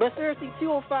 But seriously,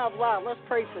 205 Live, let's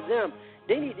pray for them.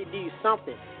 They need to do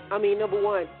something. I mean, number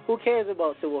 1, who cares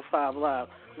about 205 Live?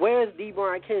 Where's D.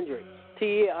 Brian Kendrick?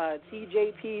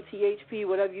 TJP, THP,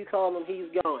 whatever you call him,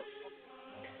 he's gone.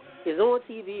 It's on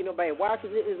TV, nobody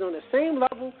watches it. It's on the same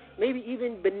level, maybe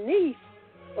even beneath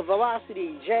a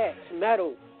Velocity, Jax,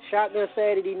 Metal, Shotgun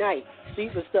Saturday Night,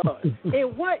 Superstars.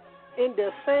 And what in the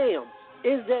Sam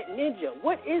is that ninja?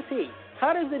 What is he?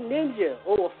 How does a ninja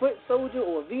or a foot soldier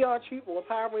or a VR troop or a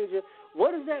Power Ranger,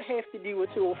 what does that have to do with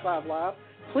 205 Live?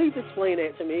 Please explain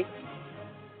that to me.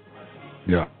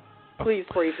 Yeah. Please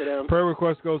pray for them. Prayer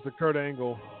request goes to Kurt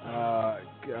Angle.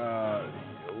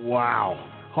 Wow.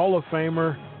 Hall of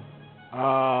Famer.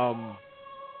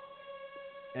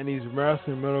 And he's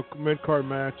wrestling mid-card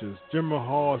matches. Jim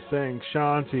Mahal is saying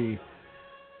Shanti.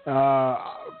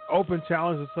 Open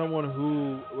challenge to someone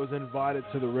who was invited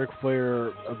to the Ric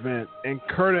Flair event. And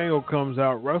Kurt Angle comes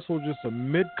out, wrestled just a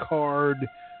mid-card,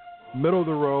 middle of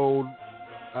the road.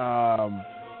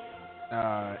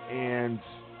 And,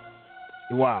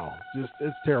 Wow, just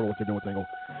it's terrible what they're doing with Angle.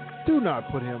 Do not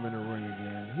put him in the ring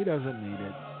again. He doesn't need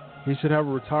it. He should have a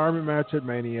retirement match at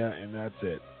Mania, and that's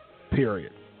it.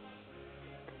 Period.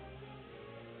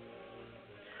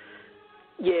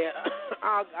 Yeah,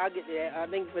 I'll get to that. I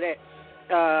think for that,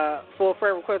 for a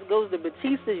friend request goes to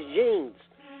Batista's jeans.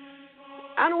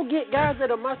 I don't get guys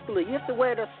that are muscular. You have to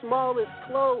wear the smallest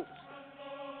clothes.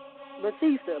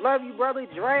 Batista, love you, brother.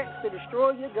 Drax, The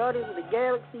Destroyer, Guardians of the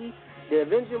Galaxy, the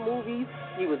Avenger movies.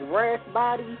 He was brass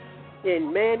body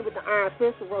and Man with the Iron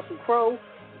Fist with Russell Crowe.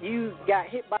 You got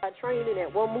hit by a train in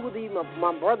that one movie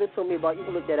my brother told me about. You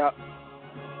can look that up.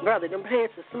 Brother, them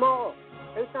pants are small.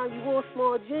 Every time you wore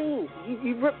small jeans,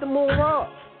 you ripped them on Raw.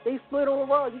 They split on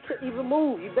Raw. You couldn't even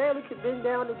move. You barely could bend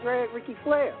down to drag Ricky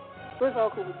Flair. That's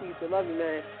all cool with you. So love you,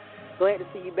 man. Glad to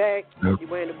see you back. Yep. You're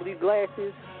wearing the blue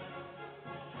glasses.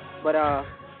 But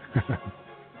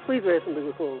please wear some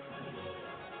bigger clothes.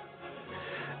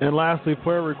 And lastly,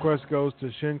 player request goes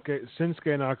to Shinsuke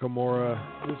Nakamura.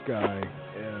 This guy,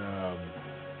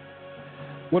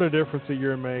 what a difference a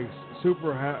year makes.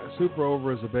 Super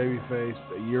over as a babyface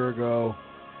a year ago,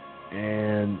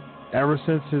 and ever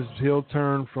since his heel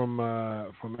turn from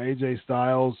AJ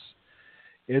Styles,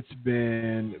 it's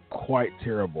been quite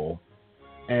terrible.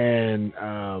 And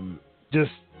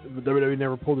just WWE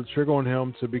never pulled the trigger on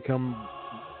him to become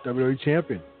WWE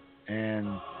champion.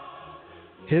 And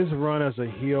his run as a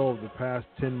heel of the past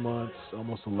 10 months,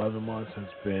 almost 11 months, has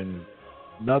been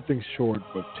nothing short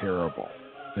but terrible.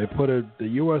 They put the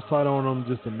U.S. title on him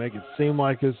just to make it seem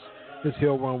like his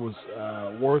heel run was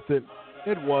worth it.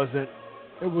 It wasn't.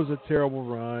 It was a terrible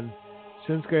run.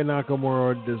 Shinsuke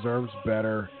Nakamura deserves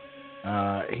better.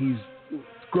 He's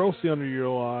grossly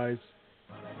underutilized.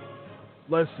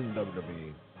 Listen,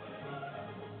 WWE.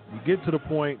 You get to the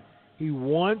point, he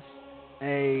wants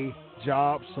a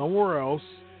job somewhere else.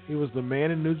 He was the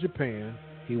man in New Japan.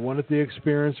 He wanted the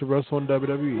experience of wrestling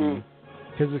WWE.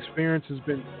 His experience has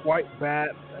been quite bad.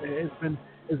 It's been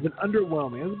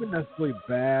underwhelming. It hasn't been necessarily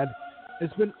bad.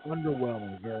 It's been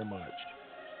underwhelming very much.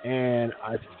 And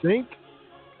I think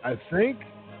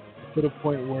to the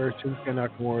point where Shinsuke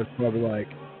Nakamura is probably like,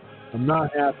 I'm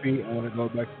not happy. I want to go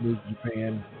back to New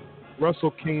Japan.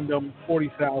 Wrestle Kingdom,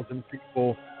 40,000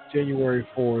 people, January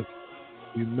 4th.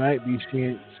 We might be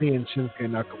seeing Shinsuke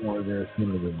Nakamura there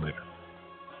sooner than later.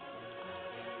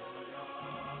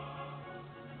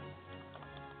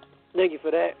 Thank you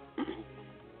for that.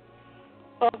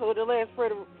 Also, the last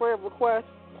prayer request.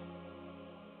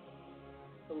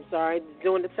 I'm sorry,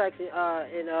 doing the text in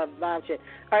live chat.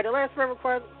 All right, the last prayer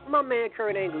request. My man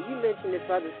Kurt Angle. You mentioned this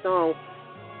other song,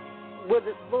 With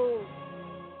a Spoon.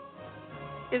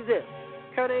 Is this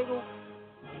Kurt Angle?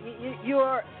 You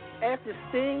are after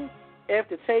Sting,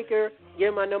 after Taker.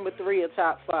 You're my number 3 of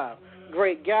top 5.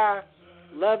 Great guy,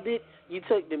 loved it. You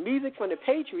took the music from the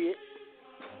Patriot.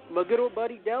 My good old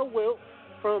buddy Del Wilt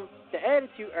from the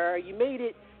Attitude Era, you made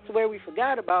it to where we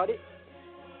forgot about it.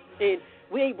 And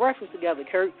we ate breakfast together,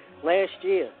 Kurt, last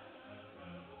year.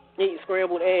 Eating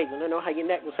scrambled eggs, and I know how your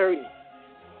neck was hurting.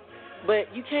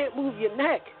 But you can't move your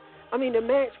neck. I mean, the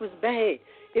match was bad.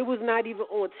 It was not even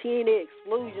on TNA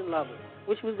Explosion level,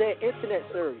 which was that internet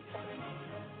series.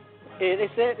 And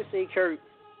it's sad to say, Kurt,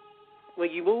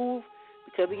 when you move,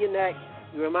 because of your neck,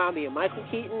 you remind me of Michael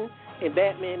Keaton and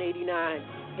Batman 89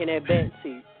 in that bat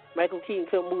suit. Michael Keaton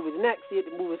couldn't move his neck, so he had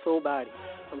to move his whole body.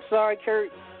 I'm sorry,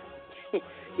 Kurt.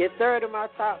 You're 3rd in my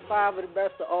top 5 of the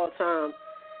best of all time.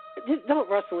 Just don't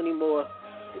wrestle anymore.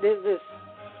 This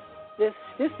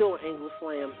doing Angle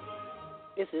Slam.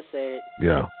 It's just sad.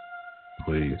 Yeah,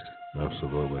 please,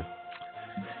 absolutely.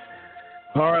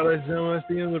 All right, ladies and gentlemen, that's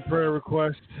the end of the prayer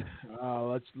request.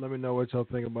 Let me know what y'all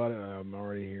think about it. I'm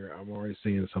already here. I'm already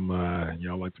seeing some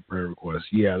y'all like the prayer request.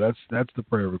 Yeah, that's the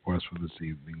prayer request for this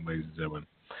evening, ladies and gentlemen.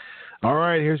 All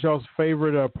right, here's y'all's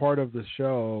favorite part of the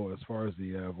show as far as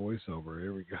the voiceover.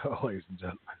 Here we go, ladies and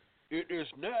gentlemen. It is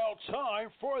now time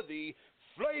for the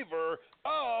flavor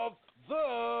of the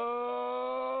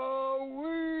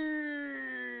week.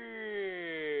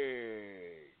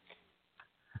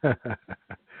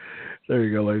 There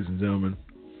you go, ladies and gentlemen.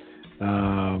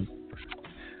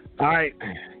 All right,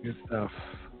 good stuff.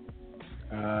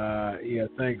 Yeah,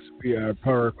 thanks.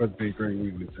 Power request be a great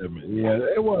weekly segment. Yeah,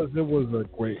 it was a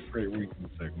great weekly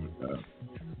segment.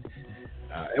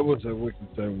 It was a weekly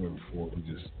segment before.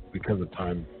 Because of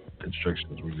time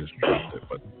constrictions, we just dropped it.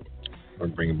 But we're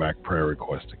bringing back prayer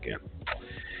request again.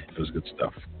 It was good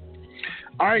stuff.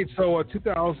 All right, so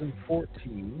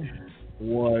 2014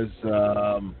 was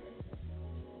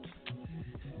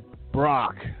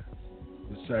Brock.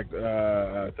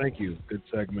 Thank you. Good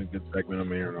segment. I'm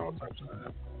hearing all types of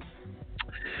that.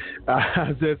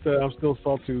 I'm still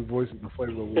salty voicing the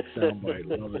flavor of the week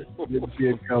soundbite. Love it. Didn't see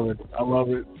it coming. I love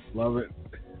it. Love it.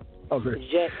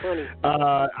 Jack funny.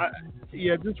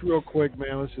 Just real quick,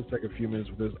 man. Let's just take a few minutes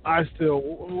with this.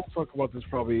 We'll talk about this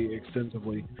probably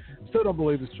extensively. Still don't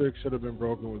believe the streak should have been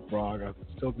broken with Brock. I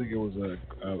still think it was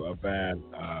a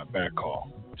bad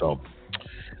call. So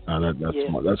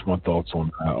that's my thoughts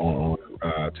on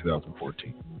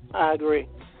 2014. I agree.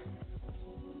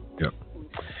 Yep.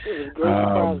 It was a great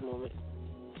surprise moment.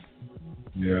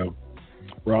 Yeah.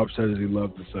 Rob says he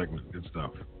loved the segment. Good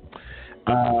stuff.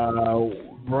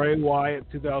 Bray Wyatt,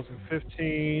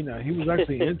 2015. He was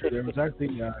actually injured. There was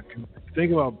actually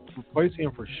thinking about replacing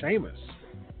him for Sheamus.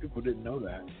 People didn't know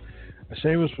that.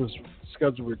 Sheamus was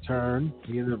scheduled to return.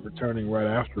 He ended up returning right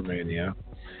after Mania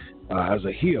as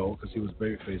a heel because he was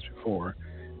babyface before.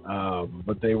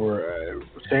 But they were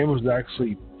Sheamus was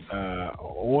actually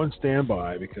on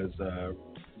standby because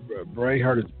Bray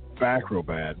hurt his back real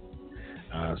bad.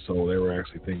 So they were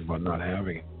actually thinking about not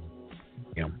having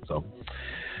him. So,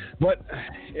 but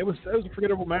it was a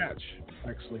forgettable match.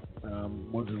 Actually,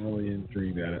 wasn't really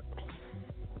intrigued at it.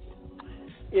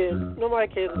 Yeah,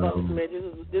 nobody cares about this match.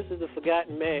 This is a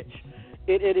forgotten match.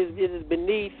 It is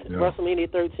beneath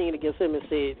WrestleMania 13 against him and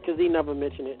Sid because he never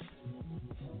mentioned it.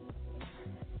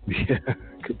 Yeah,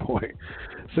 good point.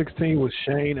 16 was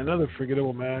Shane, another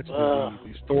forgettable match.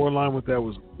 The storyline with that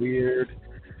was weird.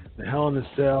 The Hell in a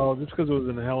Cell, just because it was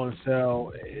in the Hell in a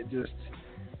Cell,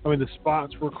 the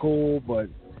spots were cool, but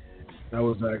that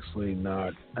was actually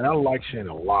not. And I like Shane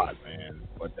a lot, man.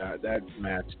 But that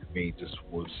match to me just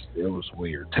was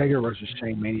weird. Taker versus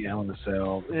Shane Mania, Hell in a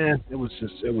Cell. It was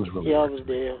really. Yeah, weird. I was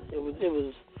there.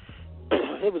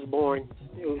 It was boring.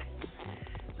 It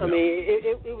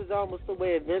was almost the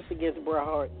way Vince against Bret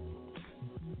Hart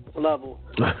level.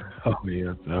 Oh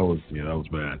yeah, that was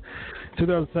bad.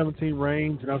 2017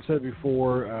 Reigns, and I've said it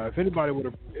before. If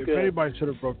anybody should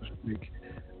have broke the streak,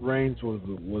 Reigns was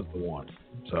the one.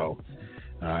 So,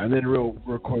 and then real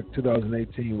quick,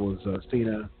 2018 was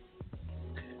Cena.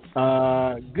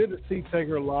 Good to see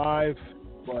Taker live,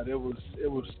 but it was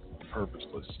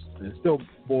purposeless. And it still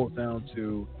boils down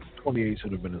to 28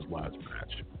 should have been his last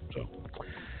match. So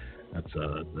that's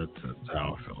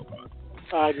how I feel about it.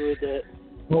 I agree with that.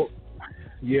 Well,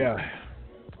 yeah.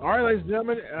 All right, ladies and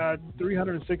gentlemen,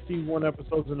 361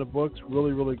 episodes in the books.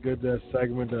 Really, really good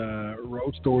segment.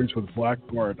 Road Stories with Black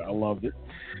Bart. I loved it.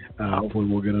 Hopefully,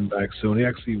 we'll get him back soon. He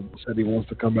actually said he wants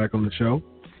to come back on the show.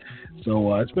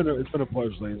 So it's been a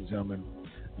pleasure, ladies and gentlemen.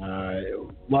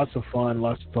 Lots of fun,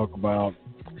 lots to talk about.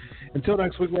 Until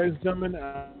next week, ladies and gentlemen,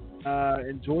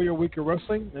 enjoy your week of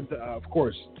wrestling, and of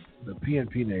course, the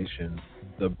PNP Nation,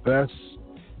 the best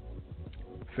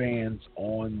fans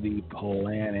on the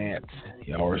planet.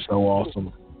 Y'all are so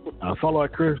awesome. Follow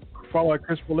at Chris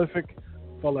Prolific.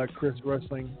 Follow at Chris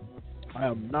Wrestling. I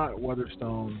am not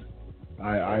Weatherstone.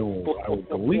 I will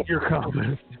delete your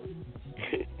comments.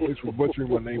 Thanks for butchering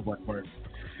my name, Black Bart.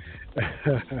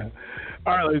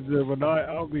 All right, ladies and gentlemen,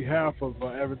 on behalf of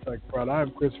Evantech Pride, I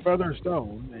am Chris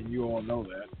Featherstone, and you all know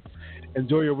that.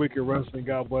 Enjoy your week of wrestling.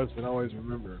 God bless, and always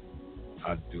remember,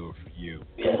 I do it for you.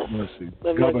 Yes.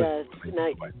 Love you guys. Good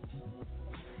night. Bye.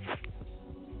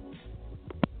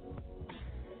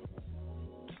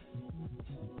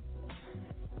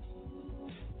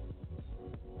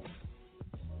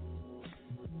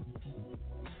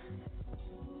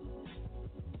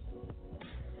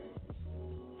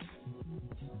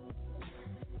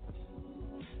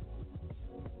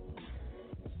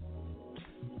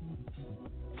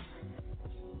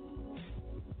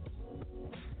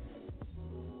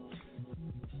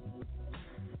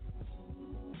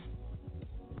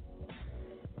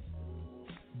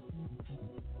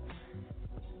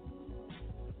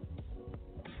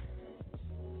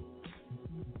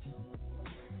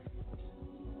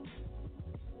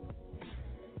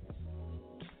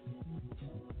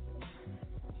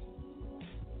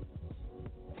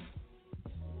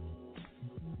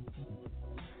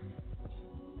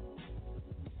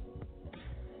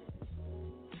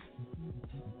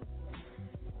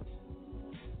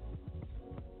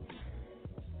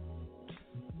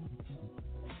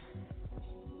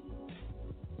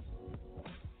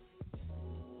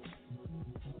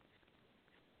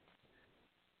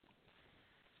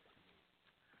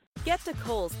 Get to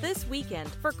Kohl's this weekend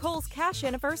for Kohl's Cash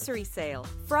Anniversary Sale.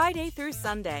 Friday through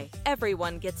Sunday,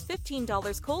 everyone gets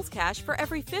 $15 Kohl's Cash for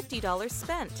every $50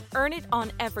 spent. Earn it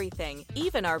on everything,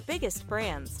 even our biggest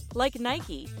brands, like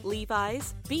Nike,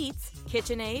 Levi's, Beats,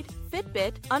 KitchenAid,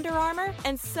 Fitbit, Under Armour,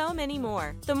 and so many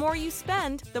more. The more you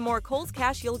spend, the more Kohl's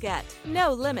Cash you'll get.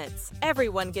 No limits.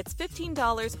 Everyone gets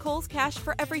 $15 Kohl's Cash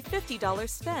for every $50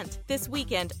 spent. This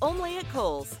weekend only at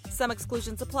Kohl's. Some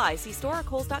exclusions apply. See store or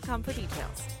Kohl's.com for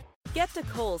details. Get to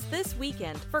Kohl's this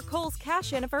weekend for Kohl's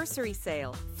Cash Anniversary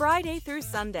Sale. Friday through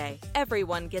Sunday,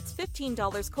 everyone gets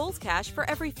 $15 Kohl's Cash for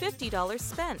every $50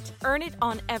 spent. Earn it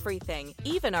on everything,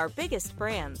 even our biggest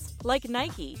brands, like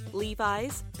Nike,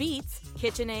 Levi's, Beats,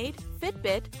 KitchenAid,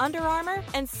 Fitbit, Under Armour,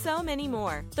 and so many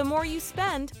more. The more you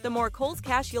spend, the more Kohl's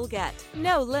Cash you'll get.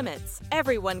 No limits.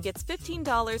 Everyone gets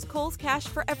 $15 Kohl's Cash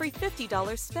for every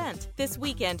 $50 spent. This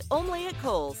weekend only at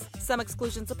Kohl's. Some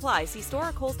exclusions apply. See store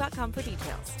or Kohl's.com for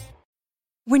details.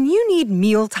 When you need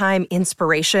mealtime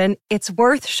inspiration, it's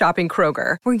worth shopping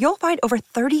Kroger, where you'll find over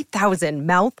 30,000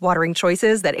 mouth-watering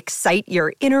choices that excite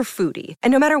your inner foodie.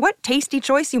 And no matter what tasty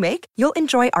choice you make, you'll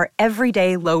enjoy our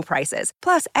everyday low prices,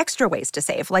 plus extra ways to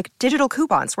save, like digital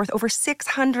coupons worth over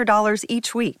 $600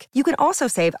 each week. You can also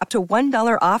save up to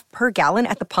 $1 off per gallon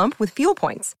at the pump with fuel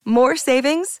points. More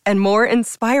savings and more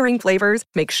inspiring flavors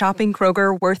make shopping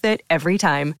Kroger worth it every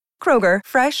time. Kroger,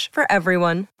 fresh for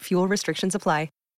everyone. Fuel restrictions apply.